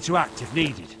men are ready to act if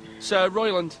needed. Sir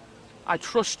Royland, I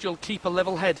trust you'll keep a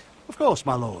level head. Of course,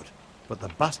 my lord. But the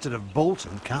bastard of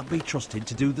Bolton can't be trusted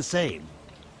to do the same.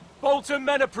 Bolton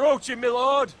men approaching, my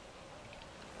lord!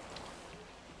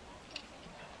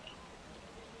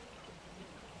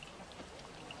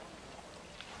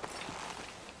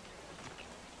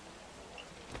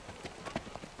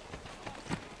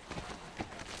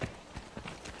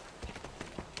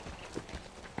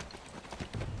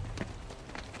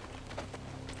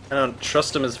 I don't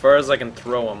trust him as far as I can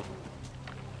throw him.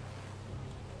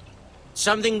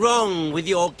 Something wrong with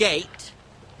your gate?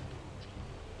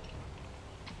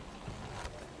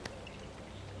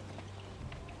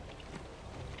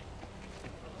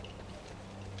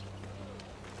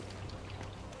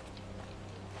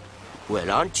 Well,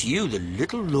 aren't you the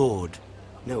little lord?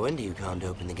 No wonder you can't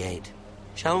open the gate.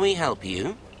 Shall we help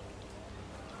you?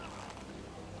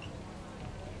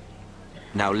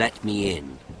 Now let me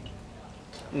in.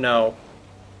 No.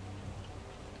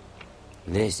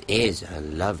 This is a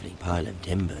lovely pile of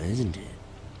timber, isn't it?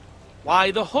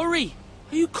 Why the hurry?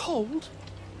 Are you cold?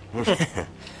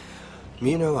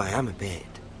 You know, I am a bit.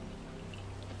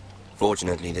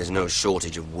 Fortunately, there's no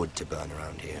shortage of wood to burn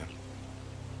around here.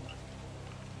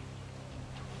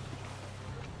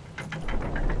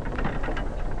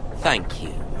 Thank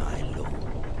you, my lord.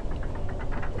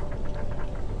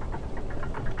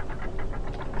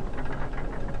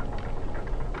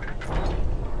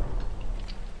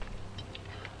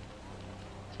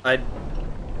 A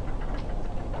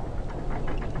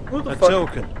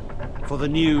token for the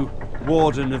new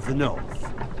Warden of the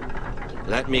North.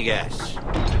 Let me guess.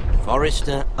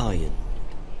 Forrester Iron.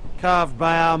 Carved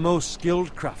by our most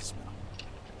skilled craftsmen.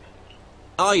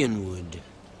 Ironwood.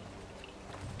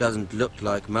 Doesn't look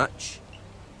like much.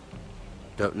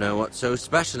 Don't know what's so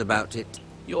special about it.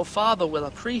 Your father will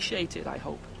appreciate it, I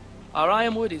hope. Our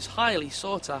ironwood is highly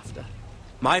sought after.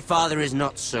 My father is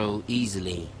not so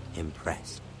easily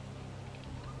impressed.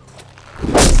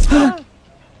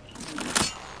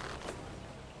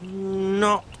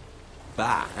 Not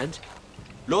bad.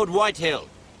 Lord Whitehill,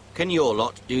 can your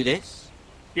lot do this?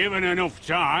 Given enough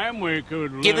time, we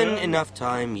could... Given enough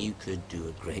time, you could do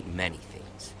a great many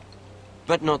things.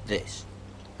 But not this,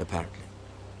 apparently.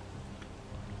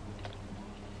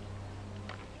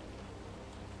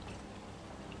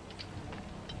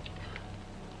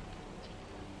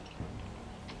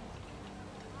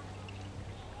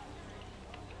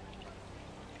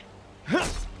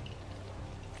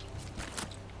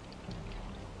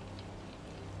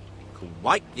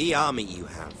 Quite the army you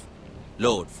have,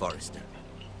 Lord Forrester.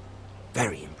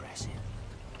 Very impressive.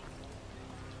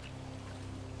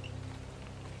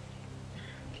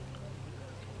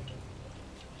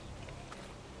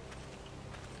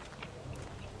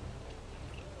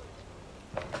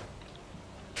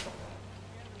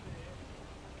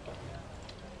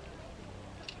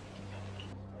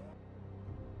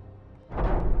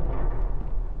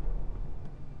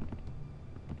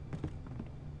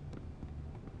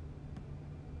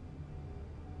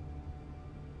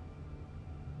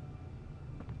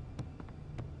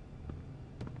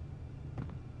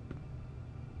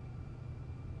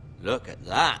 Look at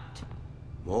that.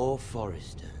 More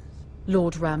Forresters.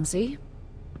 Lord Ramsay?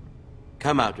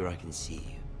 Come out where I can see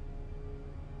you.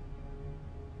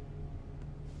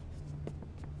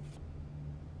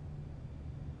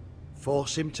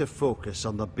 Force him to focus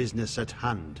on the business at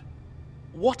hand.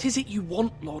 What is it you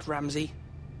want, Lord Ramsay?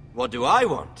 What do I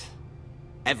want?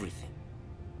 Everything.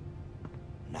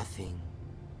 Nothing.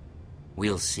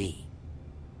 We'll see.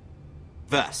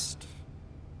 First,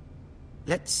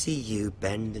 let's see you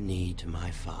bend the knee to my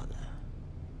father,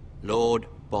 Lord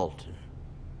Bolton,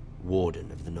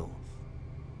 Warden of the North.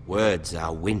 Words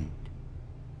are wind.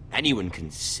 Anyone can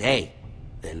say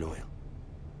they're loyal.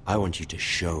 I want you to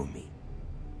show me.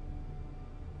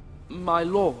 My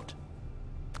lord.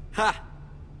 Ha!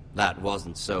 That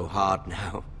wasn't so hard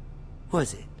now,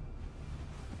 was it?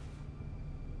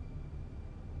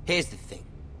 Here's the thing.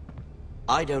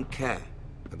 I don't care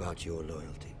about your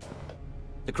loyalty.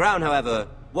 The Crown, however,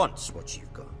 wants what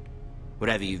you've got.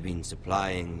 Whatever you've been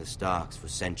supplying the Starks for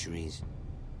centuries.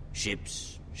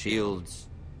 Ships, shields,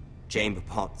 chamber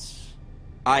pots.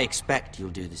 I expect you'll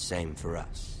do the same for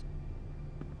us.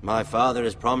 My father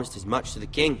has promised as much to the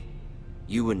king.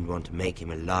 You wouldn't want to make him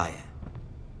a liar,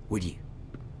 would you?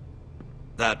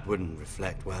 That wouldn't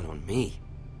reflect well on me.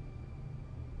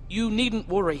 You needn't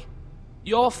worry.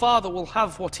 Your father will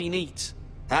have what he needs.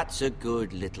 That's a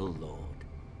good little lord.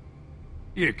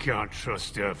 You can't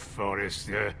trust her,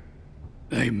 Forrester.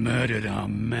 They murdered our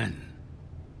men.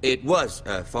 It was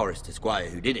a Forrester squire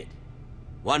who did it.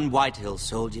 One Whitehill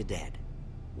soldier dead.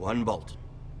 One Bolton.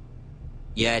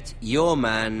 Yet your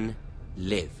man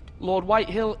lived. Lord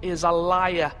Whitehill is a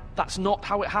liar. That's not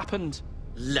how it happened.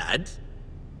 Lad?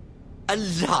 A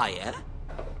liar?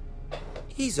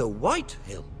 He's a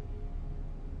Whitehill.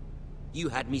 You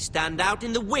had me stand out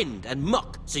in the wind and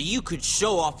muck so you could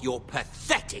show off your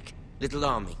pathetic little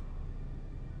army.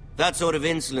 That sort of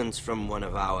insolence from one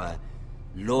of our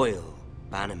loyal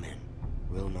bannermen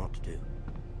will not do.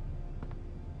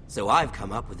 So I've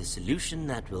come up with a solution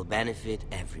that will benefit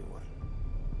everyone.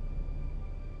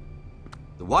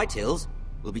 The Whitehills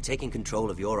will be taking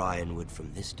control of your Ironwood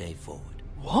from this day forward.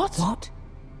 What? What?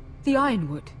 The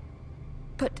Ironwood?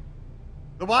 But...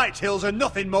 The Whitehills are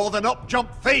nothing more than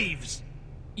up-jump thieves!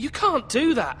 You can't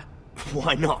do that!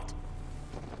 Why not?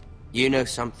 You know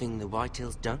something the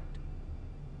Whitehills don't?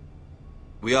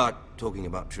 We are talking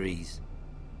about trees.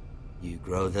 You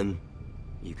grow them,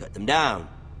 you cut them down.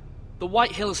 The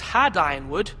Whitehills had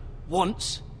Ironwood,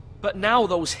 once, but now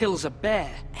those hills are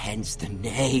bare. Hence the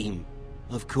name,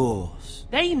 of course.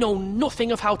 They know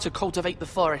nothing of how to cultivate the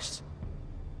forest.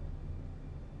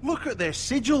 Look at their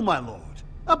sigil, my lord.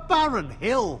 A barren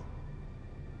hill.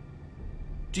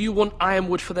 Do you want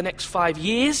Ironwood for the next 5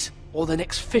 years, or the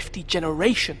next 50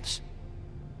 generations?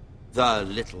 The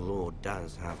little lord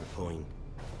does have a point.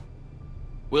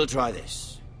 We'll try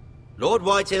this. Lord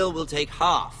Whitehill will take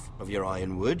half of your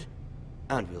Ironwood,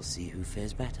 and we'll see who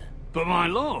fares better. But my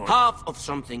lord... Half of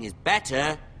something is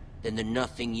better than the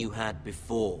nothing you had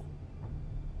before.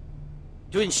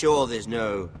 To ensure there's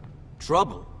no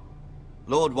trouble,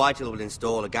 Lord Whitehill will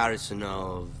install a garrison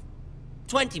of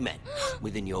 20 men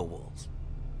within your walls.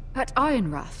 At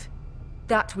Ironrath?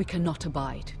 That we cannot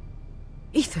abide.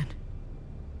 Ethan!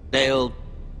 They'll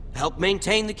help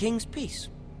maintain the king's peace.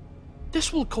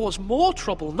 This will cause more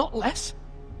trouble, not less.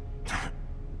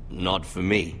 Not for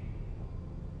me.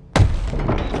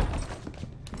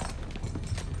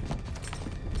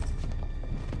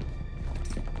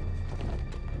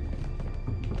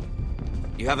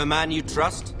 You have a man you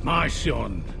trust? My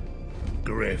son,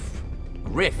 Griff.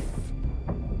 Griff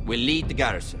will lead the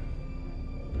garrison.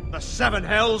 The seven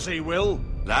hells he will.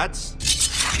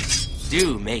 Lads,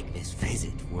 do make this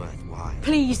visit worthwhile.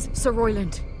 Please, Sir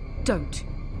Royland, don't.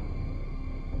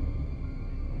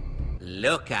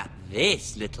 Look at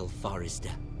this, little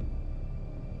Forrester.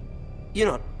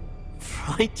 You're not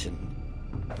frightened,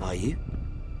 are you?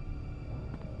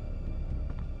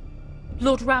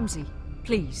 Lord Ramsay,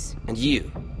 please. And you?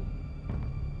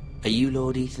 Are you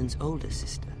Lord Ethan's older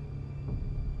sister?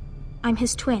 I'm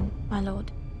his twin, my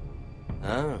lord.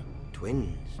 Ah,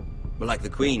 twins. Well, like the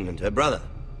Queen and her brother.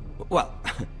 Well,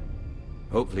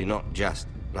 hopefully not just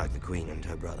like the Queen and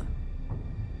her brother.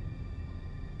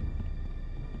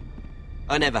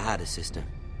 I never had a sister.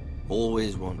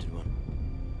 Always wanted one.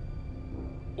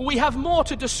 We have more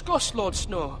to discuss, Lord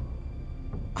Snow.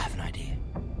 I have an idea.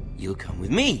 You'll come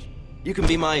with me. You can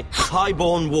be my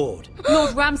highborn ward.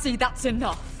 Lord Ramsay, that's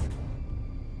enough.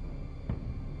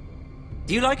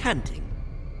 Do you like hunting?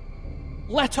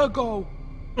 Let her go.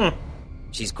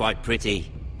 She's quite pretty,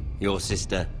 your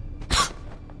sister.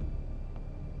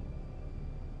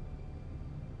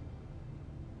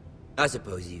 I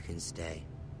suppose you can stay.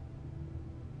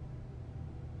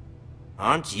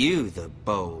 Aren't you the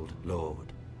bold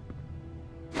lord?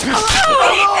 What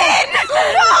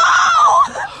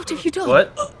have you done?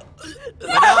 What? But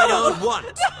I don't want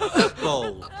a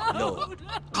bold lord.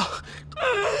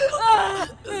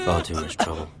 Far too much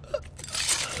trouble.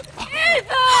 Ethan!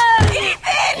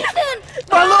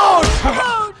 My lord!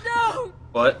 Oh, no!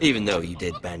 What? Even though you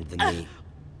did bend the knee.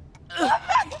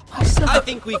 I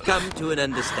think we've come to an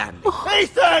understanding.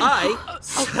 Ethan! I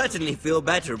certainly feel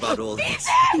better about all this.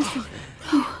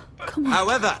 Come on.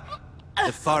 However,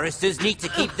 the Foresters need to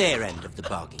keep their end of the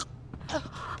bargain.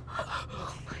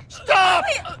 Stop!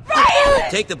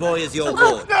 Brian! Take the boy as your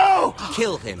ward. No!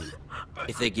 Kill him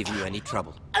if they give you any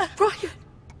trouble. Brian!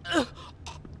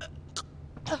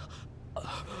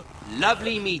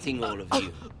 Lovely meeting all of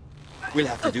you. We'll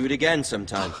have to do it again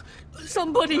sometime.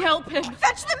 Somebody help him!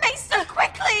 Fetch the maester,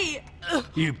 quickly!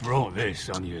 You brought this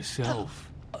on yourself.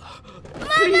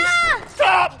 Mama!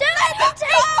 Stop! Don't let him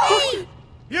take me!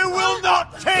 You will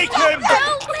not take him!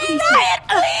 No, please! Brian,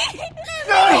 please!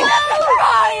 No!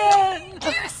 Brian!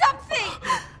 Do something!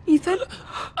 Ethan?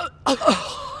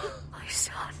 My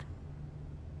son.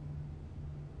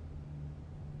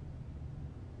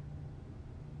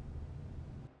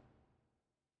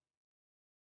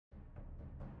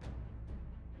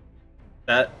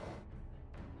 That...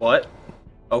 What?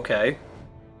 Okay.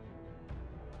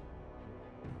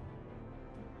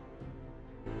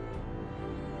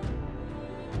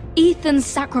 Ethan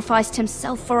sacrificed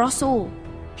himself for us all.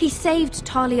 He saved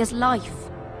Talia's life.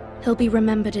 He'll be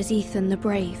remembered as Ethan the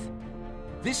Brave.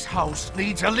 This house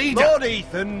needs a leader! Lord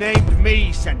Ethan named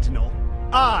me Sentinel.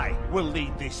 I will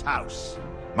lead this house.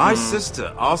 My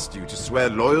sister asked you to swear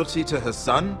loyalty to her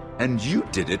son, and you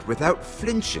did it without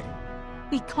flinching.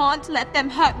 We can't let them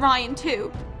hurt Ryan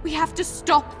too. We have to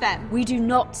stop them. We do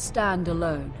not stand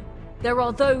alone. There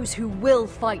are those who will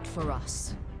fight for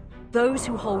us. Those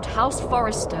who hold House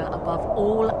Forrester above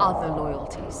all other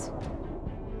loyalties.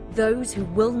 Those who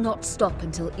will not stop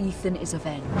until Ethan is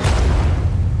avenged.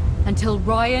 Until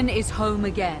Ryan is home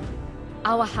again,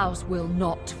 our house will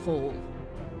not fall.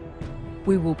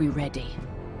 We will be ready.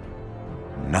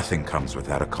 Nothing comes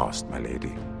without a cost, my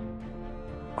lady.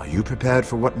 Are you prepared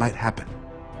for what might happen?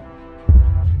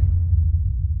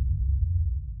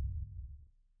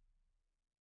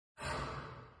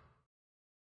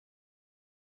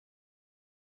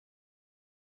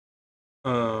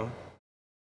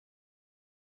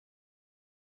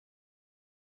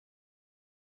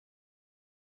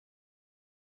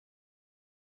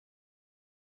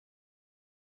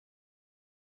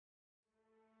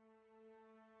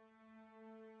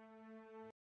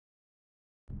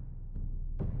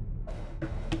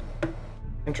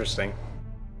 Interesting.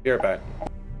 Be right back.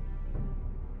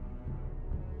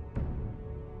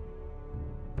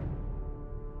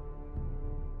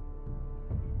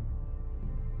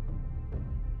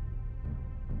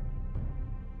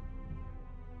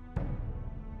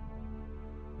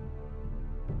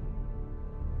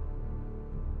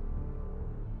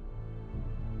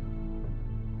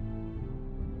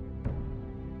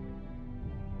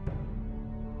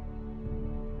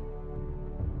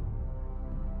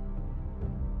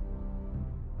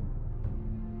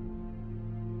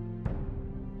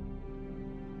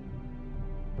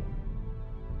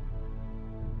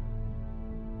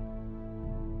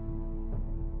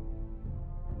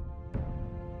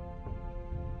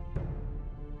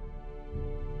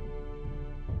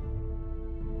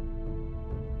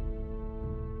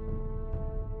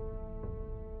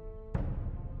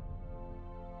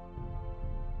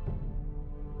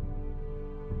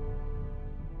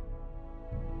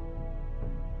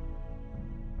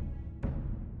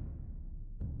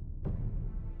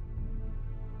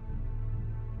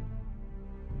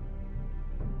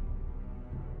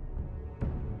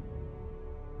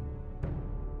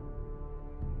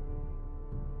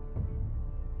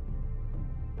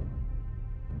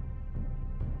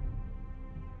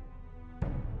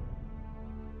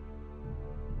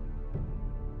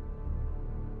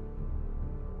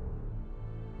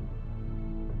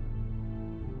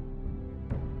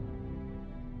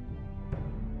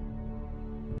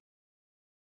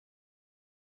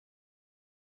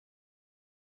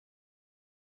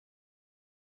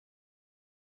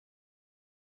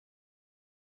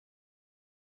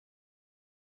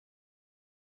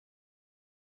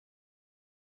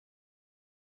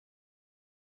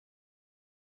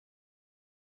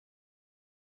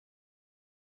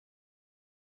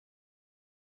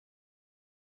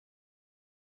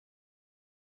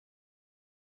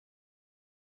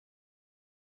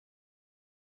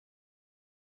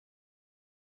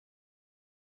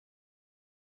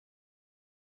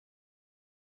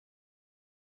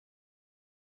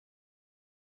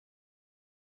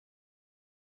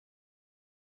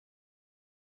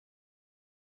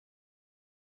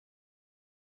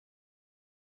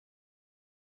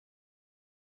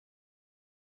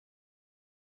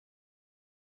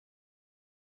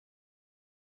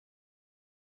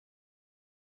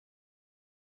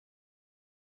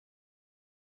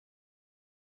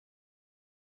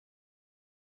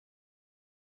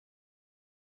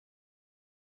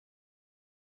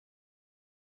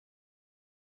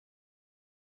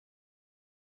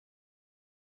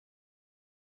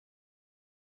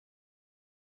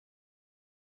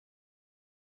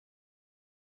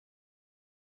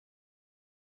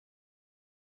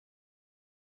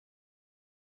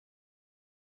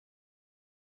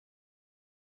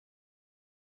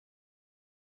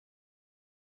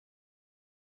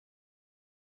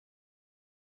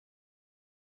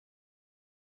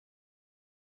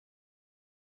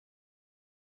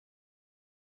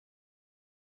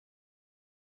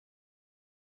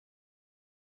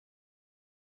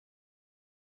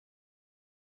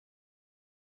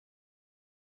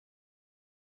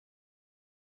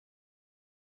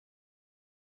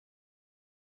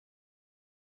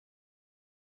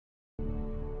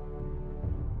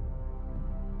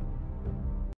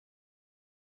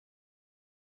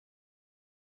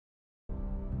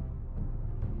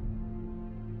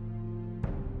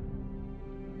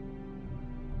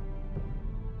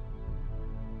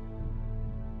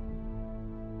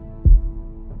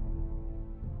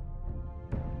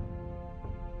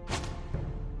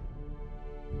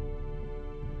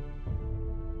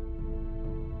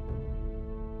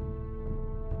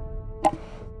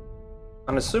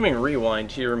 I'm assuming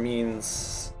rewind here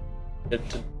means it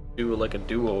to do like a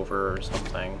do-over or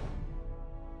something.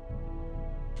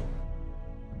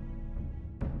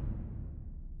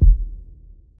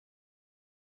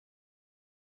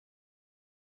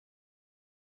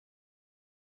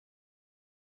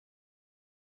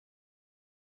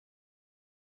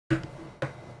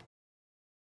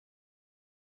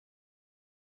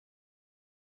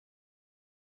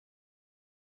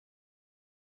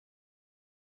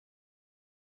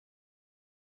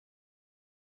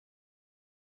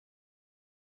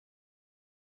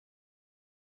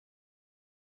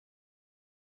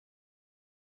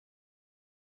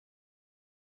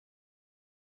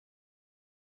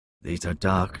 These are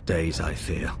dark days, I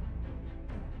fear.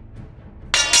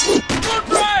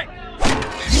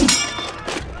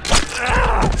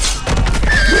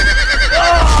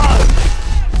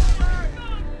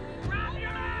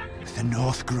 The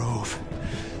North Grove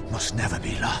must never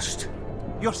be lost.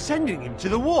 You're sending him to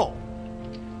the wall?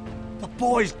 The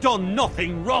boy's done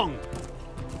nothing wrong.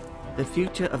 The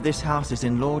future of this house is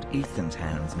in Lord Ethan's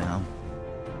hands now.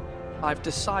 I've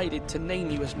decided to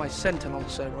name you as my sentinel,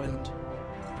 Sir Royland.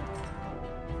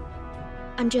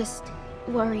 I'm just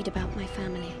worried about my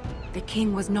family. The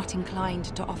king was not inclined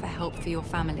to offer help for your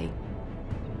family.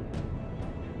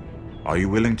 Are you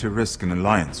willing to risk an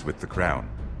alliance with the Crown?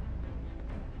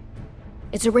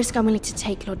 It's a risk I'm willing to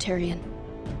take, Lord Tyrion.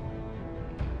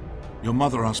 Your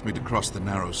mother asked me to cross the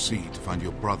narrow sea to find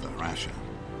your brother, Asher.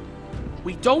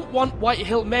 We don't want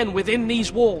Whitehill men within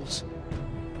these walls.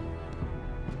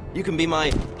 You can be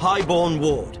my highborn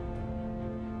ward.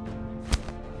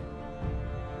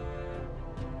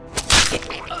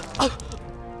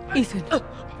 Ethan.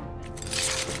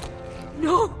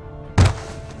 No!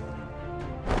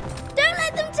 Don't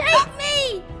let them take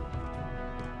me!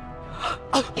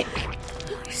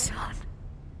 My son.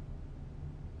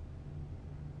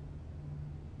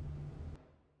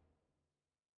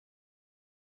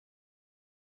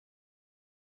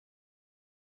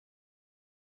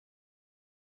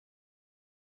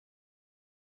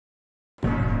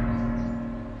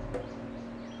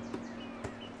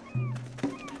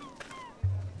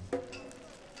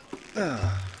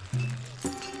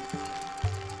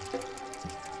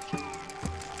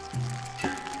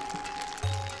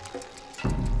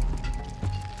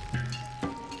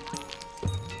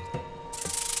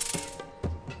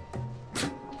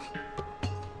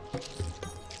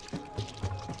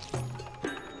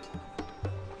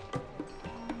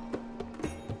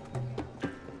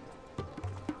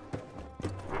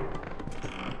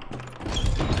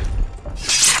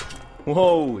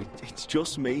 Whoa, it's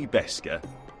just me, Beskar.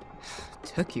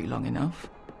 Took you long enough.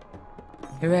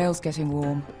 Your ale's getting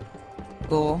warm.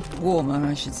 Or warmer,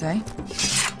 I should say.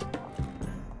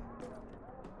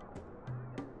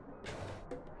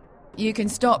 You can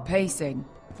stop pacing.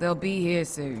 They'll be here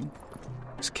soon.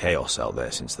 It's chaos out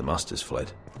there since the Masters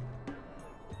fled.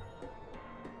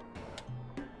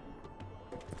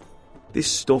 This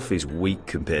stuff is weak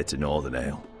compared to Northern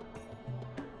Ale.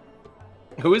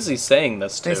 Who is he saying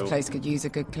this to? This place could use a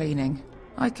good cleaning.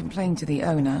 I complained to the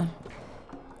owner,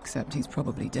 except he's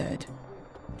probably dead.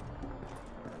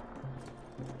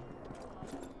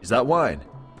 Is that wine?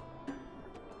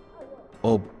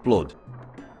 Or blood?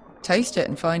 Taste it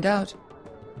and find out.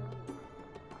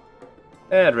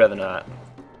 I'd rather not.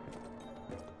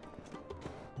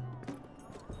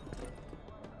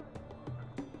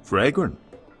 Fragrant.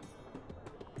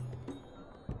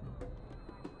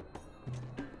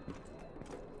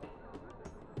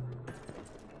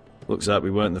 Looks like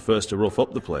we weren't the first to rough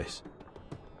up the place.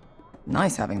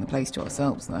 Nice having the place to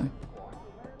ourselves, though.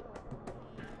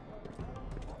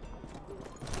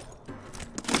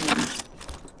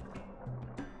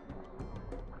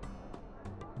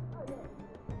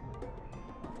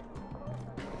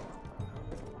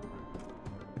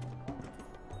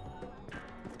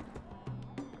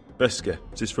 Beskar,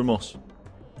 this is from us.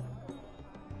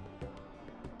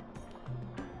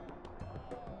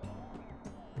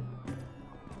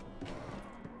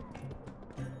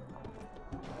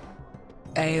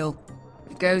 Ale.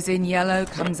 It goes in yellow,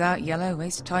 comes out yellow.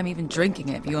 Waste of time even drinking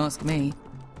it, if you ask me.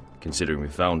 Considering we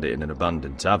found it in an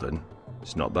abandoned tavern,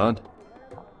 it's not bad.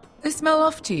 They smell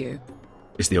off to you.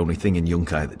 It's the only thing in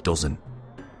Yunkai that doesn't.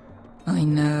 I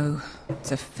know.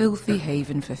 It's a filthy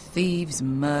haven for thieves,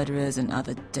 murderers, and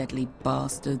other deadly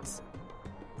bastards.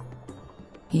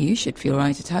 You should feel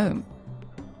right at home.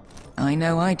 I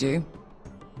know I do.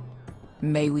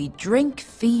 May we drink,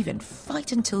 thieve, and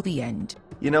fight until the end.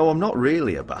 You know, I'm not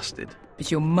really a bastard.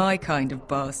 But you're my kind of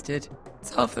bastard.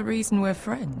 It's half the reason we're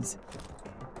friends.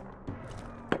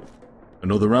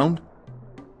 Another round?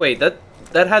 Wait,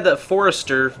 that had that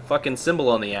Forrester fucking symbol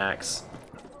on the axe.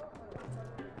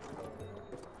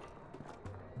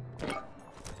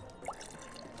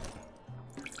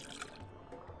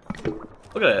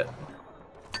 Look at it.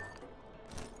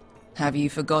 Have you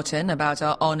forgotten about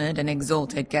our honored and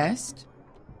exalted guest?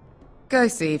 Go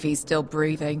see if he's still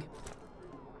breathing.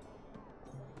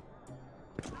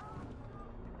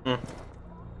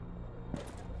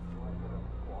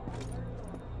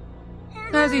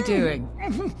 How's he doing?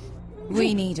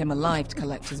 We need him alive to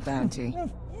collect his bounty.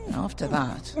 After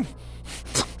that...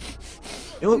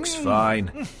 He looks fine.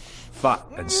 Fat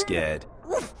and scared.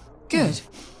 Good.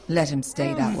 Let him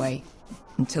stay that way.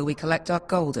 Until we collect our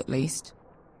gold, at least.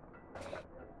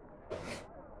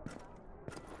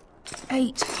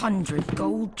 800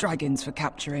 gold dragons for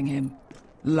capturing him.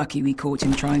 Lucky we caught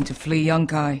him trying to flee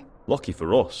Yunkai. Lucky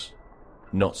for us.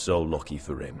 Not so lucky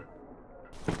for him.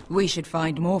 We should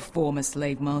find more former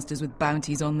slave masters with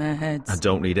bounties on their heads. I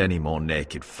don't need any more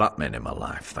naked fat men in my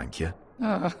life, thank you.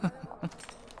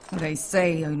 They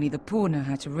say only the poor know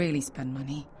how to really spend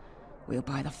money. We'll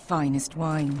buy the finest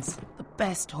wines, the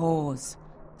best whores,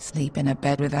 sleep in a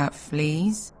bed without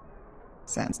fleas.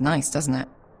 Sounds nice, doesn't it?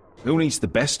 Who needs the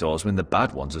best whores when the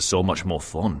bad ones are so much more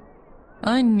fun?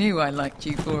 I knew I liked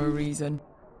you for a reason.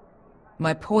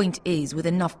 My point is, with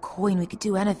enough coin we could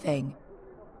do anything.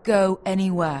 Go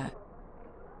anywhere.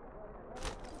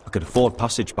 I could afford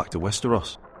passage back to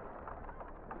Westeros.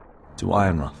 To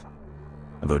Ironrath.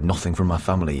 I've heard nothing from my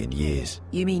family in years.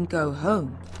 You mean go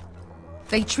home?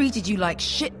 They treated you like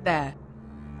shit there.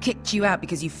 Kicked you out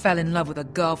because you fell in love with a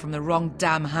girl from the wrong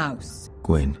damn house.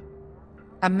 Gwyn.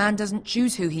 A man doesn't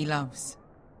choose who he loves.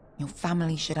 Your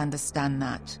family should understand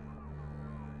that.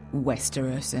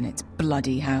 Westeros and its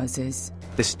bloody houses.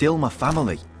 They're still my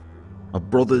family. My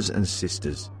brothers and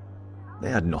sisters. They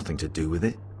had nothing to do with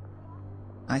it.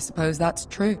 I suppose that's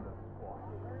true.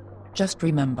 Just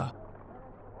remember,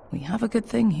 we have a good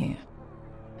thing here.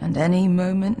 And any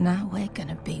moment now we're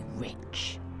gonna be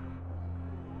rich.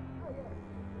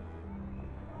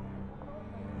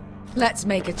 Let's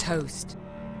make a toast.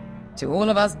 To all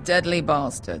of us deadly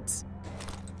bastards.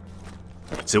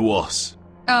 To us.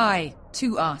 Aye,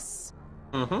 to us.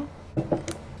 Mm-hmm.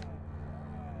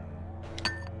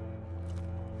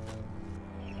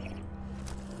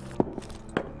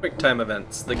 Quick time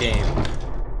events, the game.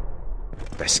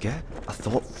 Beskar? I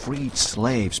thought freed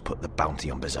slaves put the bounty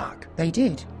on Berserk. They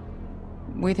did.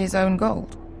 With his own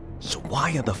gold. So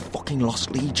why are the fucking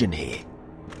Lost Legion here?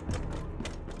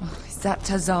 Oh, is that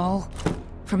Tazal?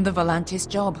 From the Volantis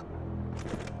job?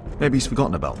 Maybe he's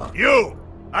forgotten about that. You!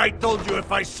 I told you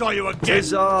if I saw you again...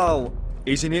 Tazal!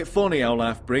 Isn't it funny how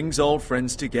life brings old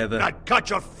friends together? I'd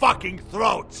cut your fucking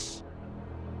throats!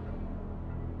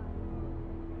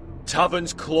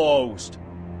 Tavern's closed.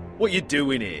 What you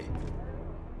doing here?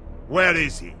 Where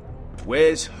is he?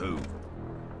 Where's who?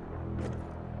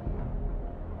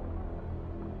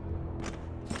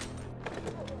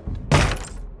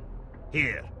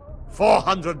 Here.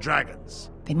 400 dragons.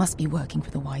 They must be working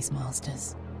for the Wise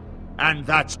Masters. And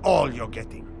that's all you're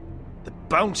getting. The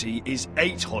bounty is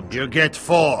 800. You get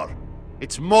 4.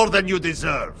 It's more than you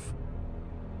deserve.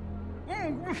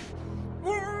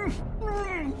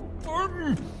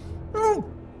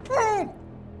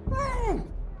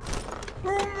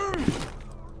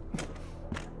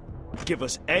 Give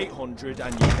us 800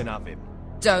 and you can have him.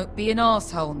 Don't be an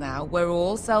asshole now. We're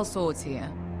all sellswords here.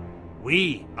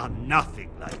 We are nothing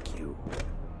like you.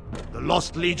 The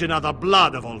Lost Legion are the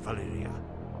blood of all Valyria.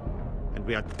 And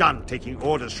we are done taking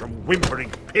orders from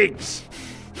whimpering pigs.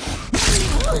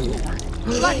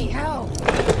 Bloody hell!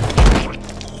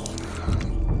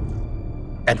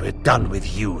 And we're done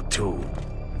with you, too.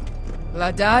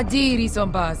 La da diri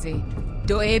sombazi.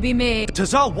 Do ebi me.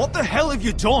 Tazal, what the hell have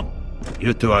you done?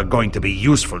 You two are going to be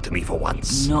useful to me for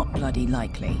once. Not bloody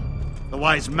likely. The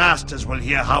Wise Masters will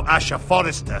hear how Asher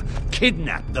Forrester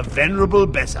kidnapped the venerable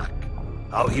Bezak.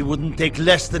 How he wouldn't take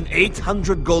less than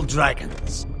 800 gold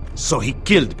dragons. So he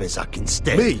killed Bezak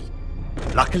instead. Me?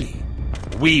 Luckily,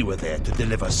 we were there to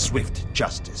deliver swift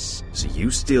justice. So you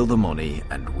steal the money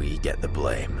and we get the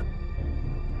blame.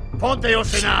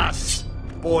 Ponteos en as!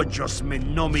 Pojos me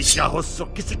nomi jahoso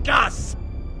kisikas!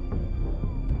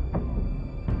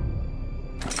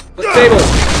 Table!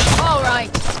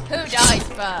 Alright, who dies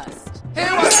first?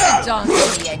 Who wants to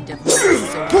dance to the end of my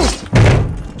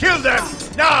sword? Kill them!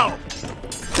 Now!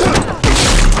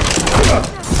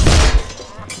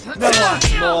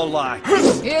 That's more like.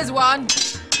 Here's one.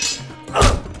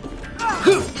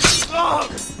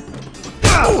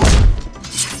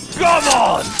 Come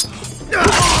on!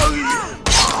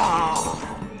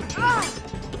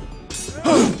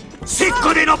 Sit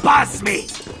good in no pass me!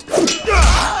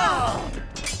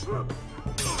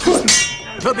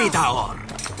 Probidaor!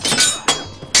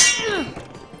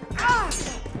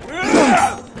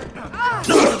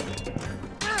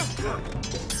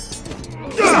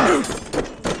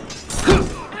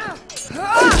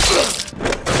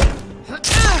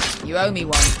 You owe me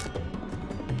one.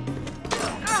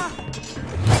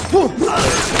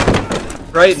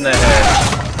 Right in the head.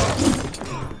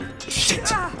 Shit!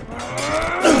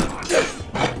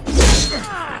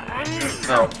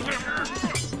 Oh.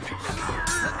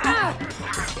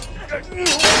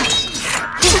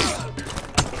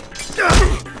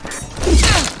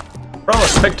 For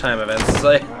almost quick time events, it's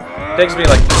like, it takes me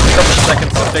like a couple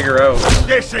seconds to figure out.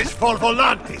 This is for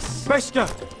Volantis! Bester!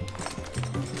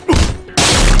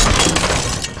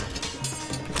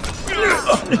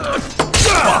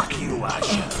 Fuck you,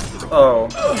 Asher! Oh.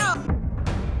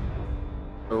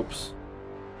 Oops.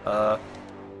 That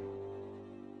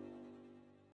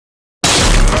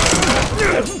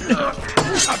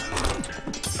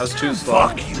was too slow.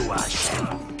 Fuck you, Asher!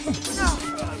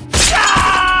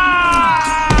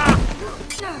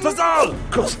 Fazal!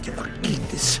 Koste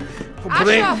vakitis!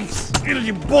 Pobrenis!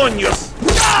 Ilibonios!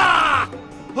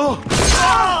 Oh!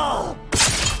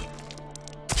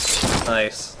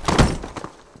 Nice.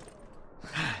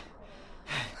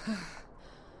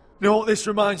 You know what this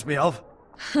reminds me of?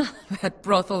 That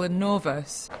brothel in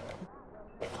Norvos.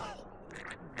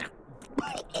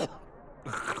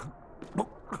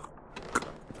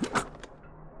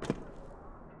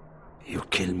 You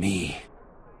kill me,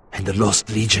 and the Lost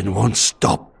Legion won't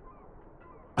stop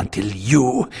until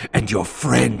you and your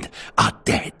friend are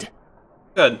dead.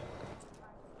 Good.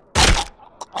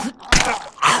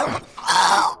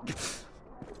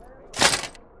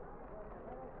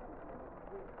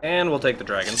 And we'll take the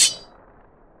dragon.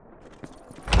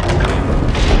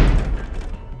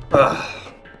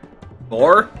 Ugh.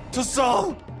 More? To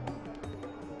Saul!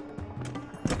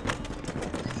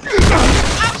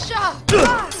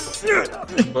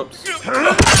 Whoops.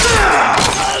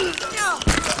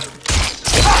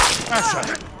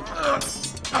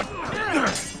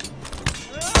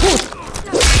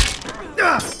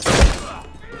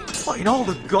 What in all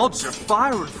the gods of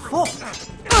fire and fog?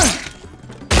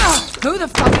 Who the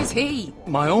fuck is he?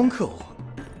 My uncle.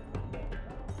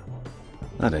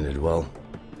 That ended well.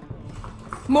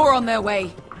 More on their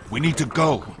way. We need to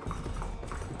go.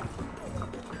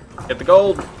 Get the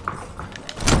gold.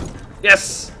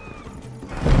 Yes!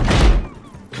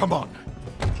 Come on.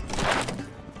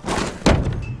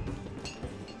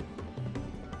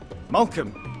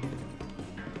 Malcolm.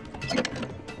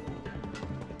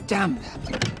 Damn.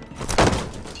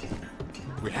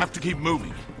 We have to keep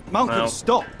moving. Malcolm, Well.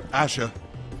 stop. Asher,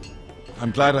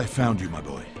 I'm glad I found you, my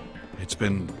boy. It's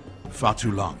been far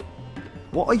too long.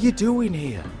 What are you doing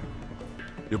here?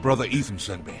 Your brother Ethan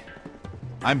sent me.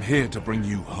 I'm here to bring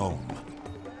you home.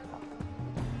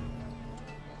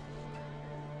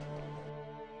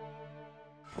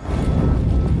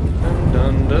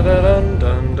 Dun dun dun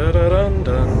dun dun dun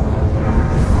dun.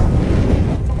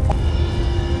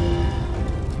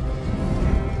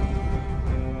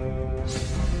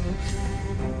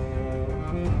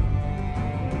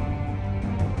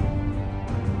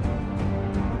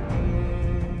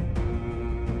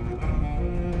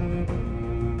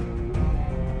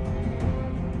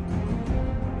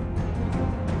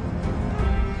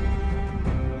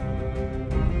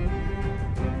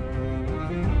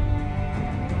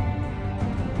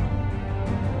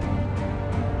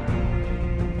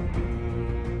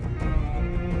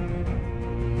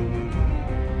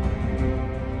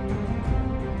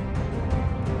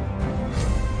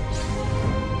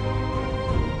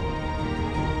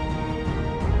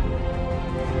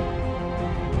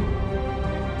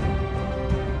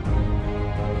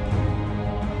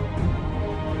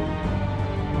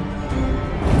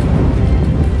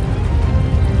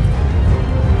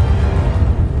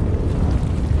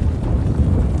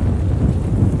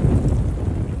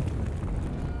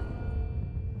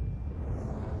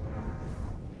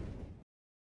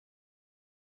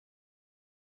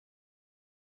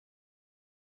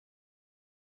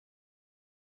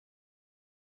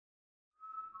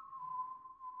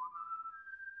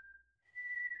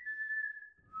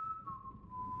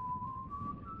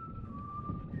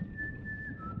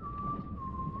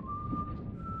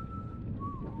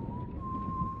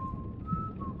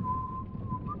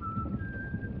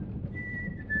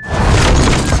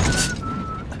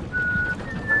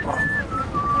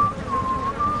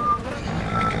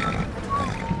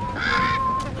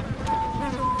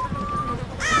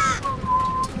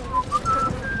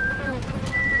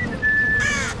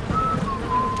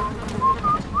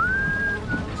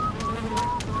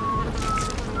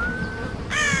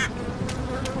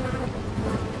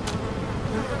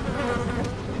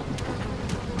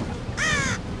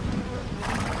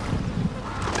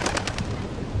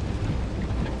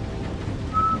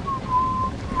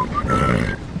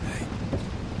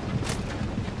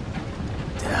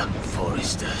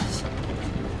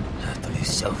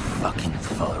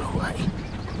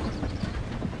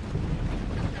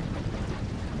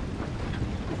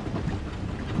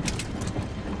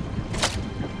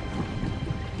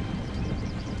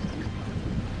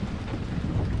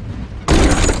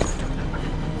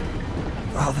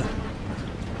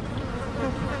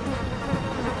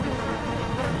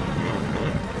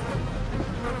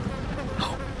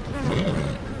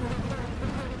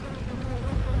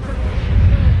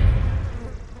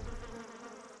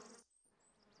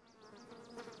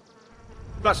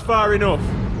 That's far enough.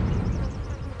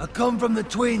 I come from the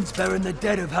twins bearing the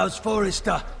dead of House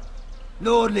Forrester.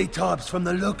 Lordly types from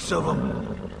the looks of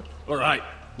them. All right,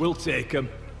 we'll take them.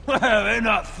 Well, they're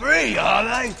not free, are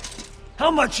they?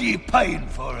 How much are you paying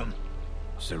for them?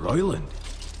 Sir Royland.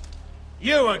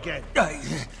 You again. Who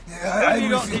have you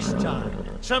got this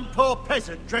time? Some poor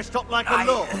peasant dressed up like a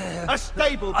lord? A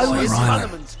stable boy in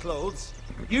Bannerman's clothes?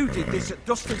 You did this at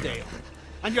Dusterdale.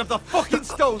 And you have the fucking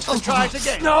stones to try it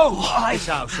again? No! This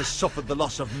house has suffered the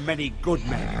loss of many good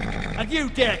men. And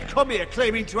you dare come here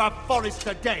claiming to have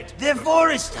Forrester dead? They're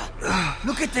Forrester!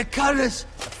 Look at the colours!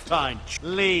 Fine.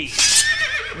 Leave.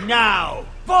 Now!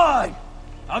 Fine!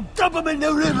 I'll dump them in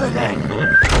the river then!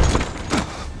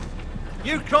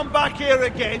 You come back here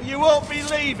again, you won't be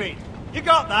leaving. You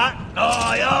got that?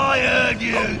 Aye, I heard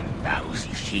you!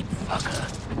 Lousy sheep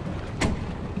fucker.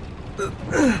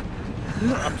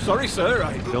 I'm sorry, sir.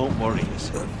 Don't worry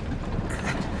yourself.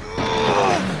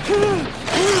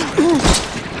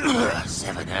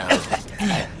 7 hours.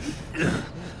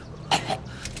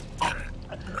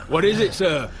 What is it,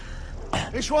 sir?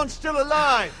 This one's still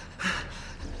alive.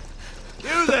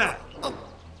 You there?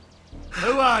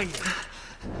 Who are you?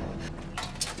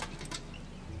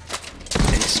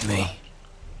 It's me.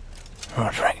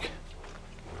 Roderick.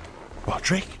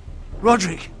 Roderick?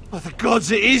 Roderick! By the gods,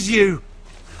 it is you!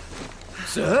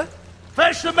 Sir?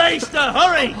 Fetch the maester,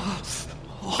 hurry!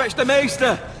 Fetch the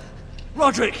maester!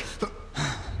 Roderick!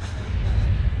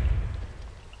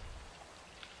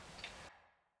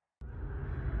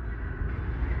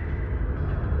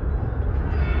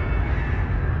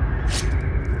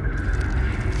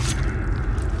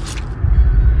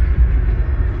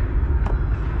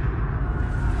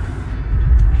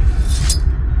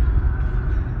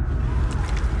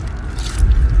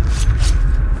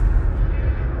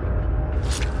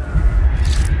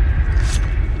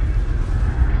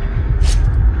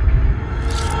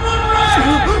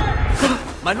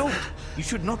 My lord, you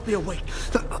should not be awake.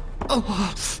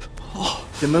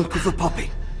 The milk of the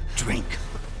poppy. Drink.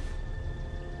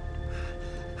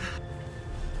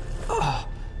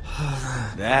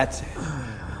 That's it.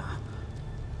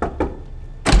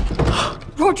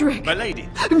 Roderick! My lady.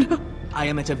 I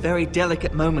am at a very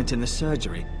delicate moment in the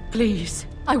surgery. Please,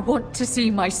 I want to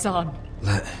see my son.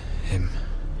 Let him.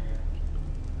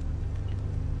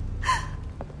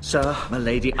 Sir, my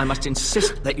lady, I must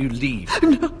insist that you leave.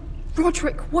 No.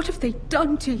 Roderick, what have they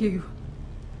done to you?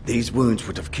 These wounds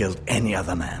would have killed any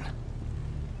other man.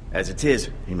 As it is,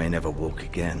 he may never walk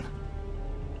again.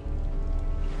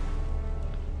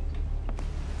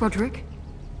 Roderick?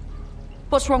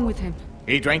 What's wrong with him?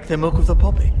 He drank the milk of the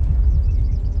poppy.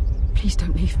 Please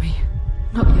don't leave me.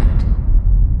 Not yet.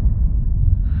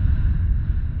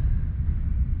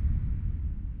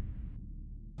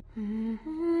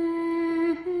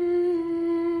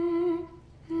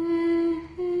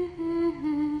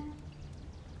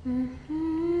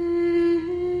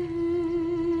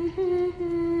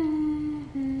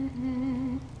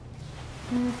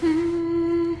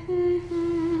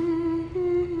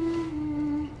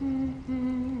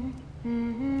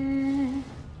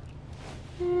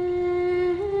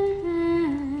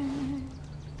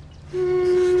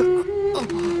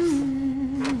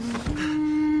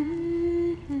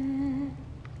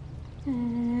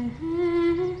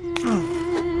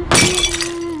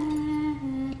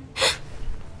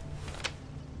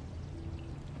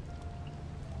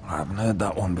 I haven't heard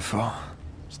that one before.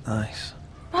 It's nice.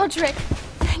 Roderick,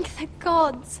 thank the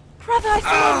gods. Brother, I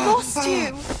thought I lost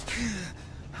you.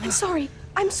 I'm sorry.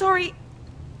 I'm sorry.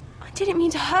 I didn't mean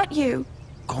to hurt you.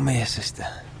 Come here, sister.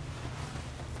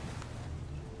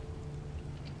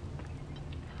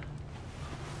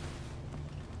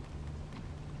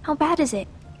 How bad is it?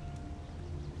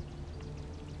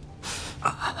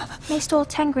 Maester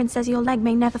Tengrin says your leg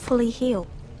may never fully heal.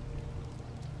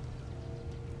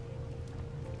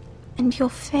 And your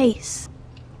face.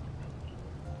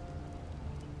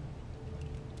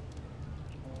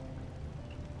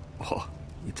 What?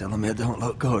 You telling me I don't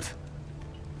look good?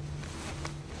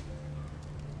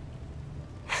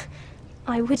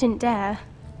 I wouldn't dare.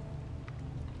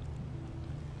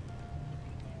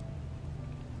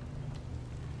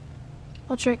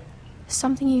 Roderick, there's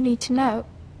something you need to know.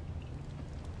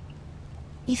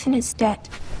 Ethan is dead.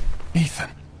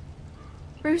 Ethan?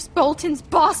 Bruce Bolton's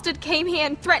bastard came here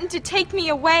and threatened to take me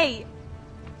away.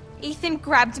 Ethan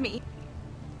grabbed me.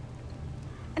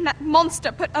 And that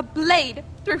monster put a blade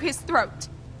through his throat.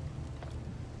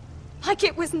 Like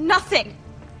it was nothing.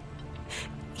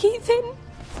 Ethan?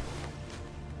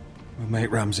 We'll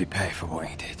make Ramsay pay for what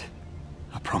he did.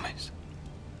 I promise.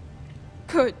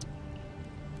 Good.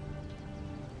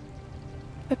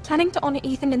 We're planning to honor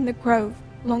Ethan in the Grove,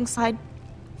 alongside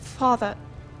Father.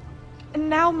 And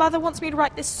now Mother wants me to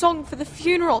write this song for the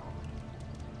funeral.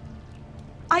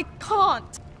 I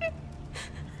can't.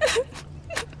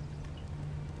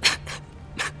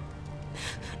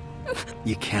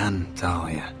 You can,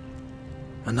 Talia.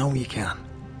 I know you can.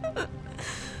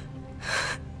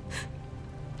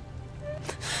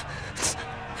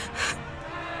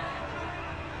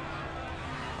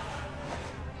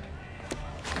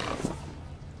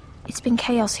 It's been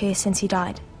chaos here since he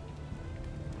died.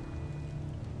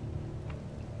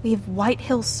 We have White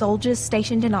Hill soldiers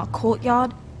stationed in our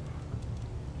courtyard.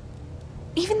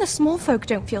 Even the small folk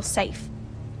don't feel safe.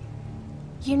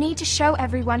 You need to show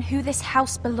everyone who this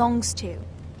house belongs to.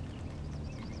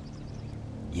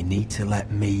 You need to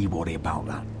let me worry about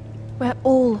that. We're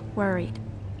all worried.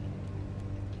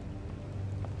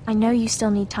 I know you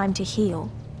still need time to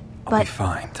heal, I'll but be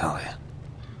fine, Talia.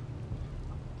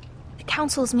 the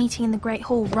council's meeting in the Great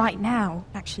Hall right now,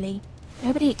 actually.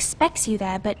 Nobody expects you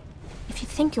there, but if you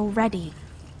think you're ready...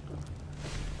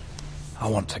 I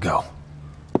want to go.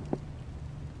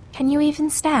 Can you even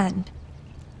stand?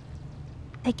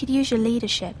 They could use your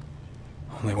leadership.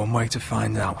 Only one way to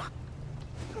find out.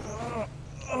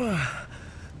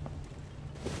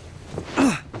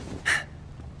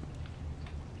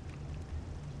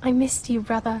 I missed you,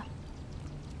 brother.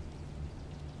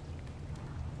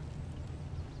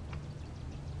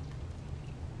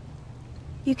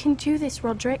 You can do this,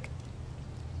 Roderick.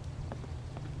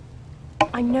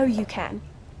 I know you can.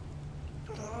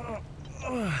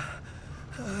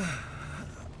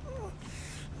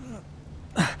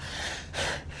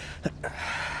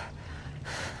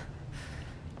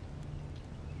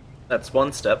 That's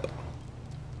one step.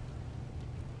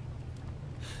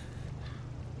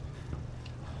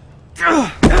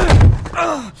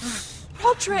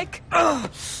 Roderick! I'm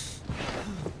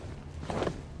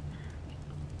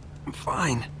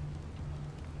fine.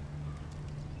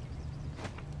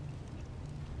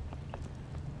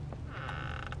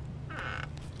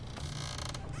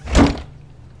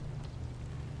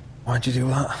 Why'd you do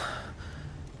that?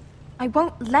 I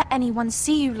won't let anyone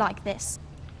see you like this.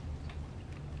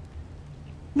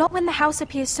 Not when the house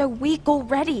appears so weak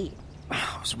already.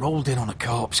 I was rolled in on a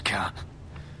corpse cart.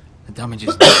 The damage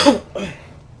is...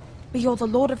 But you're the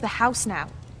lord of the house now.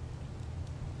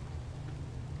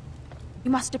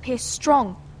 You must appear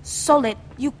strong, solid.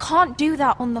 You can't do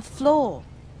that on the floor.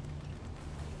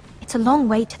 It's a long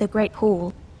way to the Great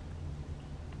Hall.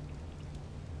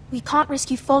 We can't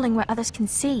risk you falling where others can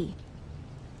see.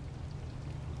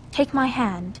 Take my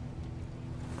hand.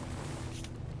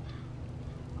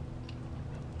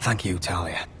 Thank you,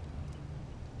 Talia.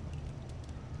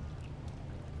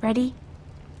 Ready?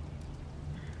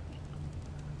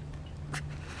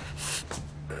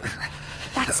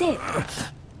 That's it.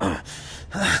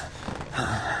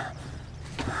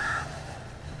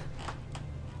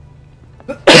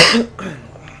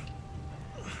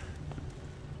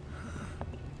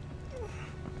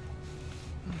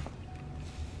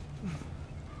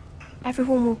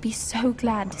 Everyone will be so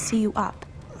glad to see you up.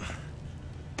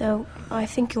 Though, I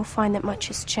think you'll find that much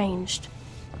has changed.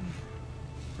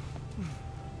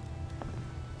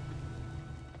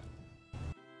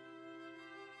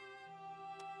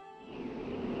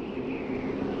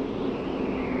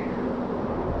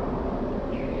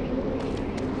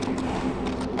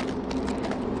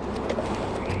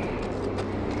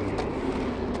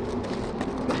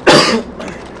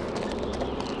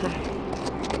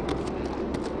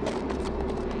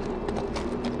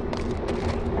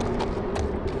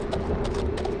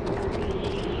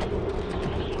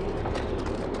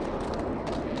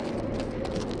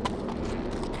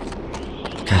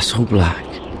 Castle Black.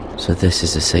 So this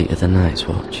is the seat of the Night's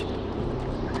Watch.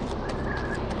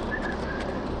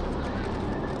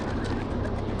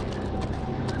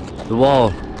 The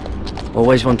wall.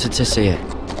 Always wanted to see it,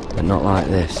 but not like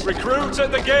this. Recruits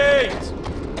at the gate!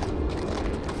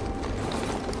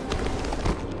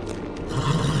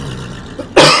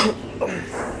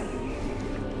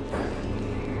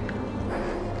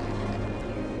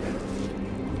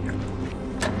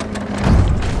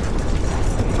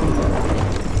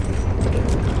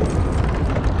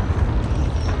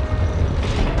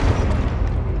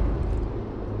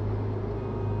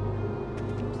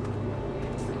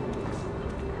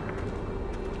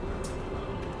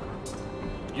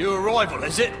 New arrival,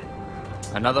 is it?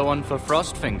 Another one for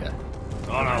Frostfinger.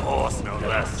 On a horse, no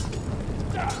less.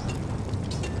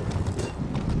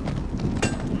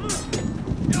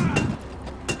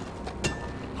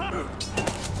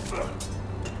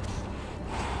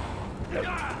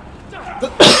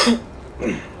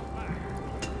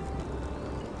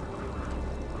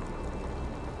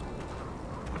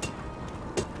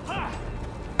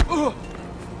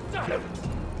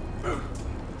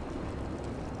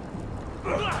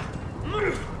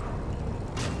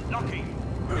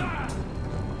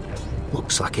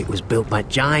 Looks like it was built by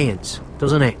giants,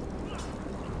 doesn't it?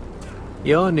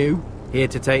 You're new, here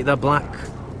to take the black.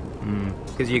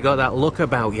 Because you got that look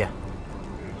about you.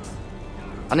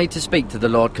 I need to speak to the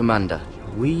Lord Commander.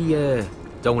 We,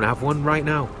 don't have one right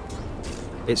now.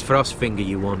 It's Frostfinger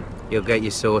you want. He'll get you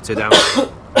sorted out.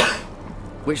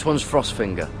 Which one's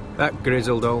Frostfinger? That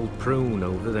grizzled old prune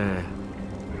over there.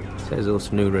 Says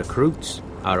us new recruits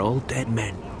are all dead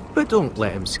men. But don't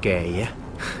let him scare you.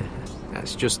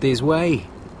 That's just his way.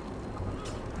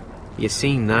 You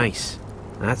seem nice.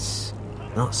 That's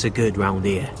not so good round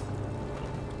here.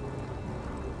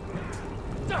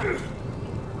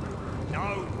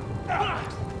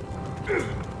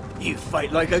 You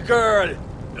fight like a girl.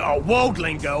 A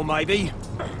worldling girl, maybe.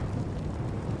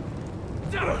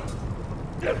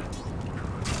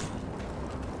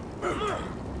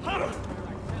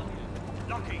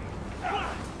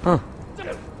 Huh.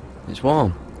 It's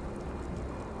warm.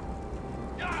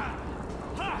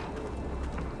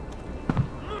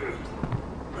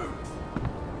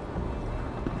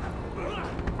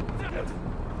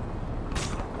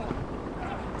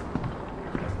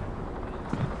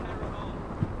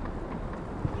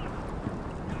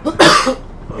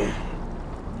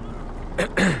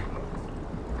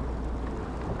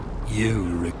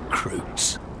 You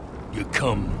recruits. You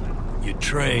come, you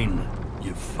train,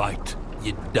 you fight,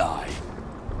 you die.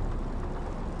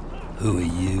 Who are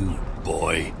you,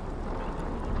 boy?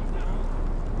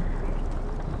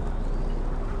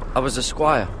 I was a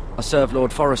squire. I served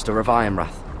Lord Forrester of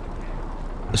Ironrath.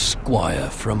 A squire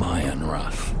from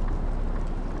Ironrath.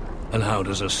 And how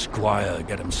does a squire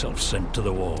get himself sent to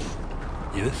the wall?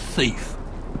 You a thief?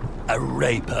 A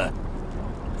raper?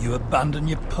 You abandon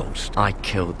your post? I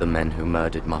killed the men who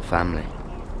murdered my family.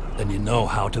 Then you know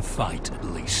how to fight, at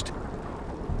least.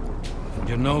 And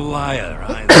you're no liar,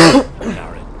 either.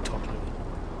 Garrett Tuttle.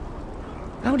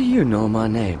 How do you know my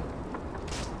name?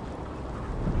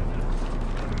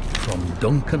 From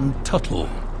Duncan Tuttle,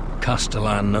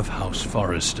 Castellan of House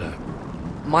Forrester.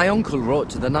 My uncle wrote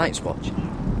to the Night's Watch.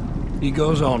 He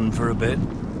goes on for a bit,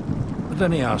 but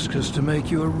then he asks us to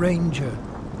make you a ranger.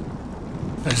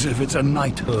 As if it's a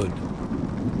knighthood.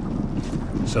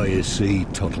 So you see,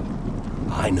 Tuttle,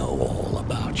 I know all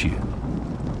about you.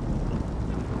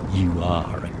 You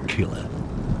are a killer.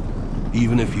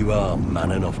 Even if you are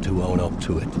man enough to own up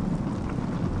to it.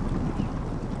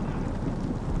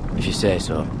 If you say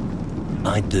so.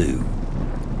 I do.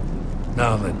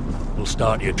 Now then, we'll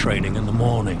start your training in the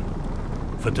morning.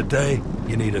 For today,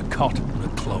 you need a cot and a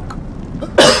cloak.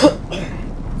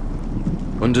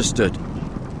 Understood.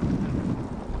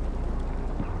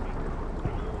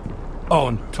 Oh,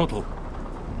 and Tuttle.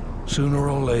 Sooner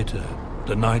or later,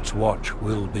 the Night's Watch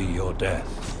will be your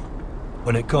death.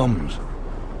 When it comes,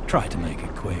 try to make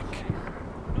it quick.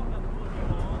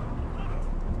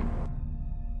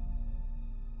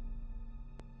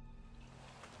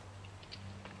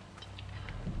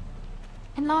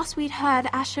 And last we'd heard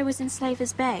Asher was in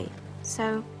Slaver's Bay,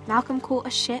 so Malcolm caught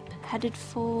a ship headed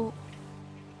for...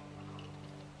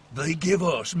 They give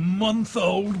us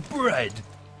month-old bread.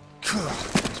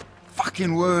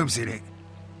 Fucking worms in it.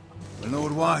 The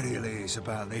Lord Whitehill is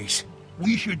about this.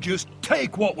 We should just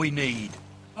take what we need.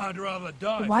 I'd rather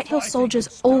die. The Whitehill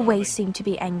soldiers always seem to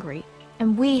be angry,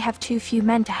 and we have too few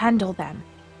men to handle them.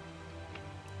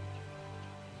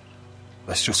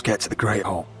 Let's just get to the Great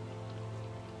Hall.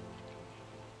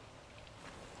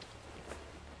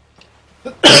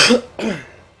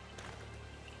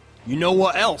 You know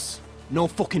what else? No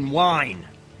fucking wine.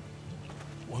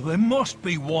 Well, there must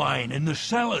be wine in the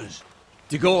cellars.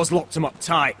 De Gore's locked him up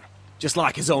tight, just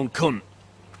like his own cunt.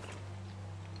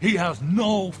 He has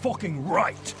no fucking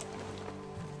right.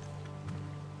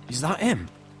 Is that him?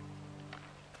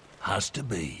 Has to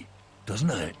be, doesn't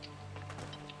it?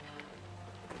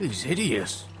 He's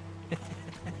hideous.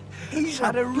 He's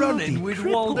had a run-in with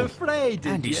Walder Frey,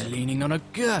 didn't And he's you? leaning on a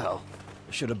girl.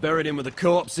 I should have buried him with the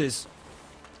corpses.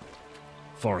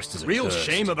 Forrester's a Real cursed.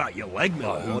 shame about your leg, my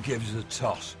lord. Who gives a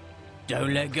toss?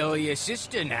 Don't let go of your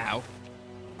sister now.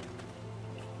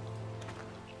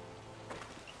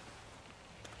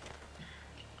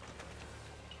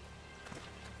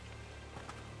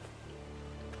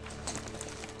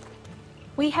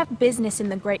 We have business in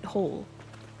the Great Hall.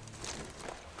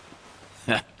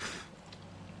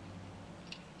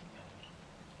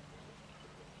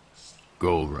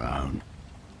 Go round.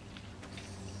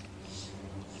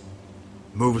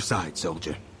 Move aside,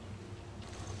 soldier.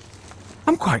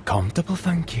 I'm quite comfortable,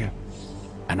 thank you.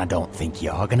 And I don't think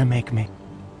you're gonna make me.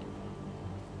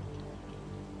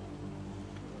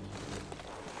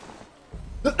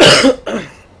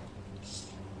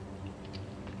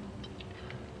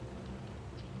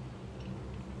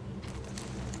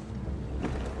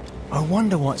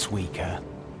 wonder what's weaker.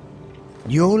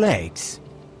 Your legs?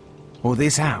 Or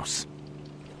this house?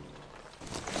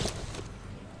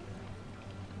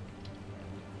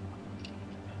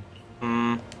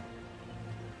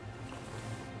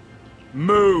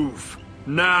 Move!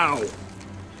 Now!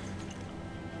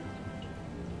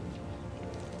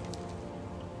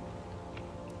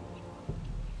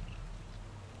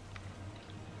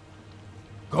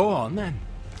 Go on then,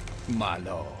 my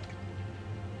lord.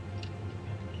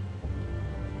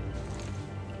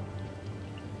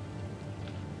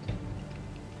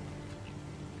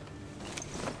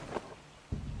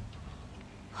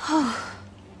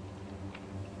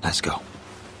 Let's go.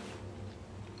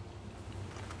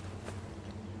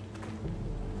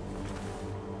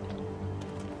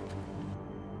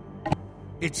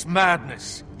 It's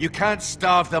madness. You can't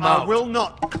starve them out. I will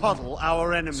not coddle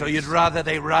our enemies. So you'd rather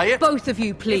they riot? Both of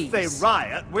you, please. If they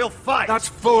riot, we'll fight. That's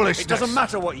foolishness. It doesn't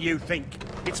matter what you think.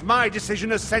 It's my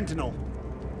decision as Sentinel.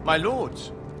 My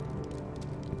lords.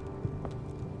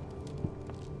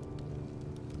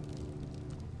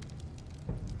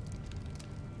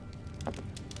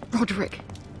 Roderick.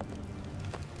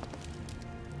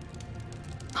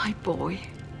 My boy.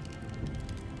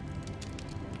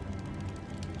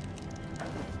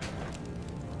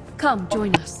 Come,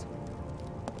 join us.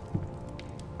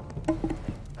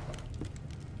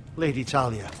 Lady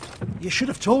Talia, you should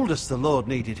have told us the Lord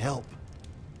needed help.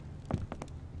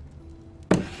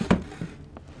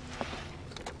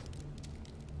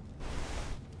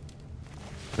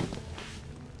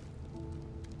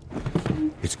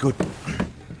 It's good.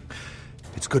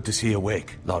 It's good to see you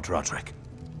awake, Lord Roderick.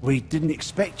 We didn't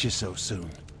expect you so soon.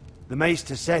 The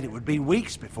Maester said it would be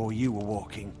weeks before you were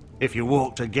walking, if you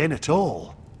walked again at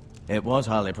all. It was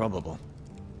highly probable.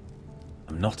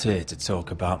 I'm not here to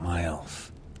talk about my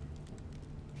elf.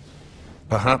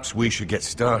 Perhaps we should get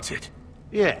started.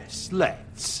 Yes,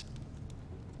 let's.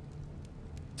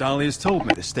 Dahlia's told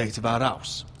me the state of our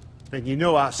house. Then you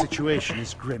know our situation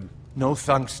is grim. No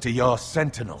thanks to your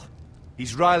sentinel.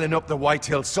 He's riling up the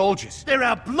Whitehill soldiers. They're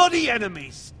our bloody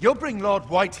enemies! You'll bring Lord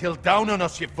Whitehill down on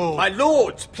us, you fool! My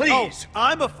lords, please! Oh,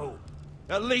 I'm a fool.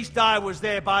 At least I was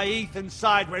there by Ethan's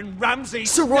side when Ramsay...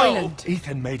 Sir Royland!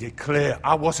 Ethan made it clear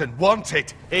I wasn't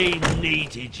wanted. He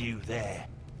needed you there.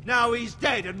 Now he's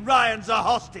dead and Ryan's a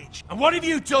hostage. And what have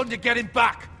you done to get him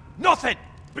back? Nothing!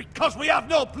 Because we have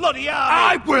no bloody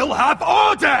army! I will have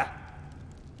order!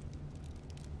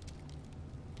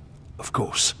 Of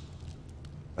course.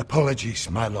 Apologies,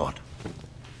 my lord.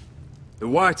 The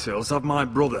Whitehills have my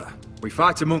brother. We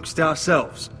fight amongst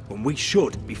ourselves, when we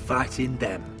should be fighting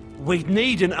them. We'd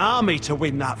need an army to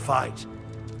win that fight.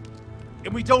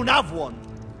 And we don't have one.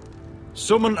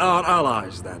 Summon our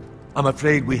allies, then. I'm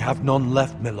afraid we have none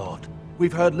left, my lord.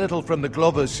 We've heard little from the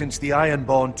Glovers since the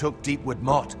Ironborn took Deepwood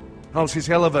Motte. Houses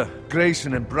Helliver,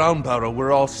 Grayson and Brownbarrow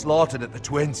were all slaughtered at the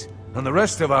Twins, and the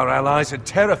rest of our allies are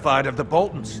terrified of the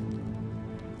Boltons.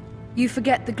 You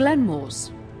forget the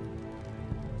Glenmores.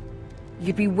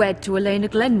 You'd be wed to Elena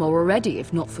Glenmore already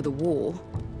if not for the war.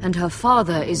 And her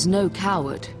father is no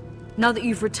coward. Now that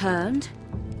you've returned,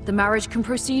 the marriage can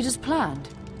proceed as planned.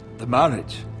 The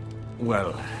marriage?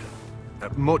 Well,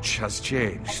 much has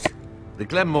changed. The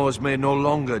Glenmores may no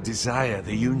longer desire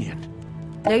the union.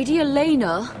 Lady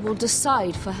Elena will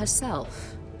decide for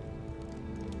herself.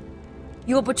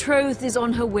 Your betrothed is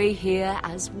on her way here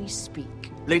as we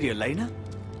speak. Lady Elena?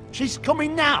 She's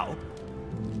coming now?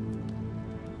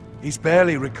 He's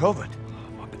barely recovered.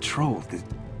 My betrothed is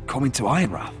coming to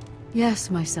Ironrath. Yes,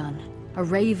 my son. A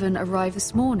raven arrived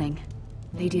this morning.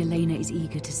 Lady Elena is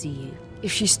eager to see you.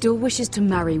 If she still wishes to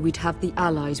marry, we'd have the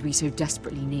allies we so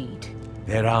desperately need.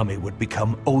 Their army would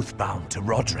become oathbound to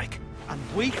Roderick. And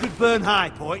we could burn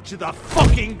High Point to the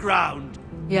fucking ground!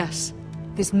 Yes,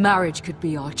 this marriage could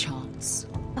be our chance.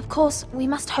 Of course, we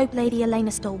must hope Lady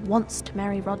Elena still wants to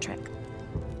marry Roderick.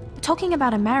 We're talking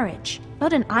about a marriage,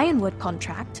 not an Ironwood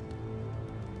contract.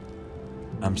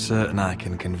 I'm certain I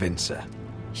can convince her.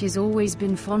 She's always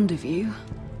been fond of you.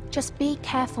 Just be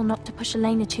careful not to push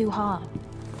Elena too hard.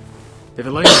 If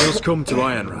Elena does come to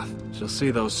Ironrath, she'll see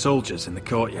those soldiers in the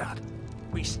courtyard.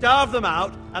 We starve them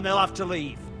out, and they'll have to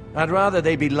leave. I'd rather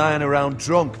they be lying around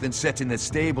drunk than setting the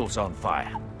stables on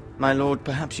fire. My lord,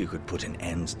 perhaps you could put an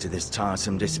end to this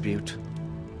tiresome dispute.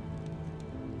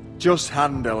 Just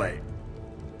handle it.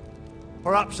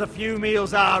 Perhaps a few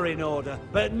meals are in order,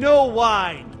 but no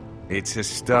wine. It's a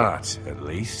start, at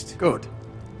least. Good.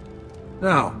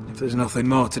 Now, if there's nothing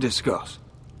more to discuss.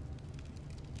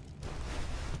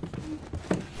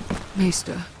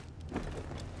 Maester,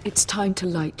 it's time to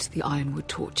light the Ironwood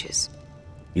torches.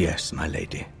 Yes, my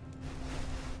lady.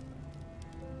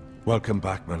 Welcome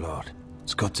back, my lord.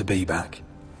 It's good to be back.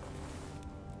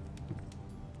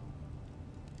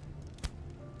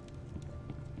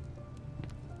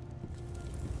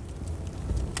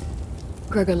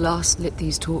 Gregor last lit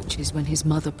these torches when his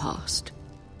mother passed.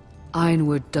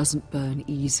 Ironwood doesn't burn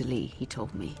easily, he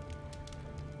told me.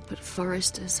 But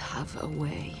foresters have a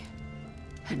way.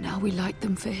 And now we light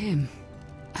them for him.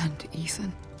 And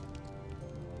Ethan.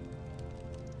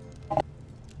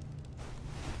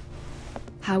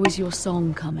 How is your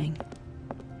song coming?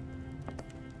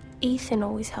 Ethan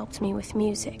always helped me with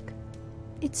music.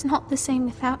 It's not the same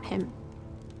without him.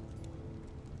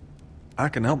 I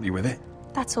can help you with it.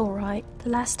 That's all right. The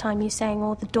last time you sang,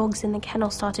 all the dogs in the kennel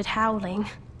started howling.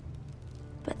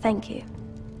 But thank you.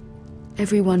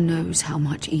 Everyone knows how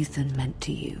much Ethan meant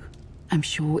to you. I'm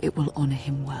sure it will honor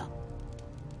him well.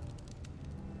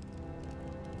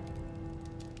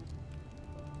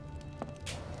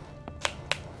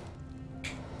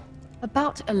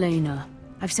 About Elena,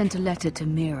 I've sent a letter to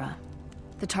Mira.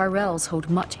 The Tyrells hold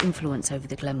much influence over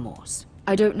the Glenmores.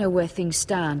 I don't know where things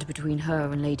stand between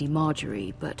her and Lady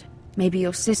Marjorie, but maybe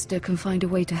your sister can find a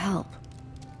way to help.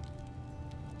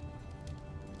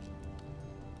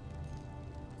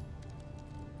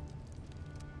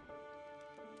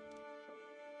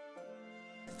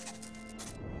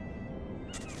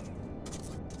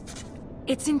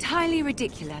 It's entirely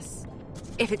ridiculous.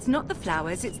 If it's not the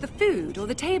flowers, it's the food or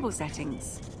the table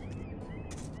settings.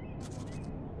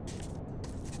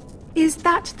 Is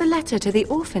that the letter to the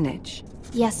orphanage?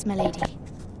 Yes, milady.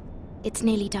 It's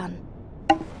nearly done.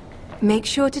 Make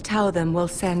sure to tell them we'll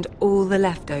send all the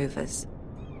leftovers.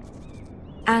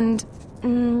 And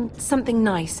something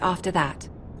nice after that.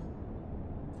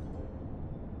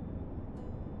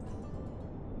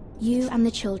 You and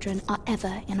the children are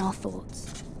ever in our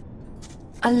thoughts.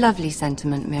 A lovely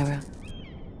sentiment, Mira.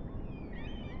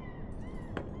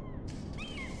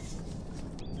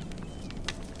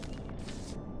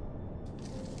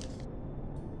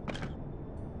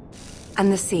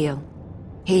 And the seal.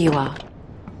 Here you are.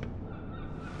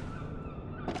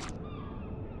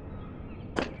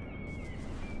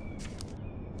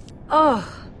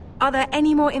 Oh, are there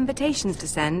any more invitations to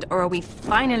send, or are we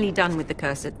finally done with the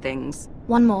cursed things?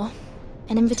 One more.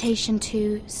 An invitation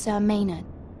to Sir Maynard.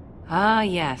 Ah,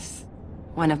 yes.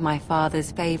 One of my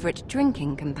father's favorite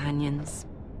drinking companions.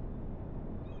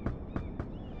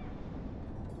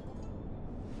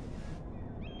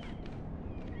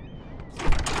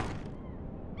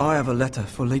 I have a letter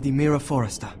for Lady Mira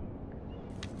Forrester.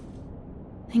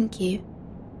 Thank you.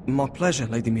 My pleasure,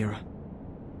 Lady Mira.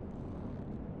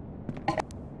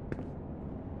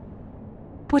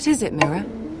 What is it, Mira?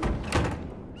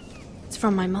 It's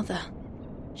from my mother.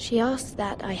 She asks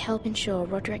that I help ensure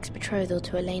Roderick's betrothal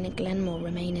to Elena Glenmore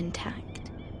remain intact.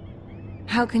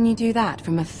 How can you do that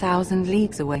from 1,000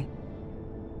 leagues away?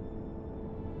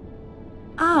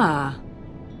 Ah,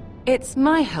 it's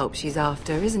my help she's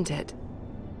after, isn't it?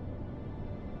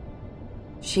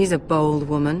 She's a bold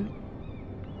woman.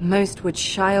 Most would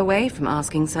shy away from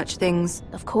asking such things.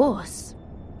 Of course.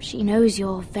 She knows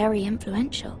you're very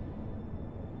influential.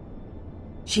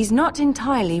 She's not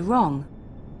entirely wrong.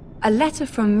 A letter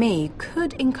from me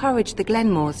could encourage the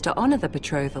Glenmores to honor the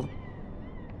betrothal.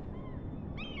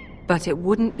 But it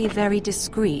wouldn't be very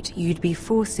discreet. You'd be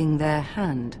forcing their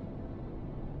hand.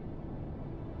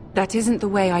 That isn't the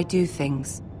way I do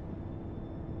things.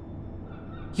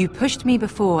 You pushed me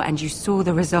before and you saw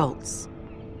the results.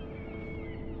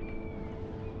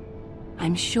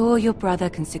 I'm sure your brother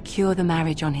can secure the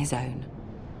marriage on his own.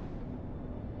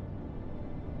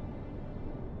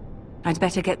 I'd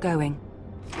better get going.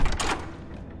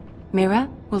 Mira,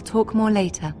 we'll talk more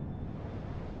later.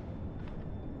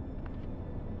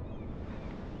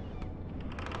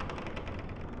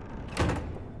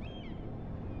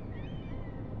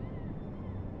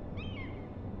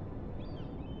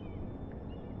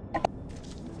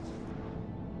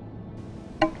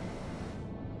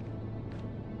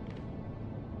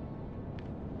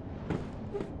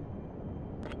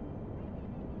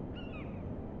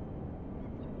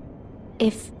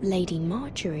 If Lady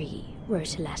Marjorie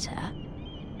wrote a letter...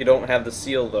 You don't have the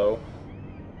seal, though.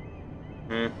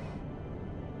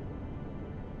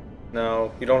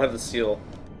 No, you don't have the seal.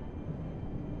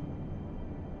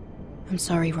 I'm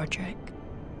sorry, Roderick.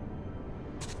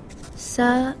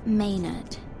 Sir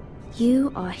Maynard,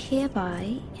 you are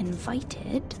hereby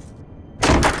invited...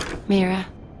 Mira,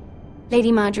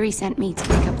 Lady Marjorie sent me to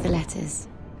pick up the letters.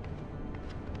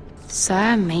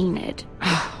 Sir Maynard.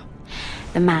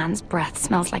 The man's breath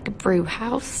smells like a brew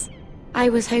house. I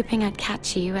was hoping I'd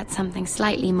catch you at something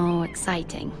slightly more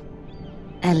exciting.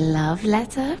 A love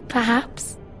letter,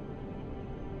 perhaps?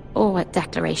 or a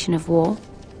declaration of war.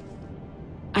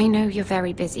 I know you're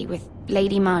very busy with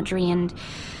Lady Marjorie and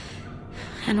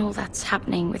all that's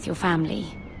happening with your family.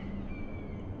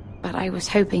 But I was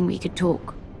hoping we could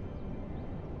talk.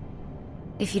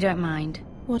 If you don't mind.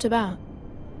 What about?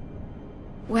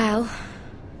 Well,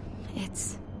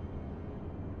 it's...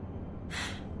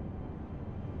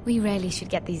 We really should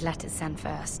get these letters sent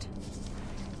first.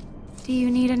 Do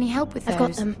you need any help with those? I've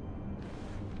got them.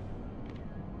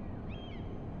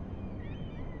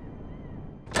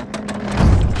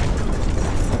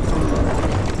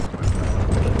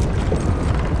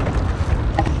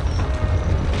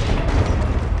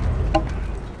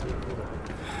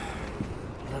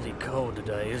 Bloody cold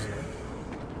today, isn't it?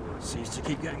 Seems to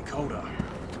keep getting colder.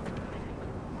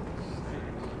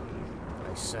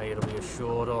 They say it'll be a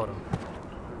short autumn.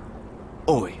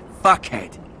 Oi,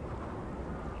 fuckhead.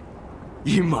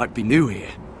 You might be new here,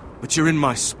 but you're in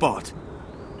my spot.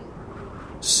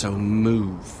 So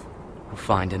move. We'll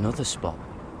find another spot.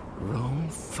 Wrong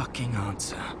fucking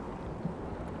answer.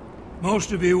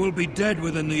 Most of you will be dead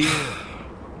within the year.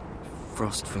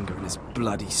 Frostfinger and his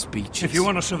bloody speeches. If you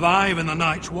want to survive in the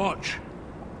Night's Watch,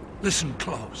 listen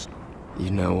close.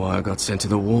 You know why I got sent to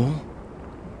the wall?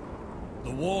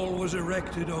 The wall was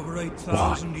erected over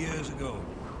 8,000 years ago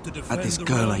to defend Had this the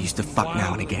girl I realms used to from fuck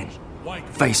now and wild again. white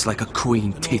Face like a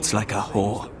queen, tits like a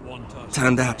whore.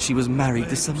 Turned out she was married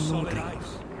to some solid lordling.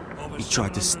 ice He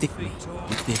tried to stiff me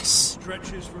with this.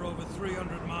 stretches for over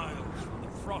 300 miles from the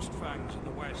frost fangs in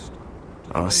the west.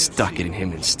 I stuck it in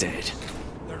him instead.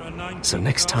 So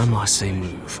next time I say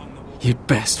move, you'd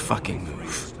best fucking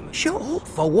move. Shut up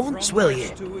for once, will you?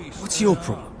 What's your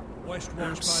problem?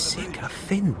 I'm sick of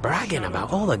Finn bragging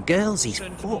about all the girls he's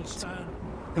fucked.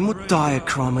 And what dire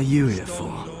crime are you here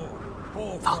for?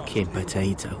 Fucking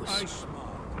potatoes.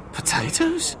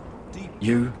 Potatoes?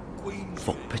 You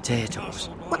Fuck potatoes.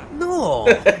 What? No!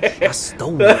 I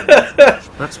stole them.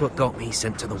 That's what got me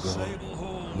sent to the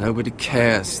wall. Nobody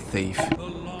cares, thief.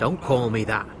 Don't call me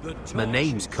that. My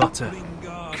name's Cotter.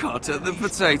 Cotter the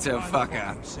potato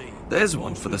fucker. There's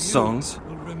one for the songs.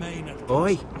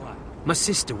 Boy, my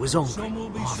sister was hungry.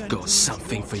 I've got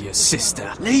something for your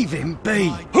sister. Leave him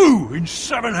be! Who in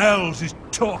seven hells is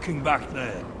talking back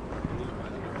there?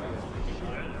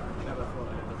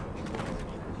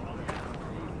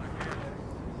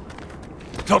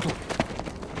 Tuttle!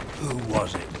 Who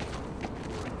was it?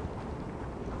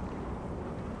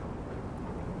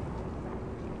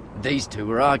 These two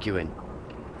were arguing.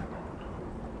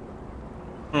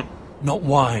 Not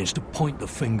wise to point the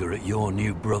finger at your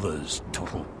new brothers,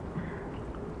 Tuttle.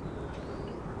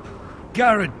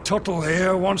 Garrett Tuttle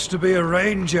here wants to be a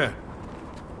ranger.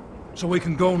 So we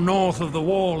can go north of the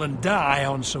wall and die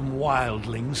on some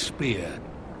wildling spear.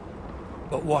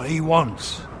 But what he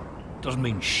wants doesn't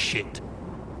mean shit.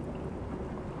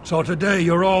 So today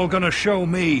you're all gonna show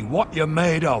me what you're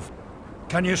made of.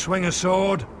 Can you swing a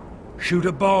sword? Shoot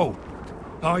a bow?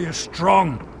 Are you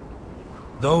strong?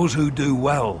 Those who do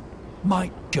well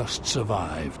might just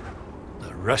survive.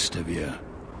 The rest of you...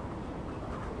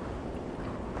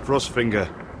 Frostfinger.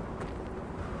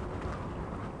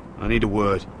 I need a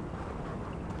word.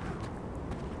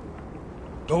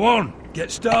 Go on, get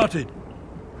started.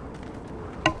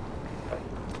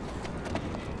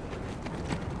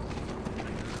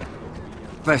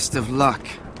 Best of luck,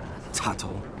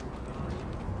 Tuttle.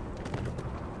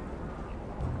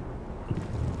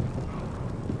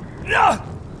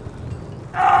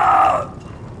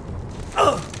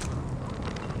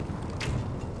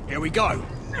 Here we go.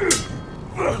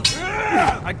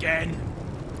 Again.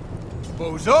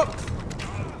 Balls up.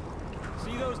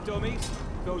 See those dummies?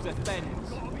 Those are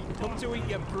thens. Come to eat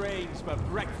your brains for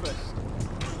breakfast.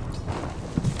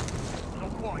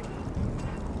 Not quite.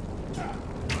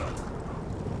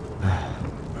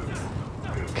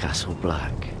 Castle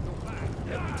Black.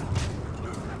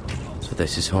 So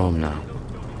this is home now.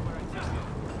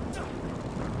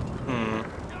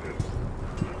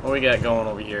 What we got going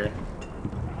over here?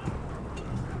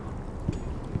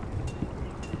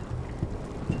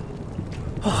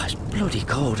 Oh, it's bloody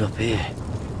cold up here.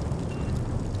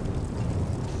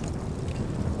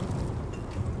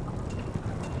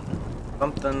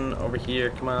 Something over here.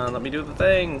 Come on, let me do the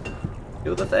thing.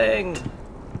 Do the thing.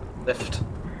 Lift.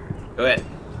 Go ahead.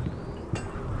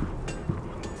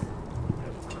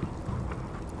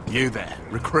 You there,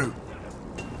 recruit.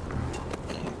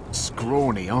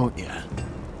 Scrawny, aren't you?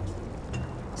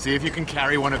 See if you can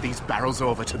carry one of these barrels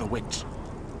over to the winch.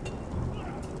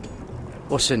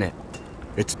 What's in it?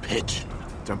 It's pitch.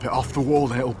 Dump it off the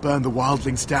wall and it'll burn the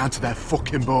wildlings down to their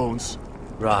fucking bones.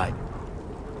 Right.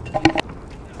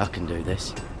 I can do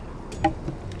this.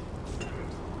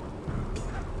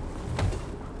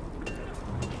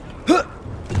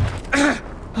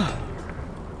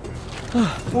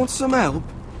 Want some help?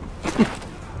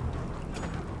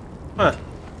 Huh.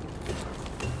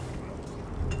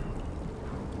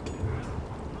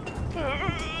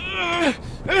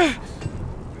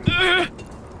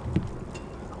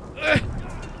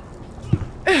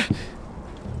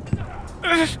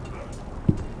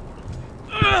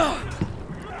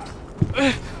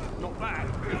 Not bad.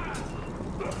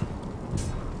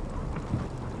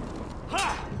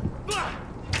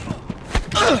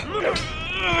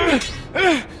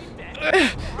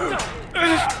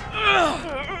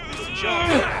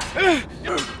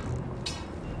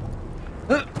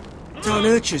 Don't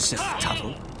hurt yourself,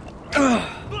 Tuttle.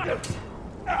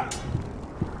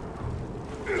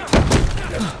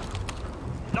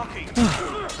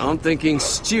 I'm thinking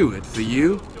steward for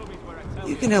you.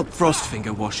 You can help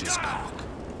Frostfinger wash his cock.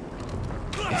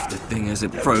 If the thing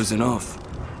hasn't frozen off.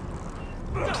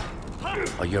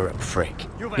 Oh, you're a prick.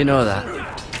 You know that?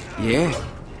 Yeah,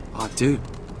 I do.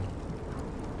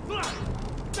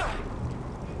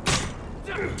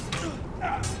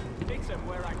 Fix him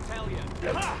where I tell you.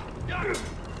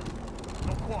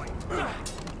 Not quite.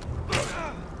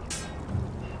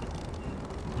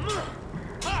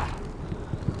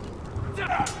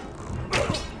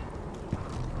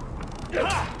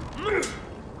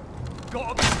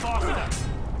 Gotta be faster.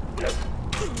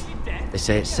 They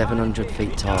say it's 700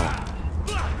 feet tall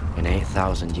and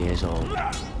 8,000 years old.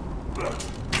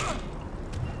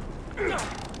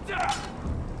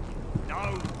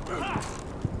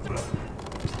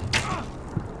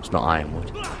 It's not ironwood.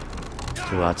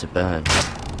 Too hard to burn.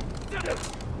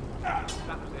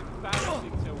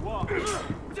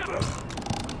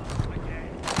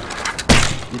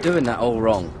 You're doing that all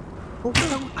wrong. Well, we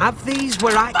don't have these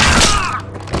where I...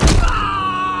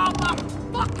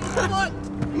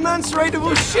 Mance Raider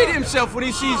will shit himself when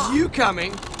he sees you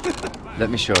coming. Let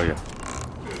me show you.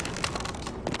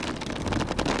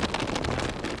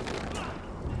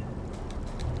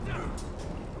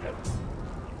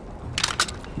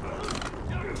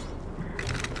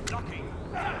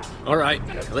 Alright,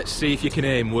 let's see if you can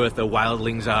aim worth a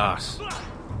wildling's arse.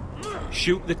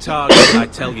 Shoot the target I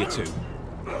tell you to.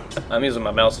 I'm using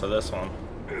my mouse for this one.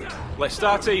 Let's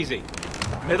start easy.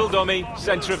 Middle dummy,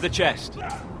 center of the chest.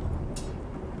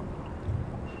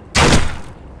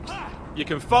 You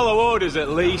can follow orders at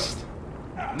least.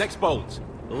 Next bolt.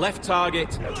 Left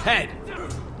target, head.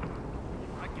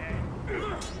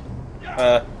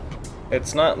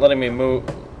 It's not letting me move.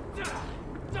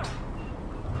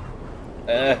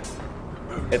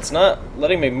 It's not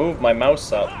letting me move my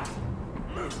mouse up.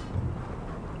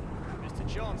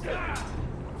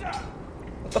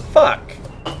 What the fuck?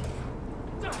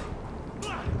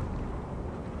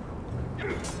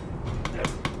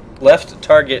 Left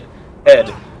target,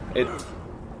 head. It.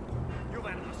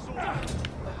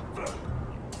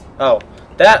 Oh,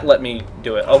 that let me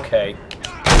do it. Okay.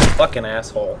 Fucking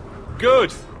asshole.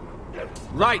 Good.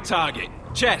 Right target,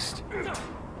 chest.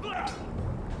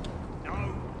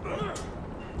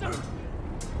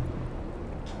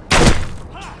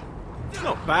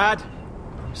 Not bad.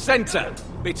 Center,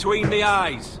 between the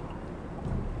eyes.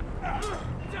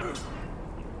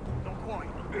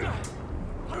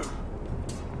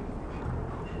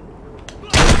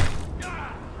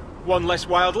 One less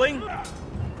wildling.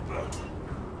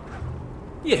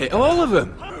 You hit all of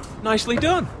them. Nicely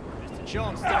done.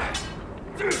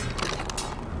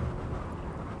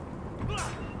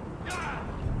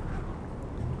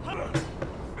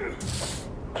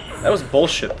 That was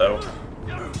bullshit, though.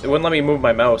 It wouldn't let me move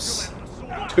my mouse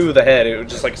to the head. It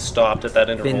just like stopped at that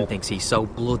interval. Finn thinks he's so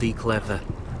bloody clever.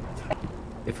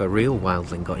 If a real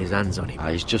wildling got his hands on him...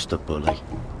 He's just a bully.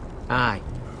 Aye,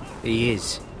 he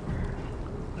is.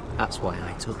 That's why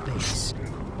I took this.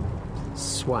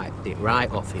 Swiped it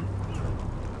right off him.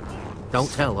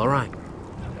 Don't tell, alright?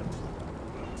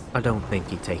 I don't think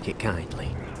he'd take it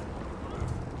kindly.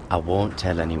 I won't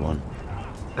tell anyone.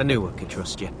 I knew I could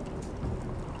trust you.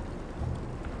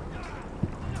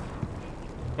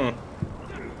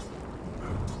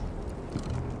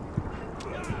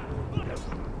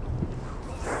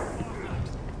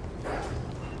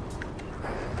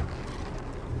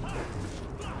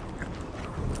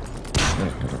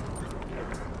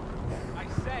 I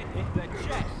said hit the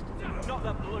chest, not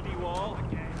the bloody wall.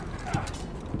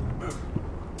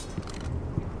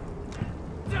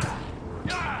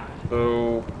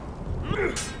 Boo.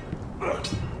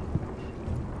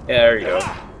 Yeah, there you go.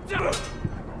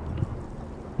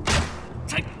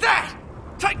 Take that!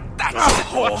 Take that!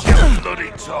 Watch your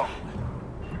bloody tongue!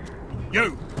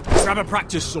 You! Grab a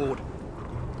practice sword.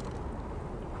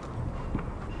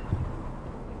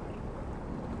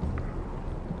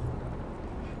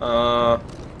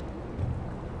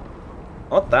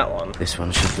 Not that one. This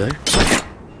one should do.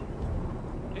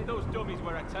 Hit those dummies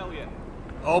where I tell you.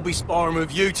 I'll be sparring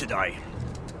with you today.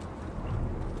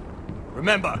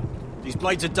 Remember, these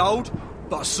blades are dulled,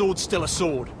 but a sword's still a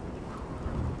sword.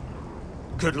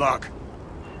 Good luck.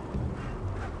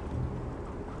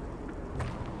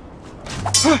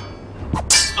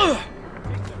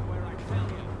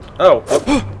 Oh.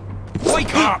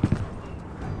 Wake up!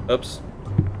 Oops.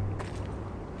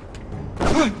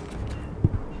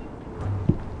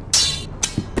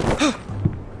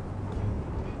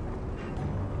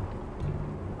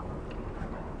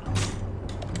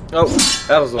 Oh,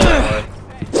 that was the wrong way.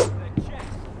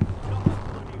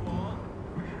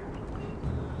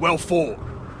 Well fought.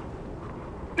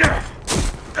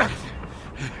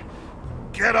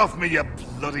 Get off me, you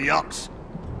bloody ox!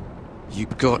 You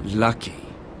got lucky.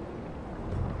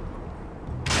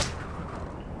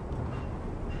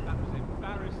 That was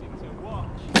embarrassing to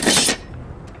watch.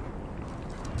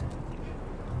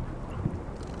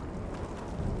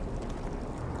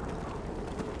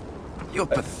 You're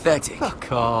pathetic.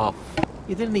 Fuck off.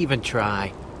 You didn't even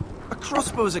try. A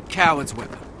crossbow's a coward's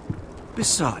weapon.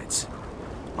 Besides,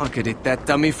 I could hit that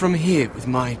dummy from here with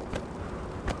my...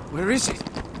 Where is it?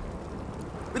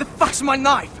 Where the fuck's my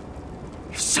knife?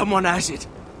 If someone has it,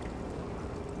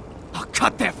 I'll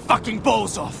cut their fucking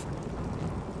balls off.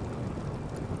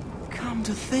 Come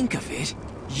to think of it,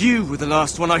 you were the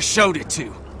last one I showed it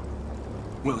to.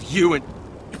 Well, you and...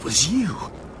 It was you.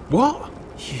 What?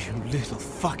 You little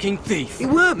fucking thief. It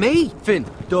weren't me. Finn,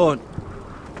 don't.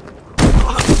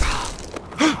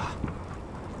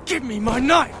 Give me my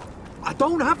knife! I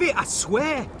don't have it, I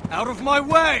swear. Out of my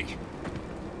way!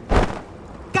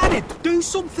 Get it, do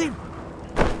something.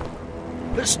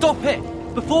 Let's stop it,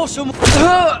 before someone...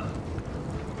 I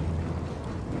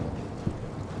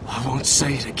won't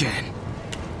say it again.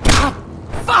 Ah,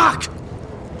 fuck!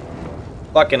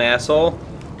 Fucking asshole.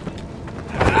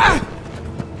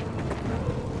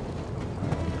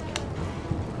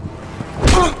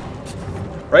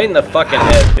 Right in the fucking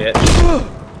head, bitch.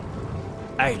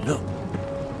 Hey, look.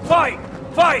 Fight!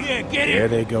 Fight! Yeah, get it! There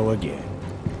they go again.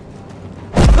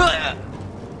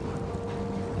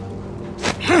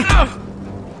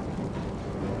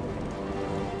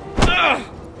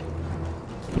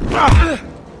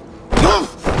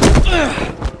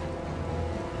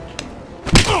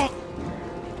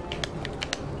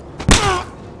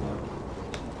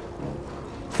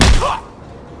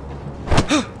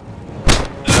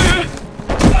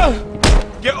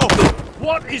 Get off!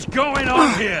 What is going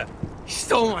on here? He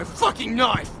stole my fucking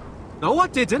knife! No, I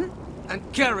didn't. And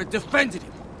Garrett defended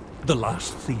him. The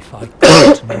last thief I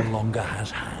caught no longer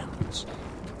has hands.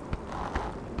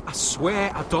 I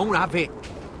swear I don't have it.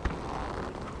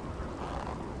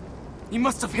 He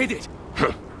must have hid it.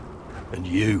 And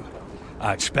you,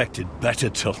 I expected better,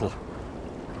 Tuttle.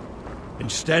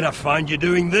 Instead, I find you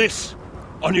doing this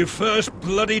on your first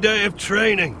bloody day of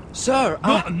training. Sir,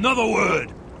 Not another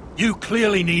word. You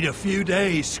clearly need a few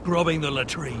days scrubbing the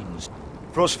latrines.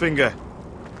 Frostfinger,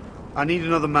 I need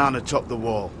another man atop the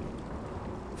wall.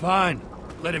 Fine.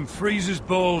 Let him freeze his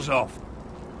balls off.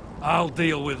 I'll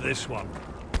deal with this one.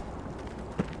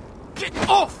 Get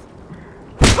off!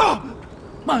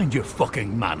 Mind your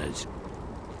fucking manners.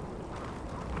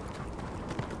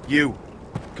 You,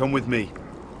 come with me.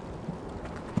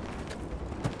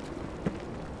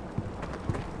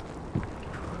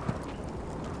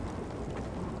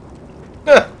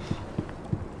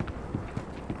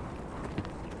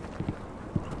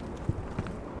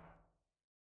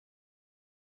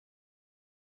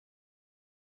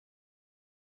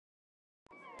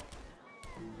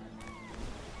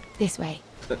 This way.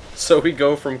 So we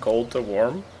go from cold to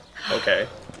warm? Okay.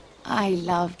 I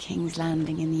love King's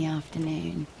Landing in the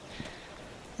afternoon.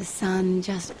 The sun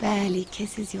just barely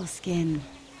kisses your skin.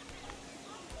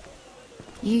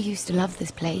 You used to love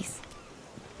this place.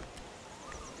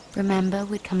 Remember,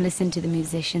 we'd come listen to the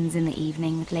musicians in the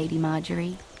evening with Lady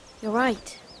Marjorie? You're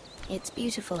right. It's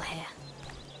beautiful here.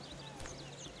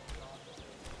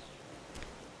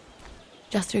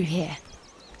 Just through here.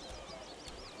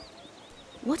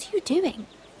 What are you doing?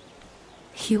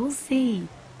 You'll see.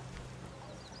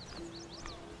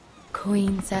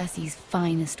 Queen Cersei's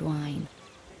finest wine.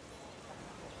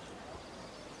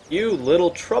 You little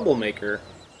troublemaker.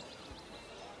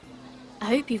 I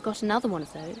hope you've got another one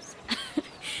of those.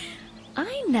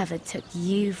 I never took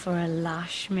you for a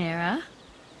lush, Mira.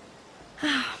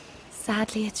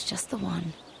 Sadly, it's just the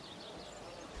one.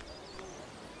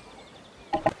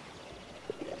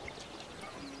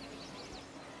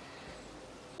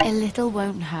 A little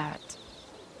won't hurt.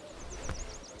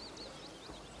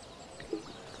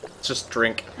 Just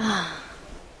drink.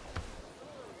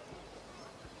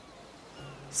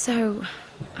 So,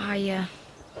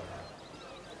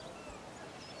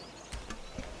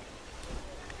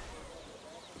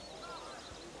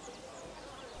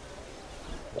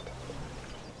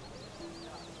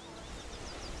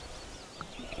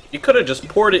 You could have just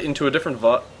poured it into a different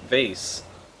vase.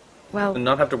 well, And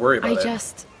not have to worry about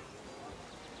it.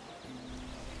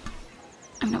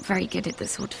 I'm not very good at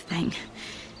this sort of thing.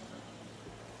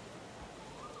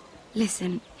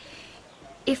 Listen,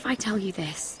 if I tell you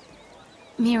this,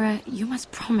 Mira, you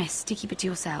must promise to keep it to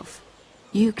yourself.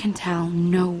 You can tell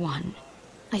no one.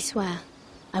 I swear,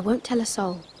 I won't tell a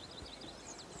soul.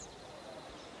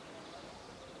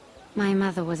 My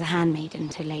mother was a handmaiden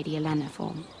to Lady Elena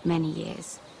for many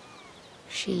years.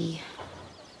 She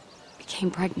became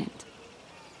pregnant.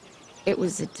 It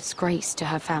was a disgrace to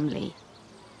her family.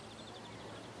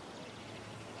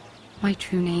 My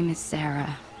true name is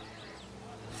Sarah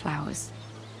Flowers.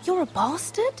 You're a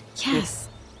bastard? Yes.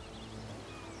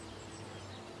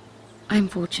 I'm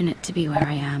fortunate to be where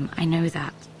I am, I know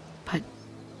that. But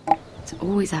to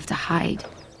always have to hide.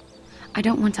 I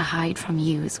don't want to hide from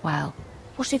you as well.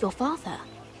 What of your father?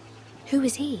 Who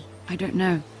is he? I don't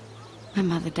know. My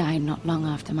mother died not long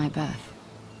after my birth.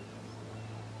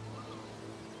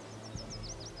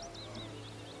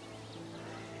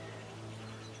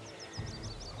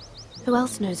 Who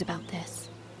else knows about this?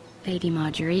 Lady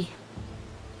Marjorie,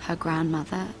 her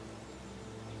grandmother,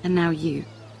 and now you.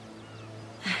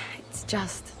 It's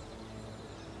just...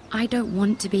 I don't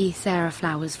want to be Sarah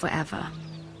Flowers forever.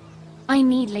 I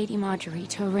need Lady Marjorie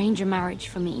to arrange a marriage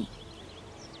for me.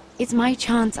 It's my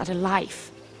chance at a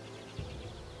life.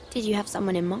 Did you have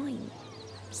someone in mind?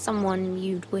 Someone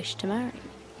you'd wish to marry?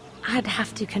 I'd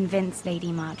have to convince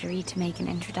Lady Marjorie to make an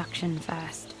introduction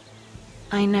first.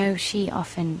 I know she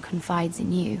often confides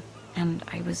in you, and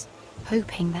I was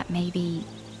hoping that maybe...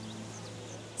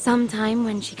 sometime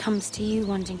when she comes to you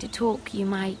wanting to talk, you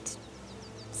might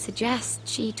suggest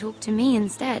she talk to me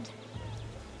instead.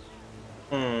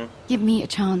 Give me a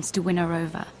chance to win her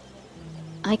over.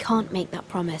 I can't make that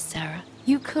promise, Sarah.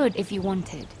 You could if you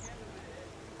wanted.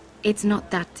 It's not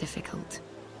that difficult.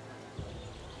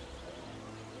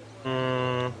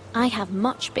 I have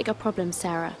much bigger problems,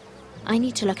 Sarah. I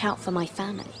need to look out for my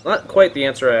family. Not quite the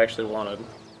answer I actually wanted.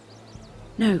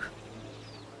 No.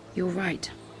 You're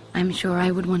right. I'm sure I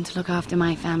would want to look after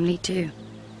my family too.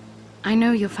 I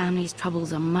know your family's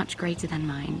troubles are much greater than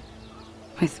mine.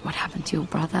 With what happened to your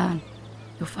brother and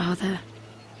your father.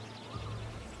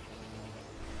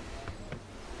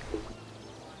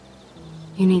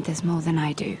 You need this more than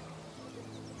I do.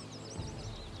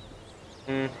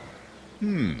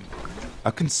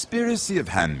 A conspiracy of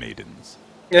handmaidens.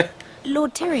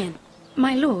 Lord Tyrion.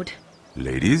 My lord.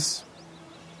 Ladies,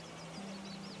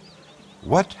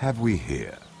 what have we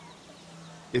here?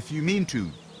 If you mean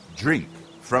to drink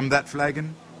from that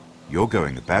flagon, you're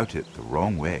going about it the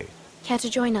wrong way. Care to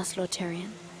join us, Lord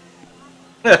Tyrion?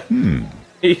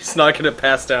 He's not gonna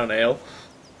pass down ale.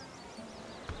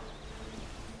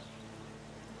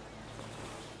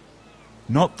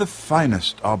 Not the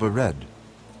finest arbor red,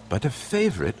 but a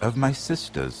favorite of my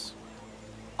sister's.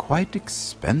 Quite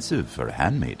expensive for a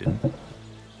handmaiden.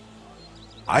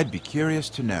 I'd be curious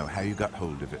to know how you got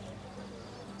hold of it.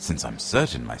 Since I'm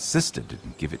certain my sister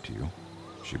didn't give it to you,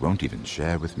 she won't even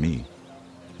share with me.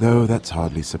 Though that's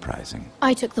hardly surprising.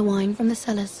 I took the wine from the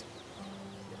cellars.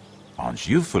 Aren't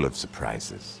you full of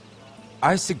surprises?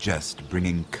 I suggest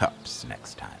bringing cups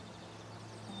next time.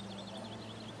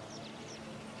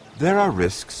 There are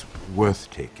risks worth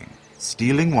taking.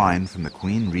 Stealing wine from the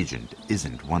Queen Regent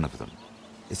isn't one of them.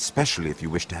 Especially if you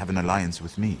wish to have an alliance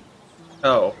with me.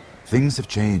 Oh. Things have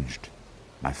changed.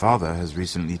 My father has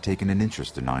recently taken an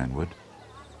interest in Ironwood.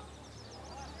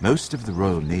 Most of the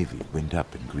Royal Navy went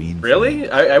up in green. Really?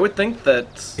 I would think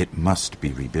that... It must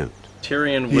be rebuilt.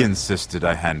 Tyrion would... He insisted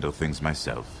I handle things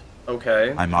myself.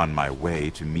 Okay. I'm on my way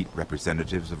to meet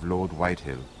representatives of Lord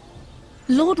Whitehill.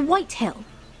 Lord Whitehill?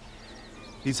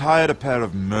 He's hired a pair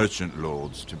of merchant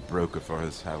lords to broker for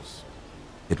his house.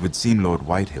 It would seem Lord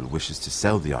Whitehill wishes to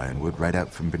sell the ironwood right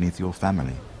out from beneath your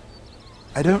family.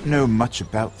 I don't know much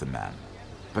about the man,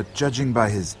 but judging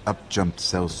by his up-jumped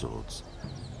sellswords,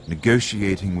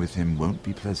 negotiating with him won't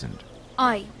be pleasant.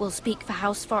 I will speak for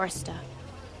House Forrester.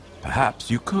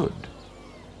 Perhaps you could.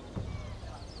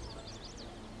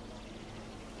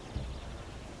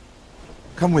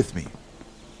 Come with me.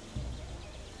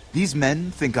 These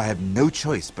men think I have no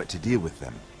choice but to deal with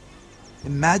them.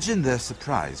 Imagine their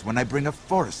surprise when I bring a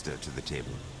Forrester to the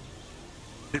table.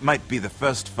 It might be the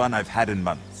first fun I've had in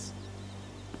months.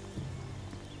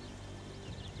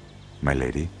 My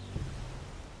lady?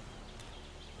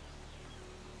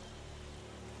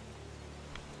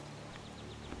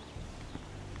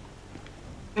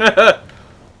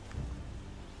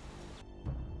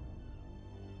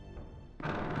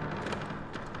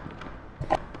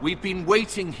 We've been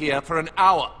waiting here for an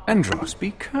hour. Andros,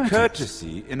 be courteous.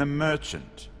 Courtesy in a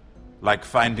merchant. Like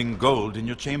finding gold in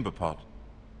your chamber pot.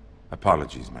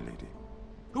 Apologies, my lady.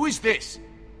 Who is this?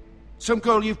 Some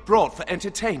girl you've brought for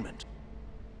entertainment?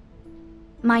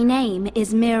 My name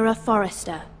is Mira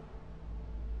Forrester.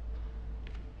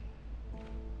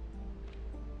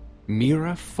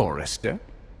 Mira Forrester?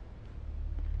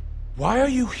 Why are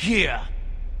you here?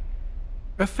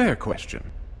 A fair question.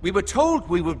 We were told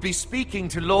we would be speaking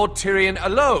to Lord Tyrion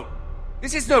alone.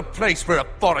 This is no place for a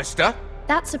Forrester.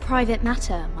 That's a private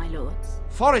matter, my lords.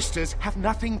 Forresters have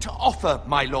nothing to offer,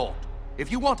 my lord.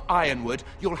 If you want Ironwood,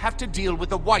 you'll have to deal with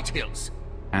the Whitehills.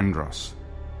 Andros.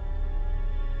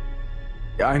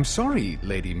 I'm sorry,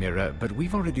 Lady Mira, but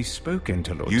we've already spoken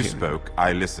to Lord You Tyrion. spoke,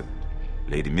 I listened.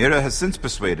 Lady Mira has since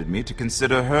persuaded me to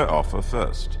consider her offer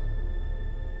first.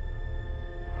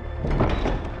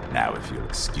 Now, if you'll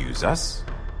excuse us...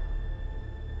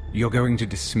 You're going to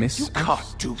dismiss You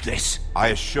can't do this. I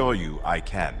assure you I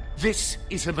can. This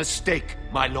is a mistake,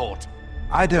 my lord.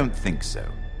 I don't think so.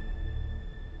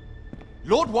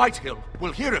 Lord Whitehill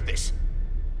will hear of this.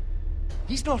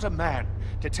 He's not a man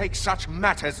to take such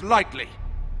matters lightly.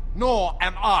 Nor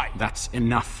am I. That's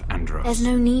enough, Andros. There's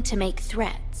no need to make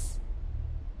threats.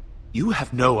 You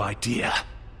have no idea.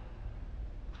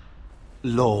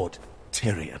 Lord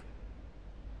Tyrion.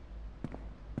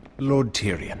 Lord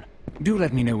Tyrion, do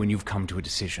let me know when you've come to a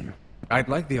decision. I'd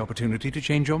like the opportunity to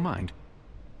change your mind.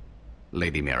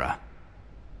 Lady Mira.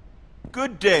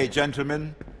 Good day,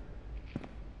 gentlemen.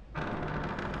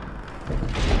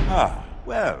 Ah,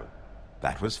 well,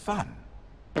 that was fun.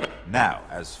 Now,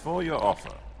 as for your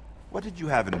offer, what did you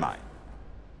have in mind?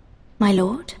 My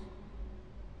lord?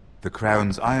 The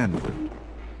Crown's Ironwood.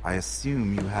 I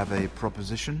assume you have a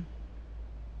proposition?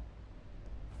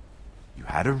 You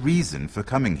had a reason for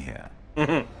coming here.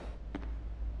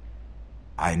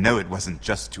 I know it wasn't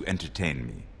just to entertain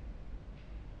me.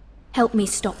 Help me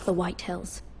stop the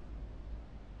Whitehills.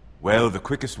 Well, the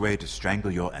quickest way to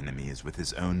strangle your enemy is with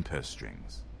his own purse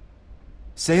strings.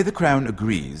 Say the Crown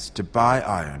agrees to buy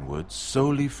Ironwood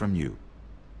solely from you.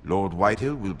 Lord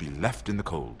Whitehill will be left in the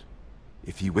cold.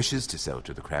 If he wishes to sell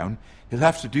to the Crown, he'll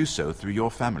have to do so through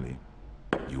your family.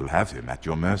 You'll have him at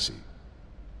your mercy.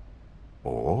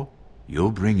 Or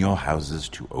you'll bring your houses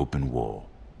to open war.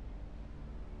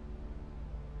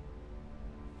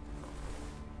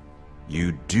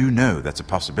 You do know that's a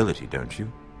possibility, don't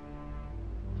you?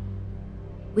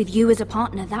 With you as a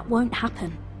partner, that won't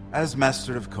happen. As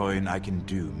Master of Coin, I can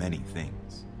do many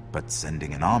things, but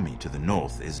sending an army to the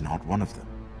north is not one of them.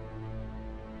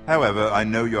 However, I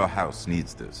know your house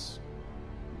needs this.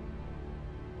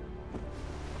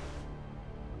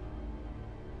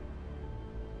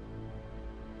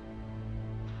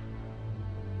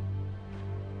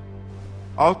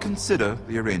 I'll consider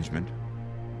the arrangement.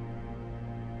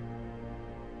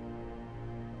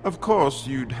 Of course,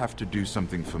 you'd have to do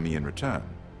something for me in return.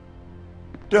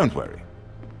 Don't worry.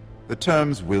 The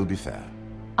terms will be fair.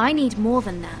 I need more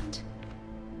than that.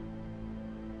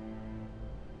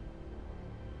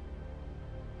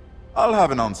 I'll have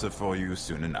an answer for you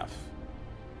soon enough.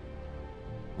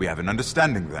 We have an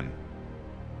understanding then.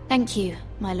 Thank you,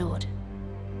 my lord.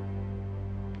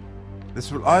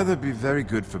 This will either be very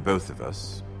good for both of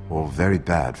us, or very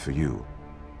bad for you.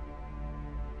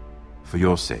 For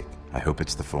your sake, I hope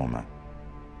it's the former.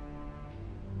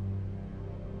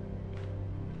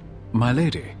 My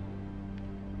lady.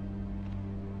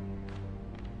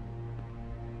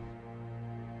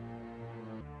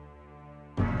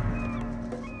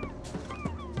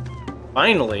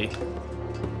 Finally.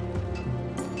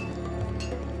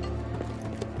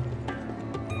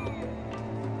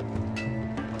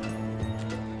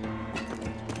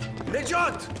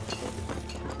 Nejat!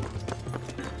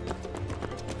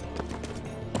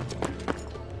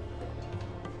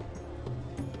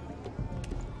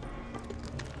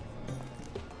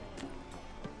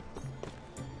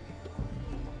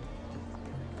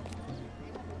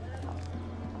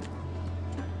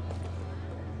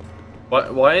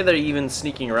 Why are they even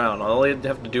sneaking around? All they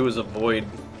have to do is avoid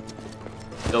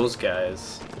those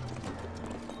guys.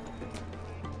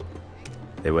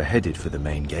 They were headed for the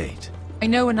main gate. I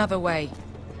know another way.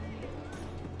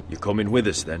 You coming with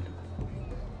us, then?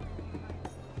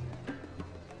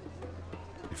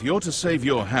 If you're to save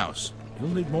your house, you'll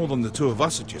need more than the two of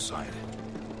us at your side.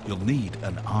 You'll need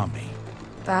an army.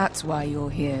 That's why you're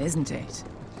here, isn't it?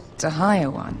 To hire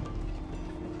one.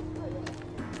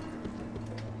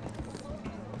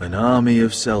 An army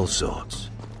of sellswords.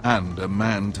 And a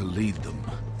man to lead them.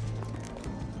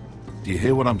 Do you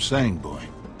hear what I'm saying, boy?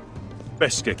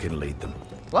 Beskha can lead them.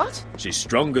 What? She's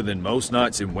stronger than most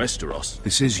knights in Westeros.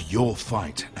 This is your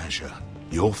fight, Asher.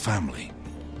 Your family.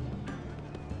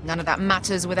 None of that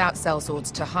matters without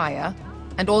sellswords to hire,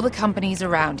 and all the companies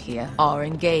around here are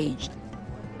engaged.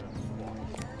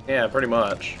 Yeah, pretty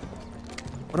much.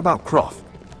 What about Croft?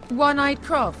 One-eyed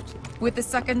Croft, with the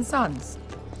second sons.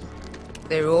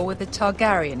 They're all with the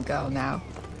Targaryen girl now.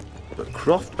 But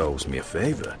Croft owes me a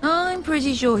favor. I'm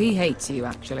pretty sure he hates you,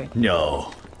 actually.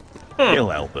 No. He'll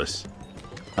help us.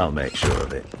 I'll make sure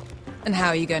of it. And how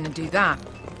are you going to do that?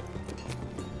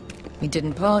 We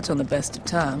didn't part on the best of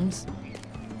terms.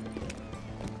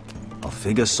 I'll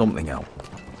figure something out.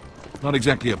 Not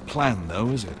exactly a plan, though,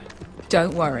 is it?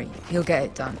 Don't worry, he'll get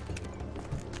it done.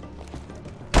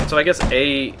 So I guess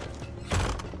A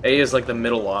is like the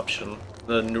middle option,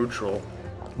 the neutral.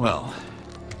 Well,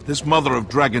 this mother of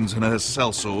dragons and her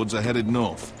sellswords are headed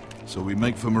north, so we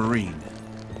make for Marine.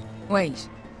 Wait,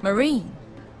 Marine?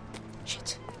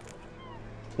 Shit.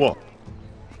 What?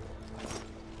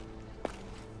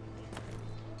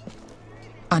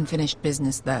 Unfinished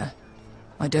business there.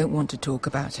 I don't want to talk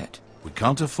about it. We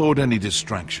can't afford any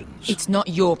distractions. It's not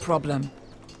your problem.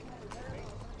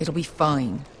 It'll be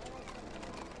fine.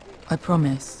 I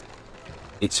promise.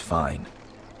 It's fine.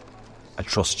 I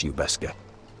trust you, Beskha.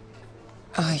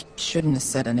 I shouldn't have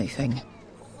said anything.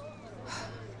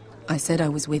 I said I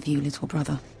was with you, little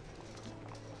brother.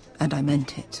 And I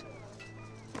meant it.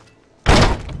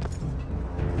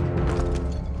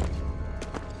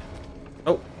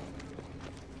 Oh.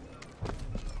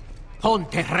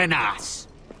 Ponte Renas.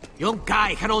 Yung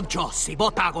kai kanoncho si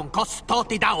botagon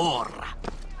kostoti da orra.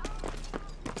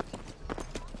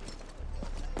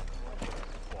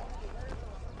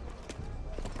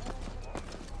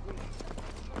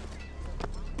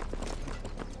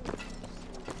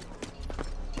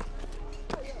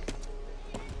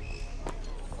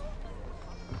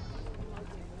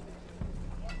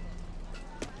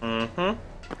 Mm-hmm.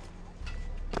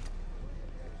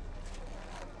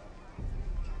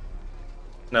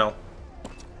 No.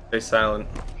 Stay silent.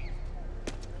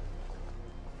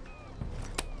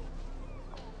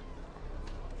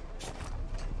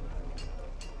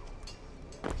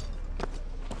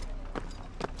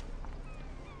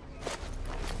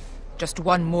 Just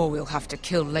one more we'll have to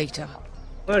kill later.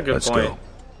 Good Let's point. go.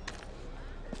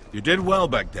 You did well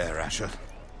back there, Asher.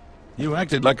 You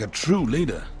acted like a true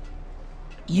leader.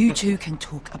 You two can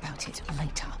talk about it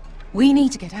later. We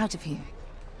need to get out of here.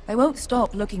 They won't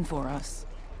stop looking for us.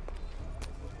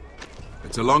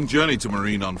 It's a long journey to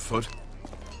Marine on foot.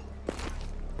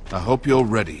 I hope you're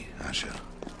ready, Asher.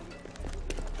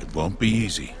 It won't be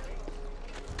easy.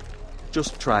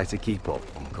 Just try to keep up,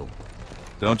 Uncle.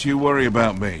 Don't you worry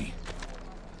about me.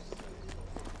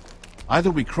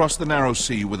 Either we cross the narrow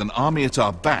sea with an army at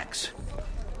our backs,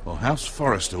 or House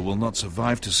Forrester will not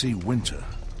survive to see winter.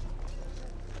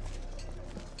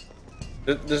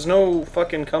 There's no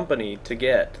fucking company to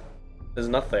get. There's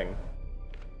nothing.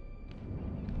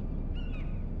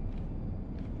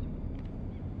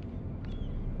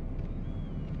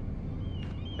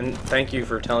 And thank you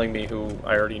for telling me who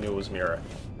I already knew was Mira.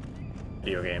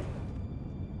 Video game.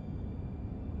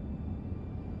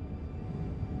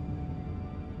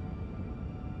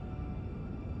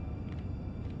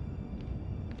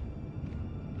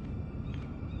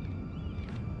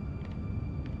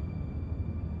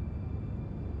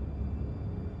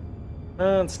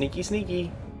 Sneaky,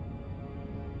 sneaky.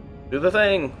 Do the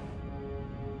thing.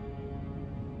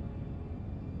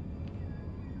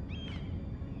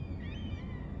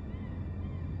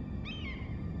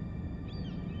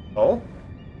 Oh?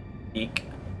 Eek.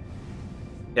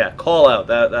 Yeah, call out.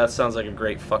 That sounds like a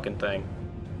great fucking thing.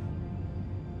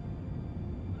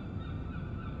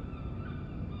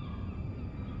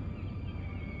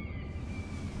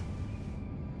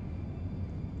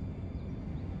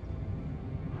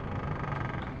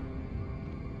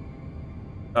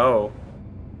 Oh.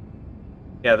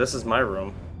 Yeah, this is my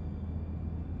room.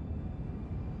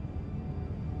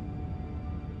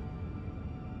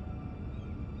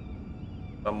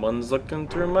 Someone's looking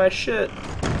through my shit.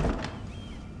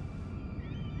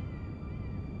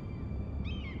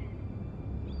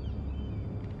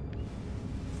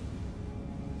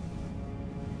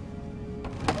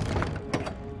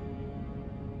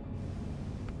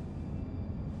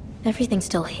 Everything's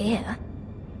still here.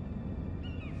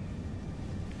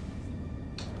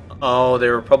 Oh, they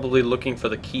were probably looking for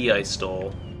the key I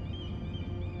stole.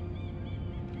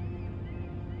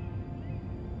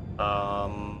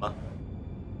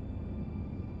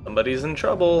 Somebody's in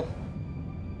trouble.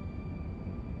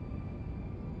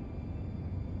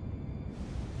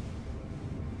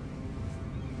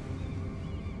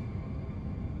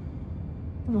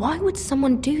 Why would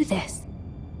someone do this?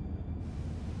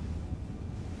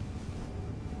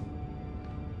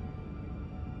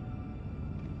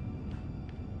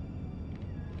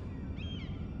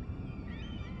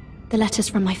 The letters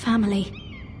from my family.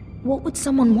 What would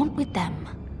someone want with them?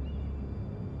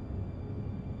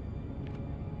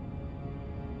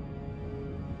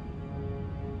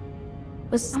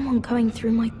 Was someone going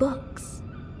through my books?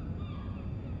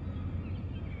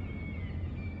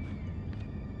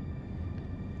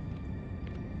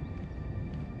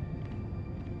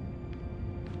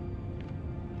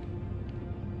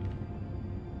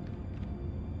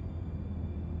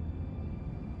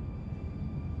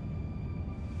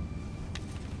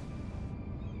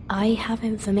 I have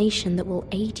information that will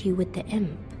aid you with the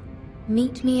imp.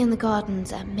 Meet me in the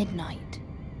gardens at midnight.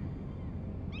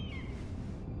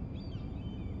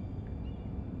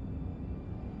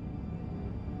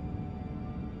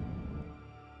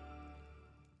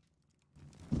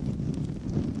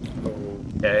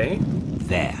 Okay.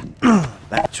 There.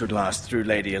 That should last through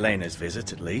Lady Elena's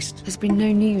visit, at least. There's been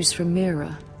no news from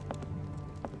Mira.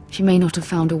 She may not have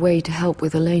found a way to help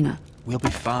with Elena. We'll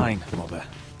be fine, Mother.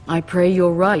 I pray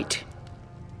you're right.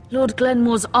 Lord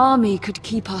Glenmore's army could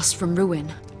keep us from ruin.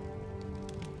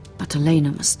 But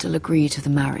Elena must still agree to the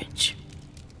marriage.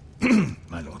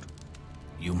 My lord,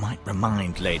 you might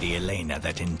remind Lady Elena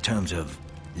that in terms of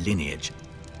lineage,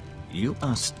 you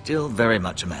are still very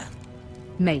much a man.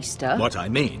 Maester? What I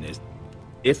mean is,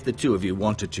 if the two of you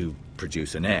wanted to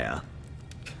produce an heir...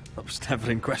 That was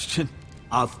never in question.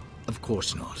 Of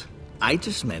course not. I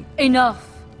just meant... Enough,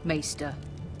 Maester.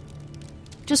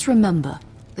 Just remember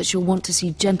that you'll want to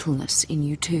see gentleness in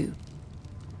you too.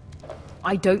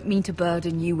 I don't mean to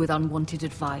burden you with unwanted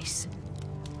advice.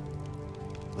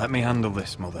 Let me handle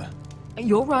this, Mother.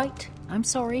 You're right. I'm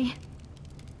sorry.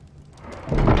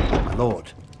 My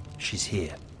lord, she's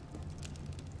here.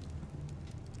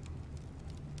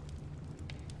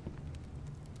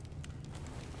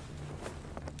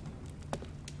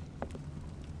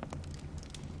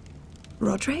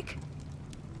 Roderick?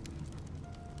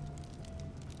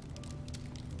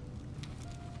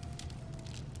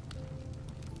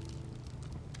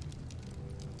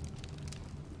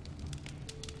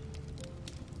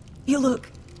 You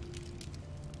look...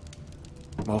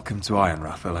 Welcome to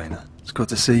Ironrath, Elena. It's good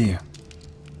to see you.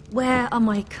 Where are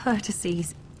my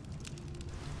courtesies?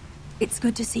 It's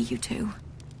good to see you too.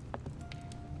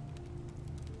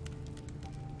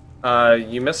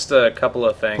 You missed a couple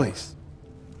of things. Please.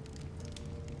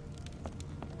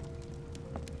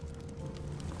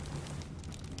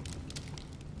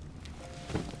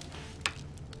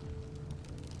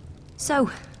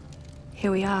 So,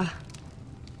 here we are.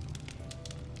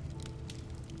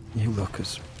 You look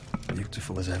as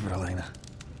beautiful as ever, Elena.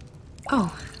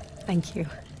 Oh, thank you.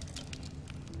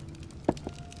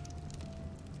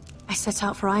 I set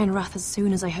out for Ironrath as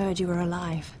soon as I heard you were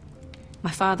alive.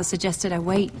 My father suggested I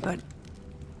wait, but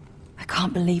I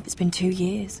can't believe it's been 2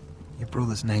 years. Your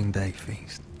brother's name day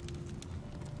feast.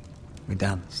 We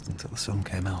danced until the sun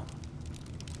came out.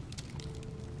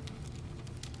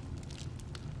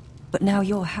 But now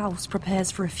your house prepares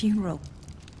for a funeral.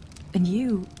 And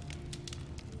you...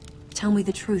 Tell me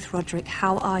the truth, Roderick.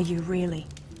 How are you, really?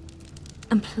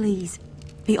 And please,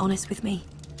 be honest with me.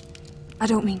 I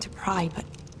don't mean to pry, but...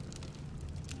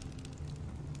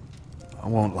 I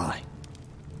won't lie.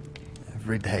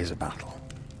 Every day's a battle.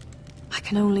 I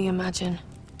can only imagine.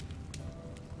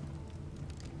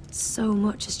 So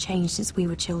much has changed since we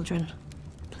were children.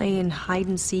 Playing hide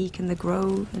and seek in the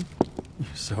grove and...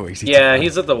 You're so easy Yeah, to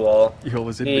he's at the wall. You're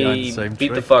always in behind the same beat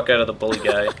tree. the fuck out of the bully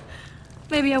guy.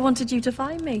 Maybe I wanted you to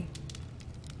find me.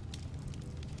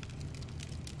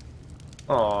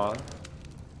 Aww.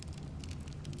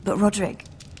 But Roderick...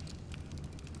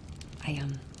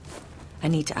 I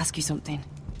need to ask you something.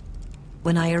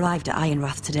 When I arrived at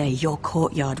Ironrath today, your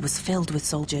courtyard was filled with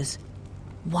soldiers.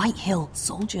 White Hill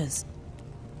soldiers.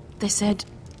 They said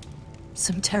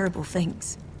some terrible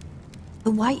things.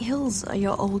 The White Hills are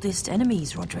your oldest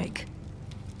enemies, Roderick.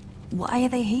 Why are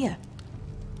they here?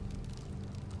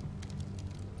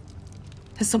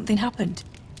 Has something happened?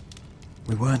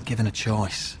 We weren't given a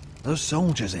choice. Those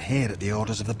soldiers are here at the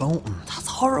orders of the Boltons. That's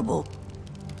horrible.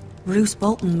 Roose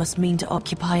Bolton must mean to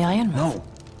occupy Ironrath. No,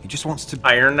 he just wants to...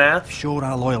 Ironrath? Show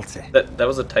our loyalty. That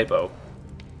was a typo.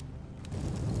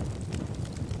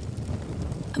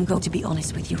 I'm going to be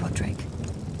honest with you, Roderick.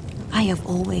 I have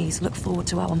always looked forward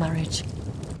to our marriage.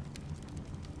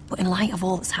 But in light of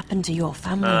all that's happened to your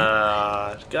family...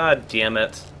 God damn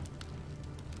it.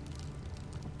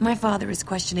 My father is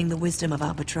questioning the wisdom of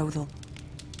our betrothal.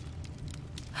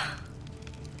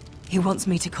 He wants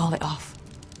me to call it off.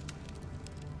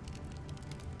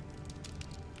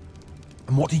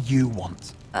 And what do you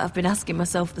want? I've been asking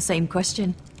myself the same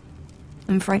question.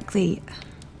 And frankly,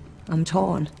 I'm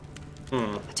torn.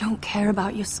 I don't care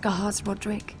about your scars,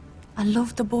 Roderick. I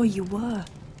love the boy you were,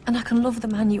 and I can love the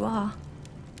man you are.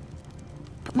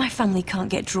 But my family can't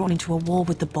get drawn into a war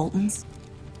with the Boltons.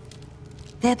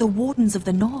 They're the Wardens of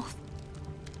the North.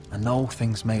 I know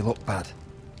things may look bad,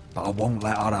 but I won't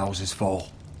let our houses fall.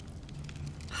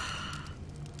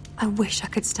 I wish I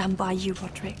could stand by you,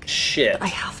 Roderick. Shit. But I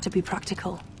have to be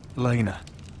practical. Lena.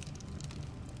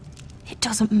 It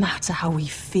doesn't matter how we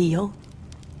feel.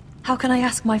 How can I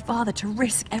ask my father to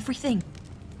risk everything?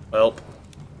 Well,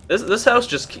 this house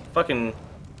just fucking...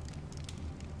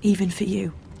 Even for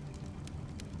you.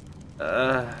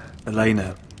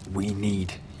 Elena, we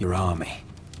need your army.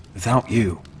 Without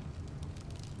you,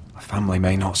 my family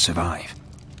may not survive.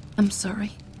 I'm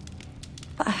sorry.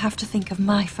 But I have to think of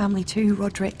my family too,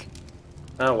 Roderick.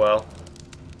 Oh well.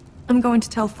 I'm going to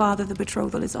tell Father the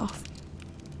betrothal is off.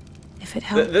 If it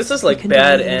helps, This is like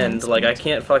bad end. Like I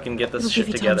can't fucking get this It'll shit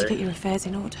give you time together. to get your affairs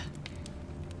in order.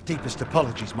 Deepest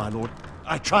apologies, my lord.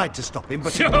 I tried to stop him,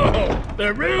 but... So,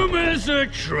 the rumors are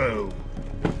true.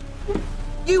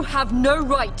 You have no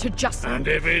right to just... And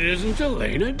if it isn't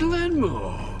Elena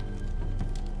Glenmore?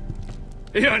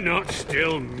 You're not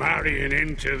still marrying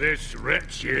into this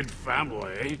wretched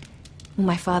family?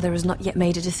 My father has not yet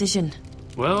made a decision.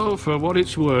 Well, for what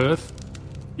it's worth,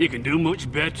 you can do much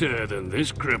better than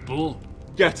this cripple.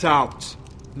 Get out.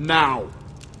 Now.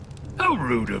 How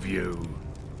rude of you.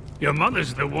 Your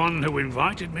mother's the one who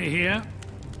invited me here?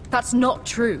 That's not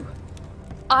true.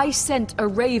 I sent a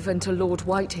raven to Lord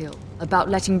Whitehill about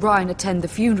letting Brian attend the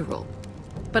funeral.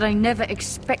 But I never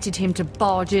expected him to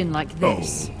barge in like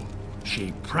this. Oh,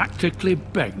 she practically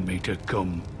begged me to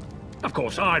come. Of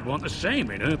course, I'd want the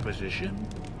same in her position.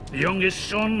 The youngest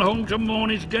son home to mourn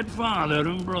his dead father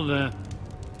and brother.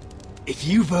 If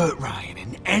you've hurt Ryan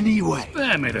in any way...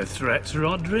 Spare me the threats,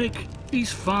 Roderick.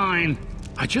 He's fine.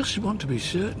 I just want to be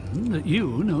certain that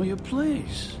you know your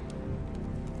place.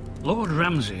 Lord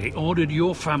Ramsay ordered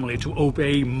your family to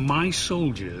obey my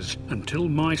soldiers until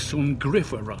my son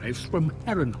Griff arrives from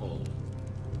Harrenhal.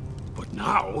 But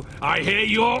now, I hear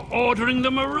you're ordering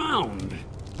them around.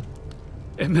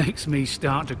 It makes me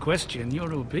start to question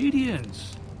your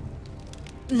obedience.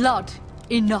 Lud,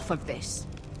 enough of this.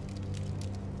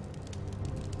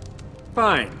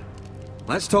 Fine.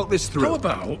 Let's talk this through. How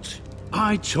about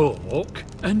I talk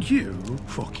and you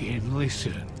fucking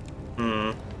listen?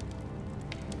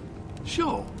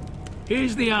 So,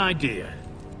 here's the idea.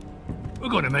 We're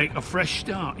going to make a fresh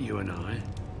start, you and I.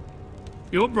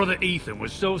 Your brother Ethan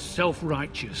was so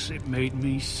self-righteous it made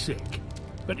me sick.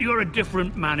 But you're a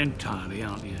different man entirely,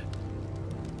 aren't you?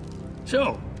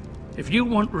 So, if you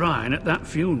want Ryan at that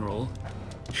funeral,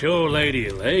 show Lady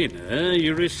Elena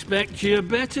you respect your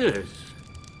betters.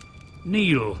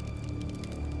 Kneel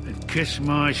and kiss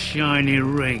my shiny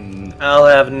ring. I'll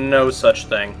have no such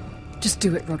thing. Just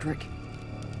do it, Roderick.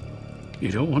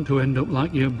 You don't want to end up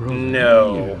like your brother.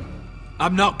 No.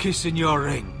 I'm not kissing your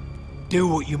ring. Do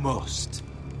what you must.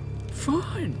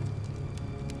 Fine.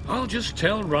 I'll just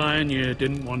tell Ryan you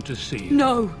didn't want to see him.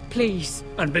 No, please.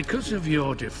 And because of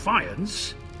your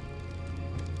defiance,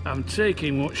 I'm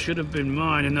taking what should have been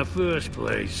mine in the first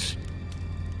place.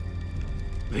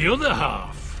 The other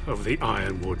half of the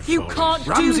Ironwood You Forest. can't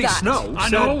do Ramsay that. Snow I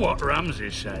said... know what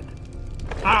Ramsay said.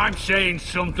 I'm saying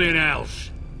something else.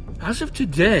 As of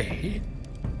today,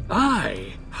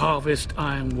 I harvest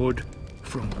ironwood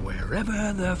from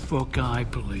wherever the fuck I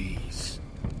please.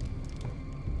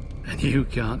 And you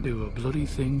can't do a bloody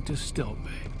thing to stop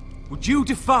me. Would you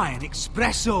defy an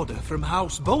express order from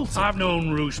House Bolton? I've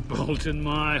known Roose Bolton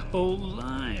my whole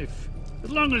life.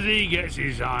 As long as he gets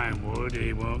his ironwood,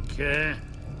 he won't care.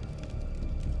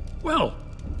 Well,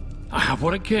 I have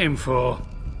what I came for.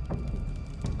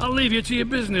 I'll leave you to your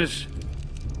business.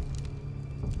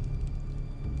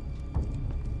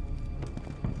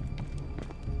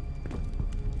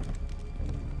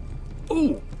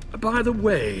 Oh, by the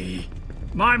way,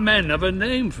 my men have a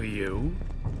name for you.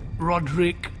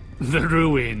 Roderick the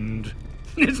Ruined.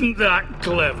 Isn't that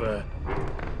clever?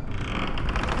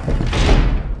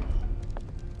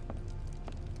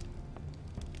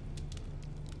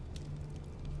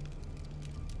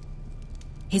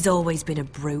 He's always been a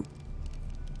brute.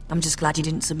 I'm just glad you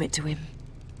didn't submit to him.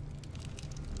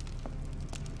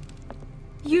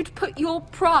 You'd put your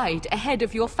pride ahead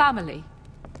of your family.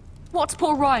 What's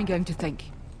poor Ryan going to think?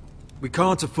 We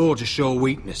can't afford to show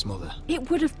weakness, Mother.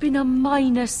 It would have been a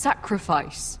minor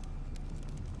sacrifice.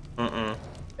 It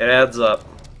adds up.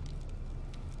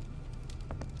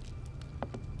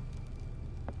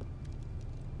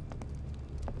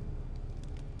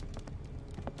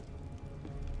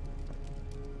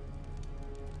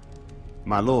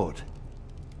 My lord,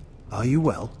 are you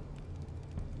well?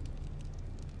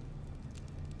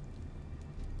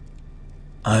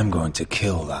 I'm going to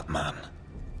kill that man.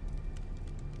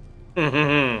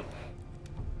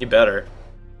 You better.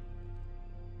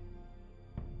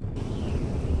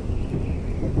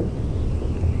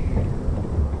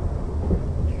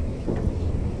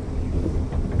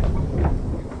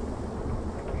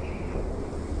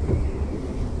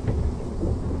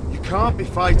 You can't be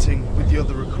fighting with the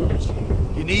other recruits.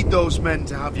 You need those men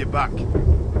to have your back.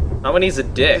 How many's a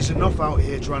dick? There's enough out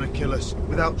here trying to kill us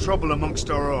without trouble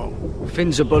amongst our own.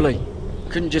 Finn's a bully.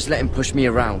 Couldn't just let him push me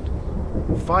around.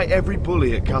 Fight every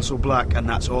bully at Castle Black, and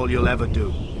that's all you'll ever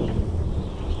do.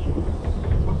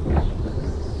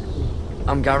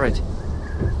 I'm Garrett.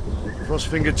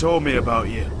 Frostfinger told me about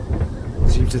you.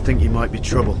 Seems to think you might be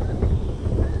trouble.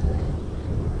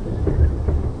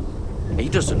 He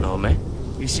doesn't know me.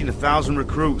 He's seen 1,000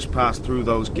 recruits pass through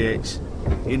those gates.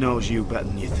 He knows you better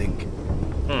than you think.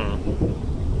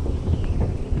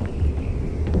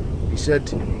 He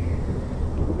said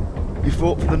you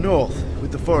fought for the North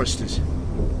with the Foresters.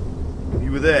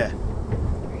 You were there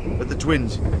at the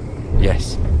Twins.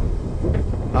 Yes.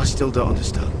 I still don't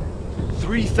understand.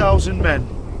 3,000 men,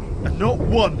 and not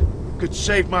one could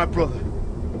save my brother.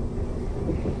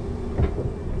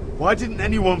 Why didn't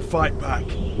anyone fight back?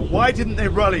 Why didn't they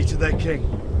rally to their king?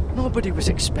 Nobody was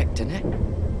expecting it.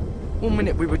 One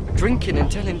minute we were drinking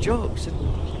and telling jokes,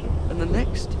 and the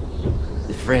next,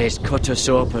 the Freys cut us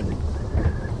open.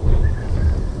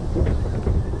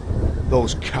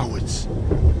 Those cowards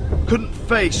couldn't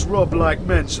face Rob like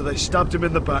men, so they stabbed him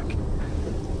in the back.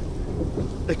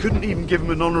 They couldn't even give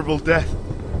him an honourable death.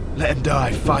 Let him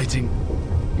die fighting.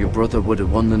 Your brother would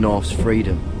have won the North's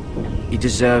freedom. He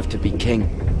deserved to be king.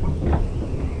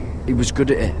 He was good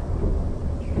at it.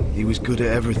 He was good at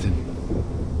everything.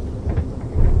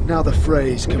 Now the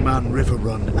Freys command River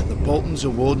Run, and the Boltons are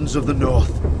Wardens of the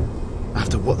North.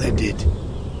 After what they did.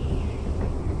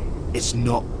 It's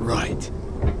not right.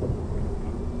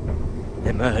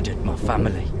 They murdered my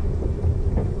family.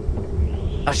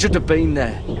 I should have been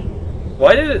there.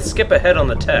 Why did it skip ahead on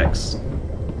the text?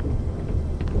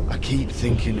 I keep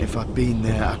thinking if I'd been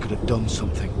there, I could have done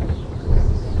something.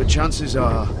 But chances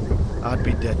are, I'd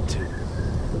be dead too.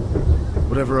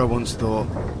 Whatever I once thought,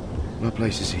 my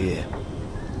place is here.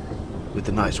 With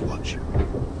the Night's Watch.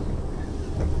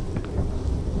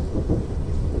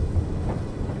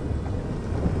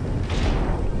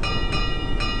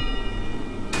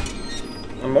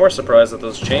 I'm more surprised that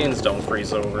those chains don't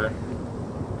freeze over.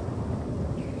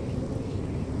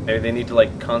 Maybe they need to,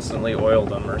 like, constantly oil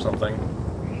them or something.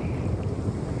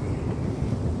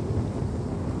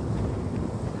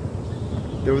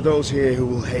 There are those here who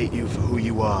will hate you for who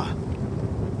you are.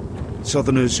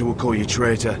 Southerners who will call you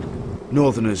traitor.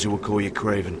 Northerners who will call you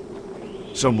craven.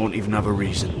 Some won't even have a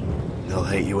reason. They'll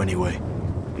hate you anyway.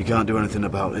 You can't do anything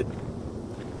about it.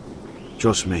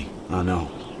 Trust me, I know.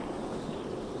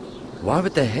 Why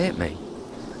would they hate me?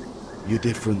 You're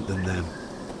different than them.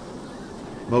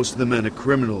 Most of the men are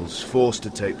criminals, forced to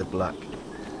take the black.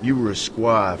 You were a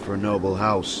squire for a noble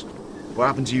house. What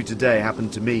happened to you today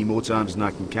happened to me more times than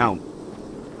I can count.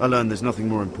 I learned there's nothing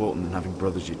more important than having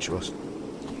brothers you trust.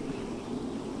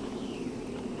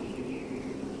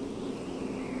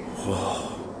 Whoa.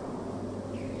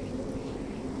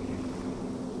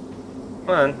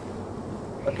 Come on.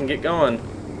 Fucking get going.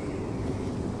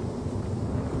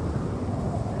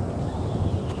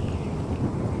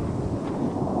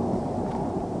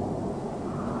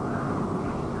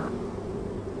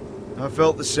 I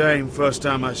felt the same first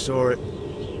time I saw it.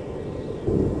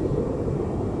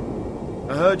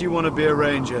 I heard you want to be a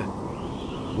ranger.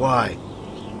 Why?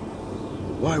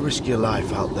 Why risk your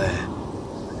life out there?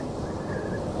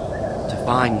 To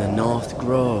find the North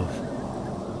Grove.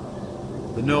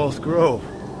 The North Grove?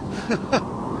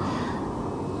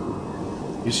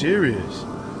 You serious?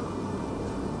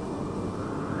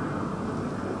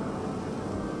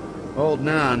 Old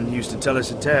Nan used to tell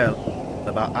us a tale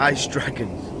about ice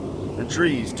dragons and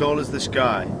trees tall as the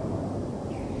sky.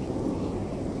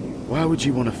 Why would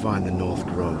you want to find the North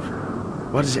Grove?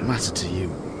 Why does it matter to you?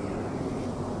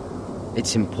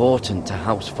 It's important to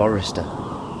House Forrester.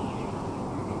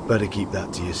 Better keep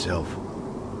that to yourself.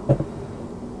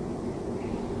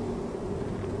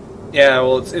 Yeah,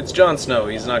 well, it's Jon Snow.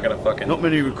 He's not gonna fucking... Not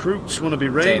many recruits want to be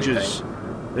rangers.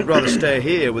 They'd rather stay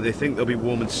here where they think they'll be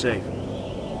warm and safe.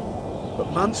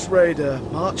 But Mance Rayder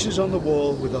marches on the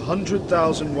wall with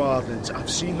 100,000 wildlings. I've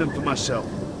seen them for myself.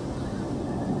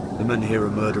 The men here are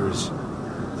murderers,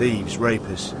 thieves,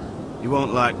 rapists. You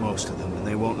won't like most of them, and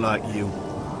they won't like you.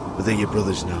 But they're your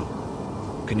brothers now.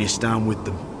 Can you stand with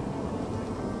them?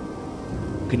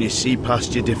 can you see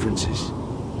past your differences?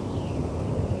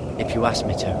 If you ask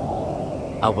me to,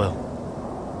 I will.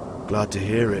 Glad to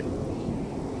hear it.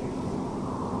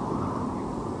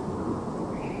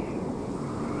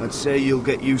 I'd say you'll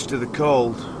get used to the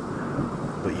cold,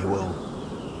 but you won't.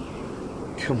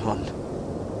 Come on.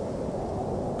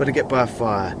 Better get by a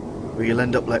fire, or you'll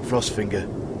end up like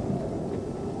Frostfinger.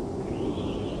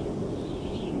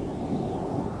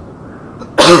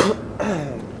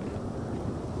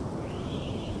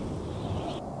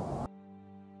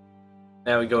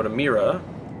 Now we go to Mira.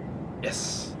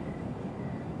 Yes.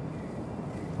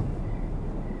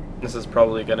 This is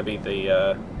probably going to be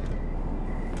the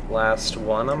last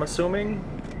one, I'm assuming,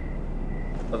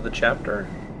 of the chapter.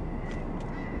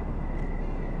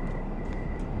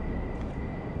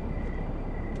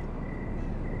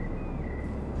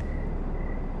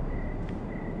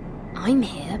 I'm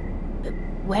here, but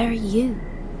where are you?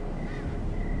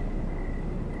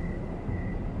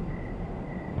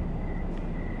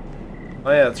 Oh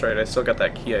yeah, that's right, I still got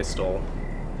that key I stole.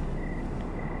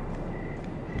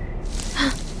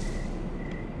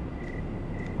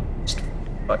 Just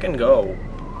fucking go.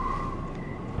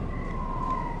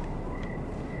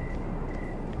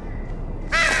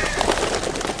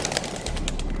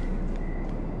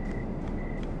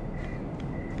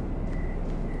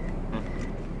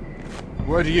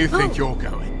 Where do you think you're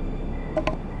going?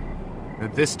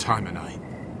 At this time of night?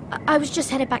 I was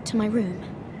just headed back to my room.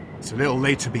 It's a little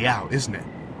late to be out, isn't it?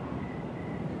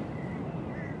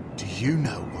 Do you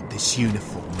know what this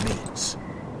uniform means?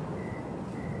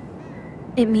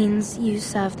 It means you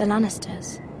serve the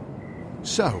Lannisters.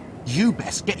 So, you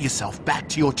best get yourself back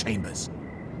to your chambers.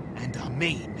 And I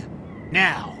mean,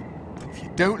 now. If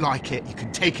you don't like it, you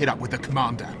can take it up with the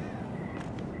commander.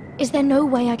 Is there no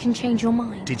way I can change your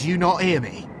mind? Did you not hear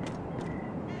me?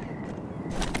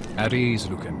 At ease,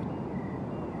 Lucan.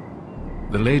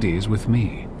 The lady is with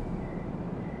me.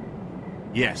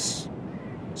 Yes,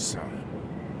 sir.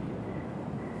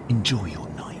 Enjoy your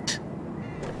night.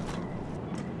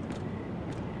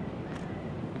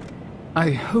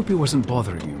 I hope he wasn't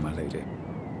bothering you, my lady.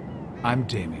 I'm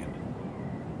Damien.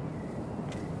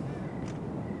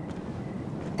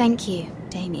 Thank you,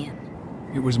 Damien.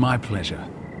 It was my pleasure.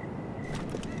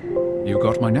 You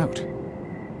got my note.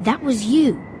 That was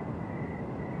you.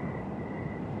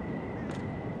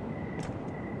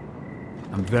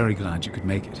 I'm very glad you could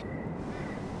make it.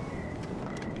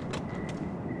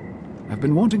 I've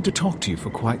been wanting to talk to you for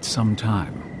quite some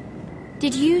time.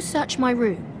 Did you search my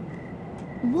room?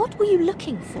 What were you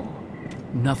looking for?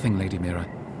 Nothing, Lady Mira.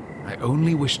 I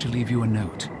only wish to leave you a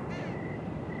note.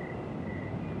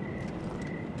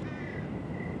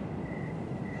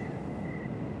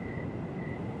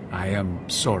 I am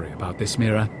sorry about this,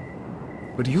 Mira,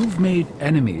 but you've made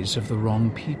enemies of the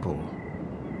wrong people.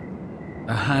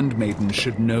 A handmaiden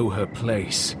should know her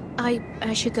place.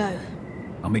 I should go.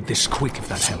 I'll make this quick if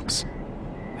that helps.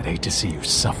 I'd hate to see you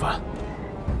suffer.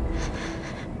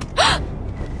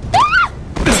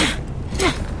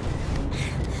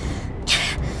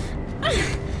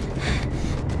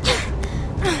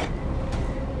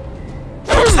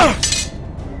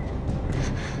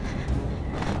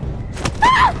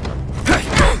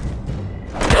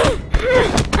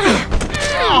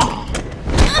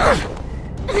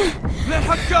 Let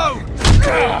her go!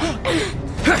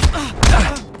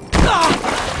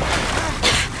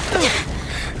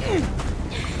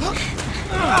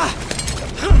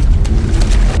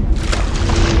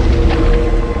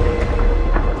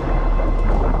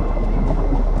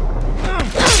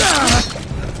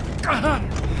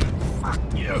 Fuck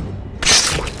you.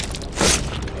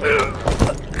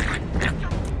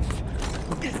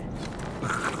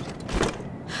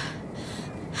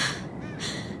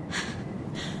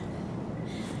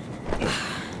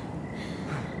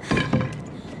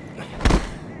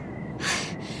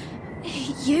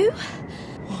 You?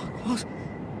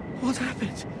 What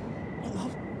happened?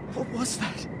 What was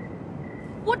that?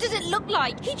 What does it look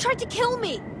like? He tried to kill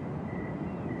me!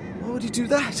 Why would he do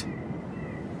that?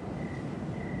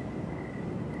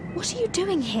 What are you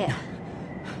doing here?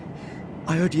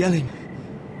 I heard yelling.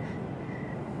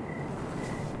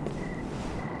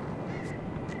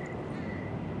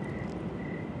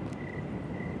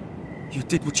 You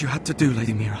did what you had to do,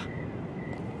 Lady Mira.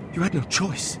 You had no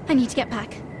choice. I need to get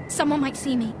back. Someone might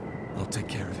see me. I'll take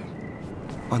care of him.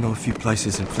 I know a few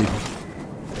places in Fleetwood.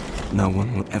 No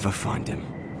one will ever find him.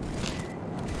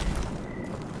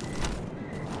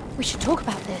 We should talk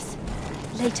about this.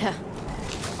 Later.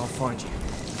 I'll find you.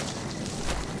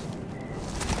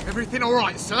 Everything all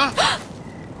right, sir?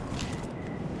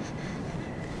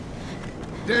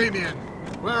 Damien,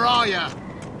 where are you?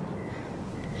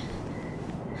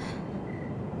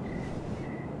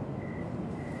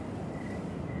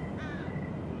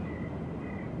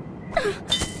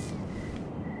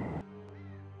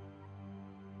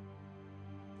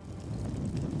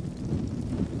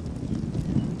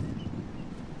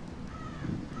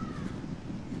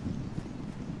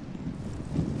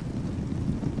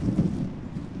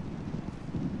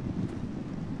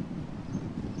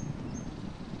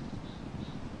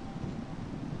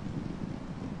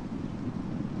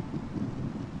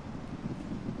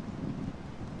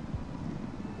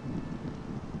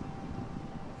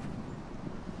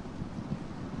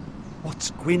 What's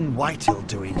Gwyn Whitehill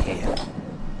doing here?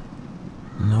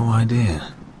 No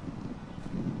idea.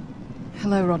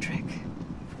 Hello, Roderick.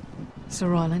 Sir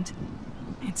Roland.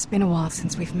 It's been a while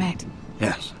since we've met.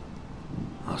 Yes.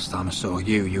 Last time I saw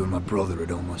you, you and my brother had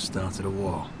almost started a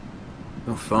war.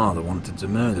 Your father wanted to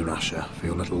murder Asher for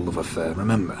your little love affair,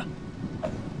 remember?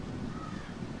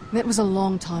 That was a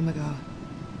long time ago.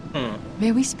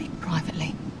 May we speak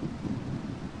privately?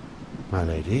 My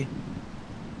lady?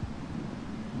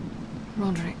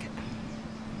 Roderick,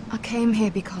 I came here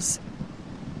because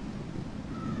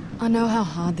I know how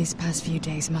hard these past few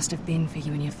days must have been for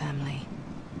you and your family.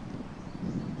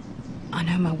 I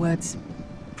know my words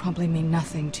probably mean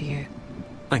nothing to you.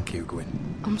 Thank you,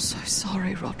 Gwyn. I'm so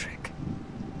sorry, Roderick.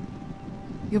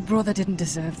 Your brother didn't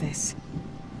deserve this.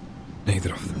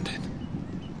 Neither of them did.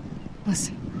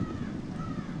 Listen,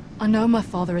 I know my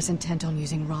father is intent on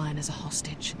using Ryan as a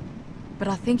hostage, but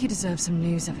I think you deserve some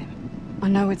news of him. I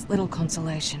know it's little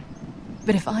consolation,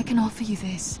 but if I can offer you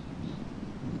this,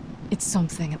 it's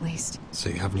something at least. So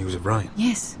you have news of Ryan?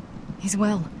 Yes, he's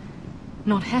well.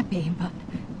 Not happy, but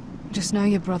just know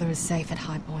your brother is safe at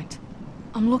High Point.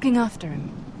 I'm looking after him,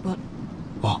 but...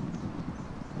 What?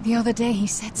 The other day he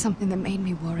said something that made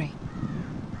me worry.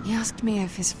 He asked me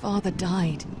if his father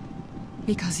died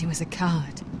because he was a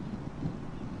coward.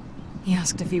 He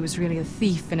asked if he was really a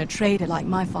thief and a traitor like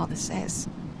my father says.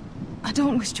 I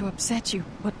don't wish to upset you,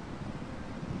 but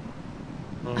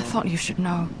I thought you should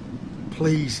know.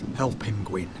 Please help him,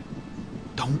 Gwyn.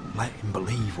 Don't let him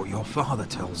believe what your father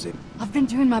tells him. I've been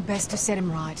doing my best to set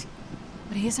him right,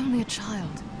 but he is only a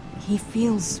child. He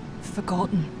feels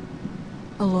forgotten,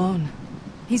 alone.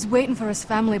 He's waiting for his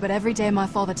family, but every day my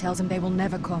father tells him they will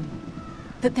never come.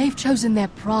 That they've chosen their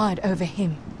pride over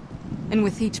him. And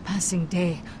with each passing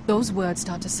day, those words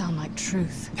start to sound like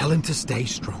truth. Tell him to stay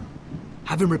strong.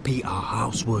 Have him repeat our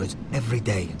house words every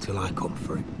day until I come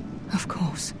for him. Of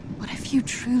course. But if you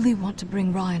truly want to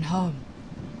bring Ryan home,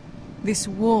 this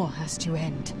war has to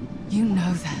end. You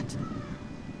know that.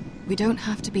 We don't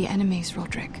have to be enemies,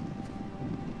 Roderick.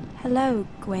 Hello,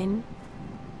 Gwyn.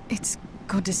 It's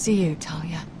good to see you,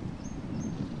 Talia.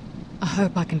 I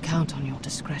hope I can count on your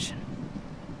discretion.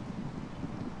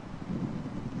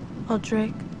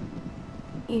 Roderick,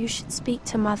 you should speak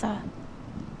to Mother.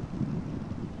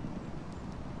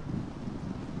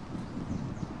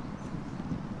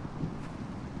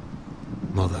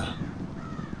 Mother,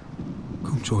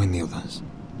 come join the others.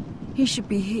 He should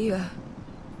be here.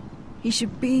 He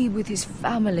should be with his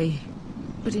family.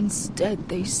 But instead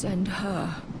they send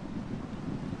her.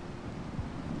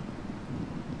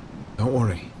 Don't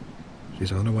worry.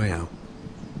 She's on her way out.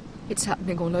 It's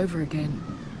happening all over again.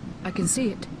 I can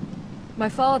see it. My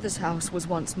father's house was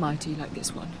once mighty like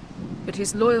this one, but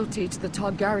his loyalty to the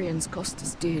Targaryens cost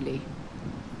us dearly.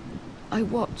 I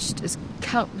watched as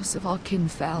countless of our kin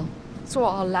fell,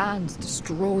 saw our lands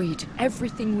destroyed,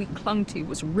 everything we clung to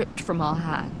was ripped from our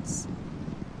hands.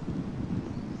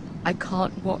 I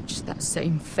can't watch that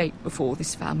same fate before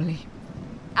this family.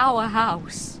 Our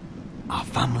house. Our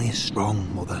family is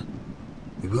strong, Mother.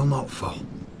 We will not fall.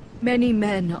 Many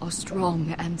men are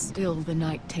strong, and still the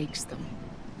night takes them.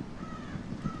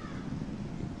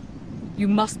 You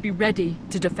must be ready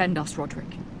to defend us, Roderick.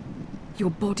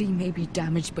 Your body may be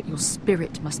damaged, but your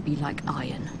spirit must be like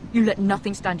iron. You let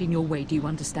nothing stand in your way, do you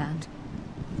understand?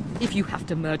 If you have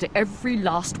to murder every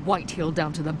last Whitehill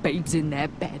down to the babes in their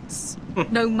beds,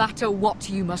 no matter what,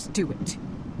 you must do it.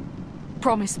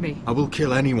 Promise me. I will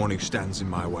kill anyone who stands in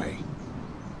my way.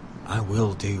 I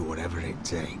will do whatever it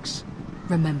takes.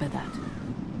 Remember that.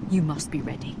 You must be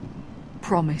ready.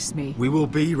 Promise me. We will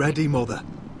be ready, Mother.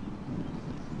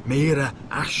 Mira,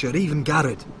 Asher, even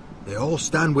Garrett. They all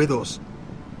stand with us.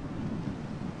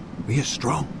 We are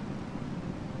strong.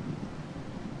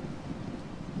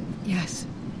 Yes.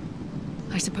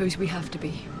 I suppose we have to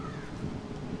be.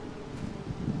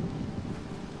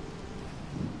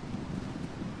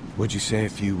 Would you say a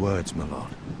few words, my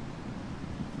lord?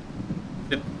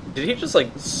 Did he just, like,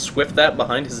 swift that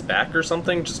behind his back or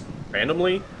something? Just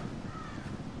randomly?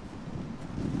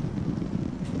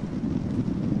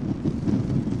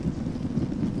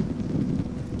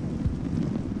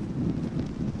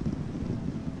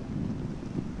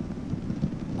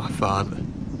 My father.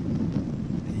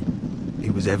 He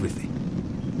was everything.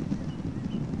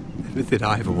 Everything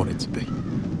I ever wanted to be.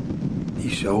 He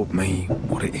showed me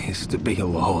what it is to be a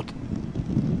lord.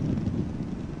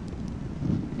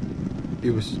 He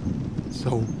was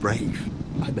so brave.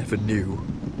 I never knew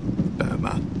a better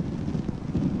man.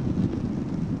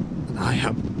 And I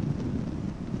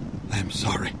am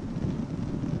sorry.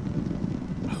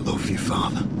 I love you,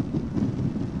 Father.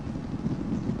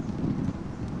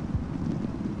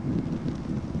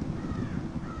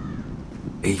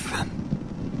 Ethan,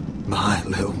 my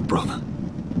little brother.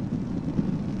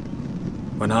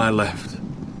 When I left,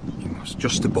 he was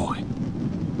just a boy.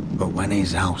 But when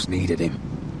his house needed him,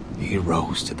 he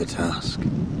rose to the task,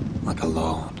 like a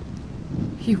lord.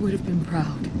 He would have been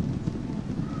proud.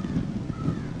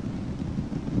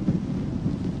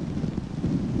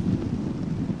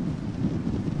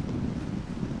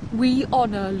 We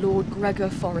honor Lord Gregor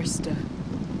Forrester,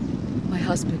 my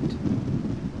husband,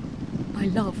 my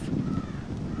love,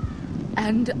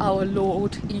 and our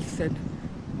Lord Ethan,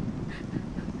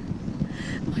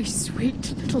 my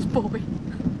sweet little boy.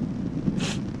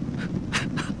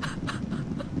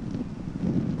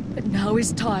 But now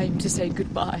is time to say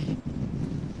goodbye.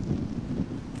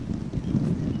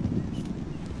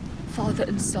 Father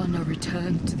and son are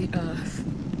returned to the earth,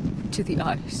 to the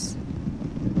ice.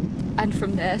 And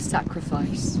from their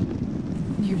sacrifice,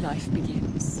 new life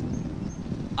begins.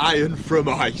 Iron from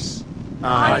ice.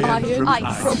 Iron from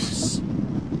ice.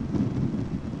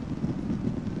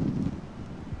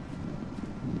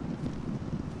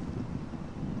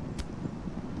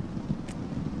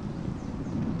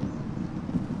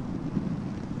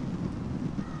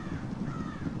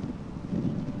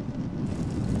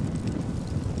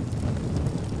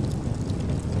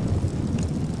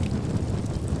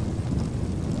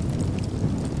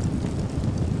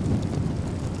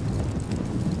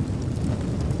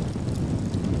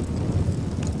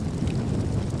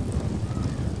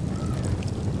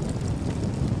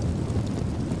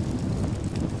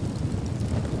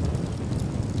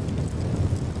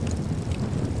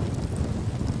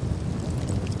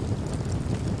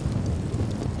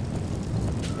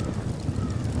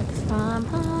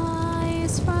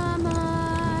 From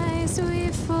ice we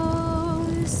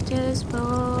Forsters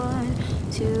born,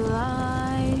 to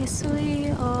ice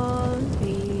we all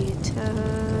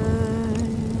return.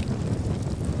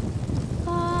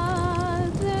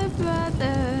 Father,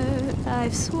 brother,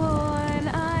 I've sworn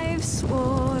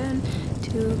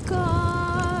to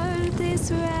guard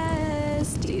this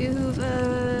rest you've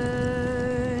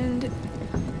earned.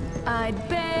 I'd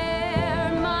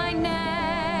bare my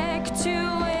neck to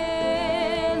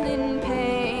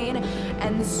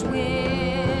and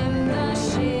swim the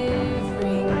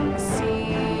shivering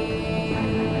sea.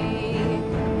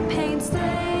 Paint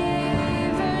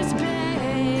slavers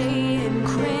bay in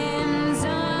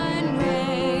crimson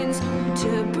rains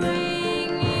to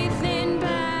bring Ethan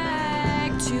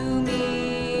back to me.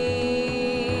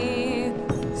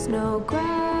 Snow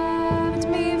grabbed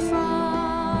me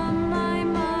from my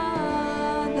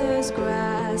mother's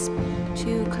grasp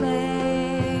to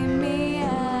claim me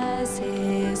as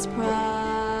his prize.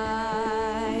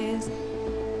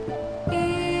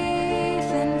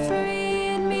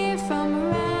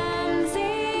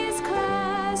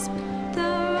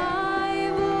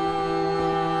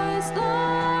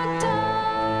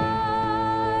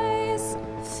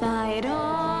 Fight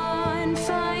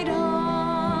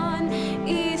on,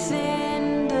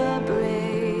 Ethan the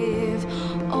brave.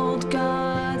 Old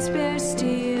gods bear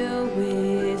steel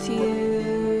with you.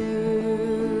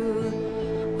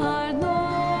 Our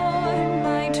Lord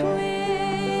might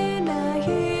win a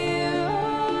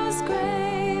hero's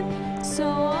grave, so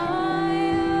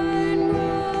iron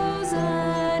rose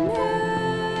anew.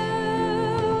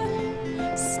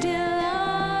 Still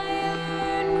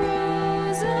iron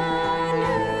rose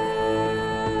anew.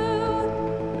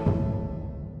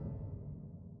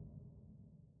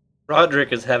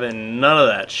 Roderick is having none of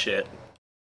that shit.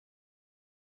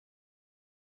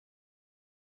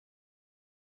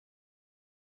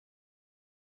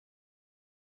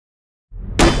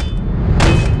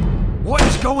 What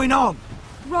is going on?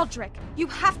 Roderick, you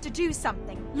have to do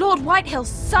something. Lord Whitehill's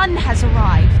son has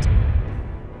arrived.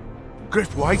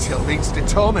 Griff Whitehill means to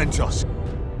torment us.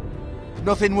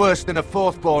 Nothing worse than a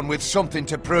fourthborn with something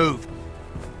to prove.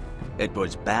 It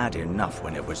was bad enough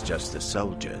when it was just the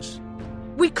soldiers.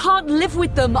 We can't live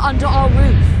with them under our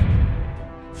roof.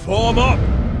 Form up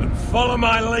and follow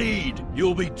my lead.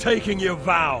 You'll be taking your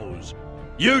vows.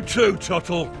 You too,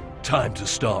 Tuttle. Time to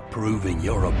start proving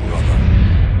you're a brother.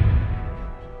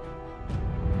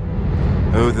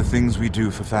 Oh, the things we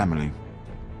do for family.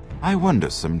 I wonder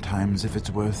sometimes if it's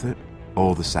worth it,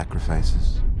 all the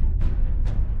sacrifices.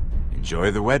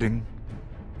 Enjoy the wedding.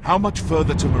 How much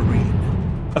further to Marine?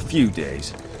 A few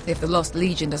days. If the Lost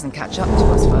Legion doesn't catch up to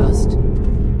us first.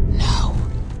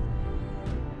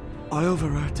 I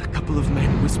overheard a couple of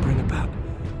men whispering about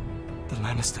the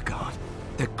Lannister Guard.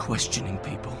 They're questioning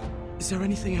people. Is there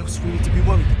anything else we need to be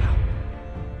worried about?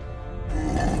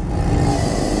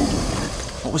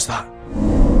 What was that?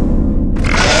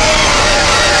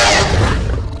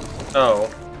 Oh.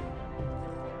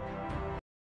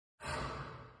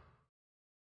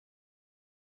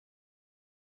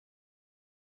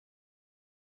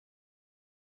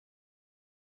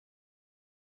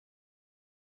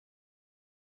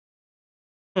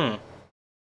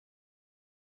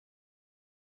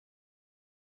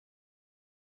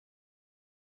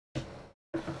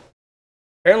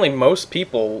 Apparently most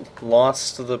people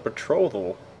lost the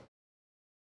betrothal.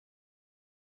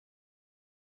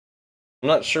 I'm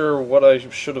not sure what I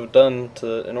should have done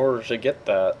in order to get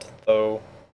that, though.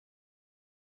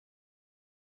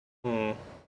 Oh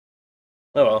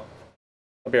well.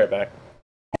 I'll be right back.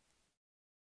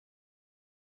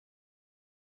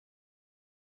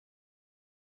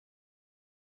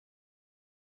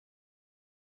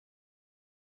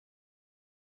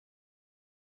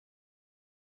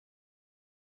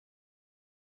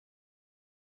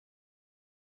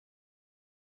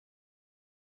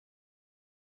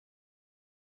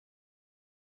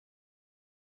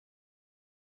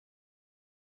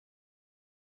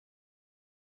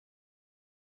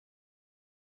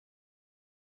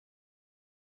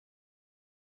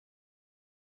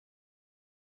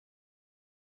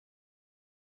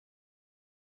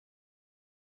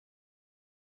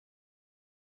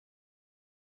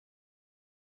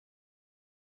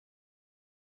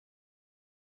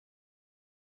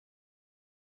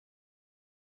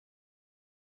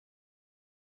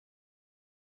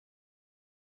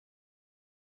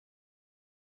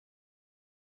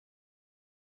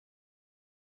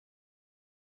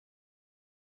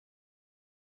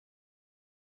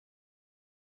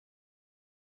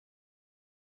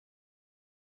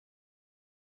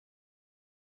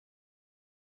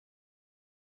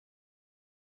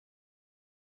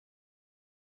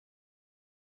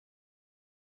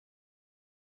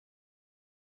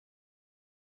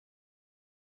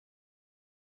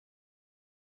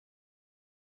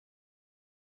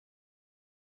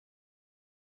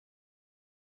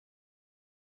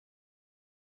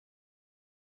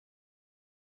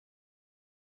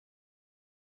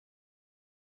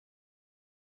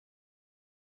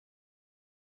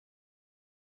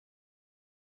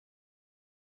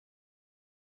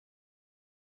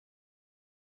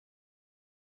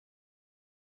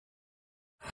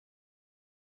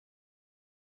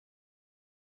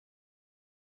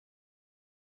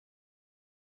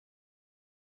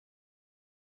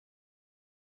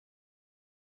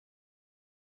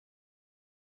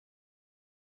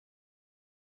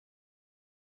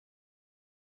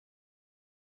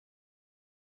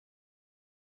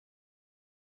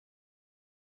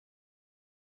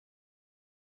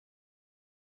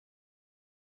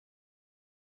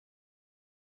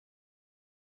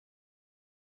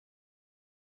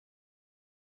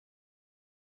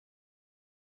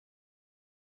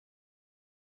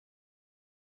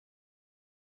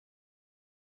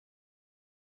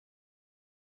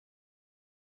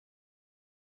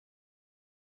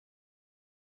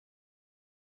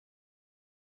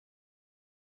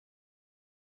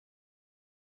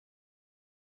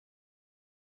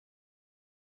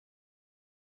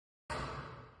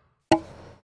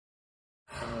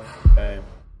 Okay.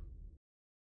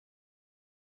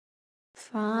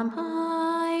 From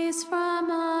eyes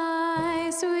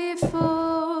we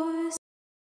force.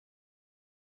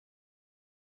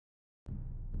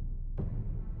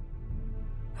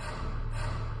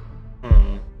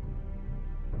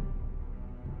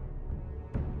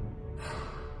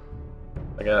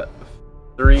 I got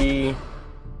 3,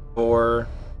 4,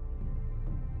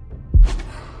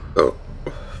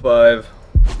 5.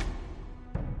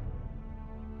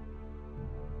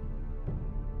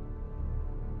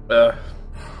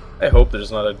 I hope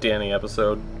there's not a Danny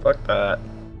episode. Fuck that.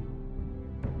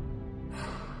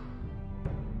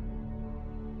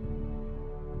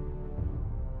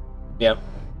 Yeah, I'm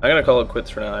gonna call it quits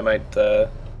for now. I might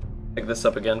pick this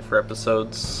up again for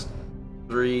episodes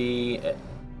 3,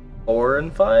 4,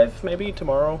 and 5, maybe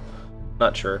tomorrow.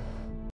 Not sure.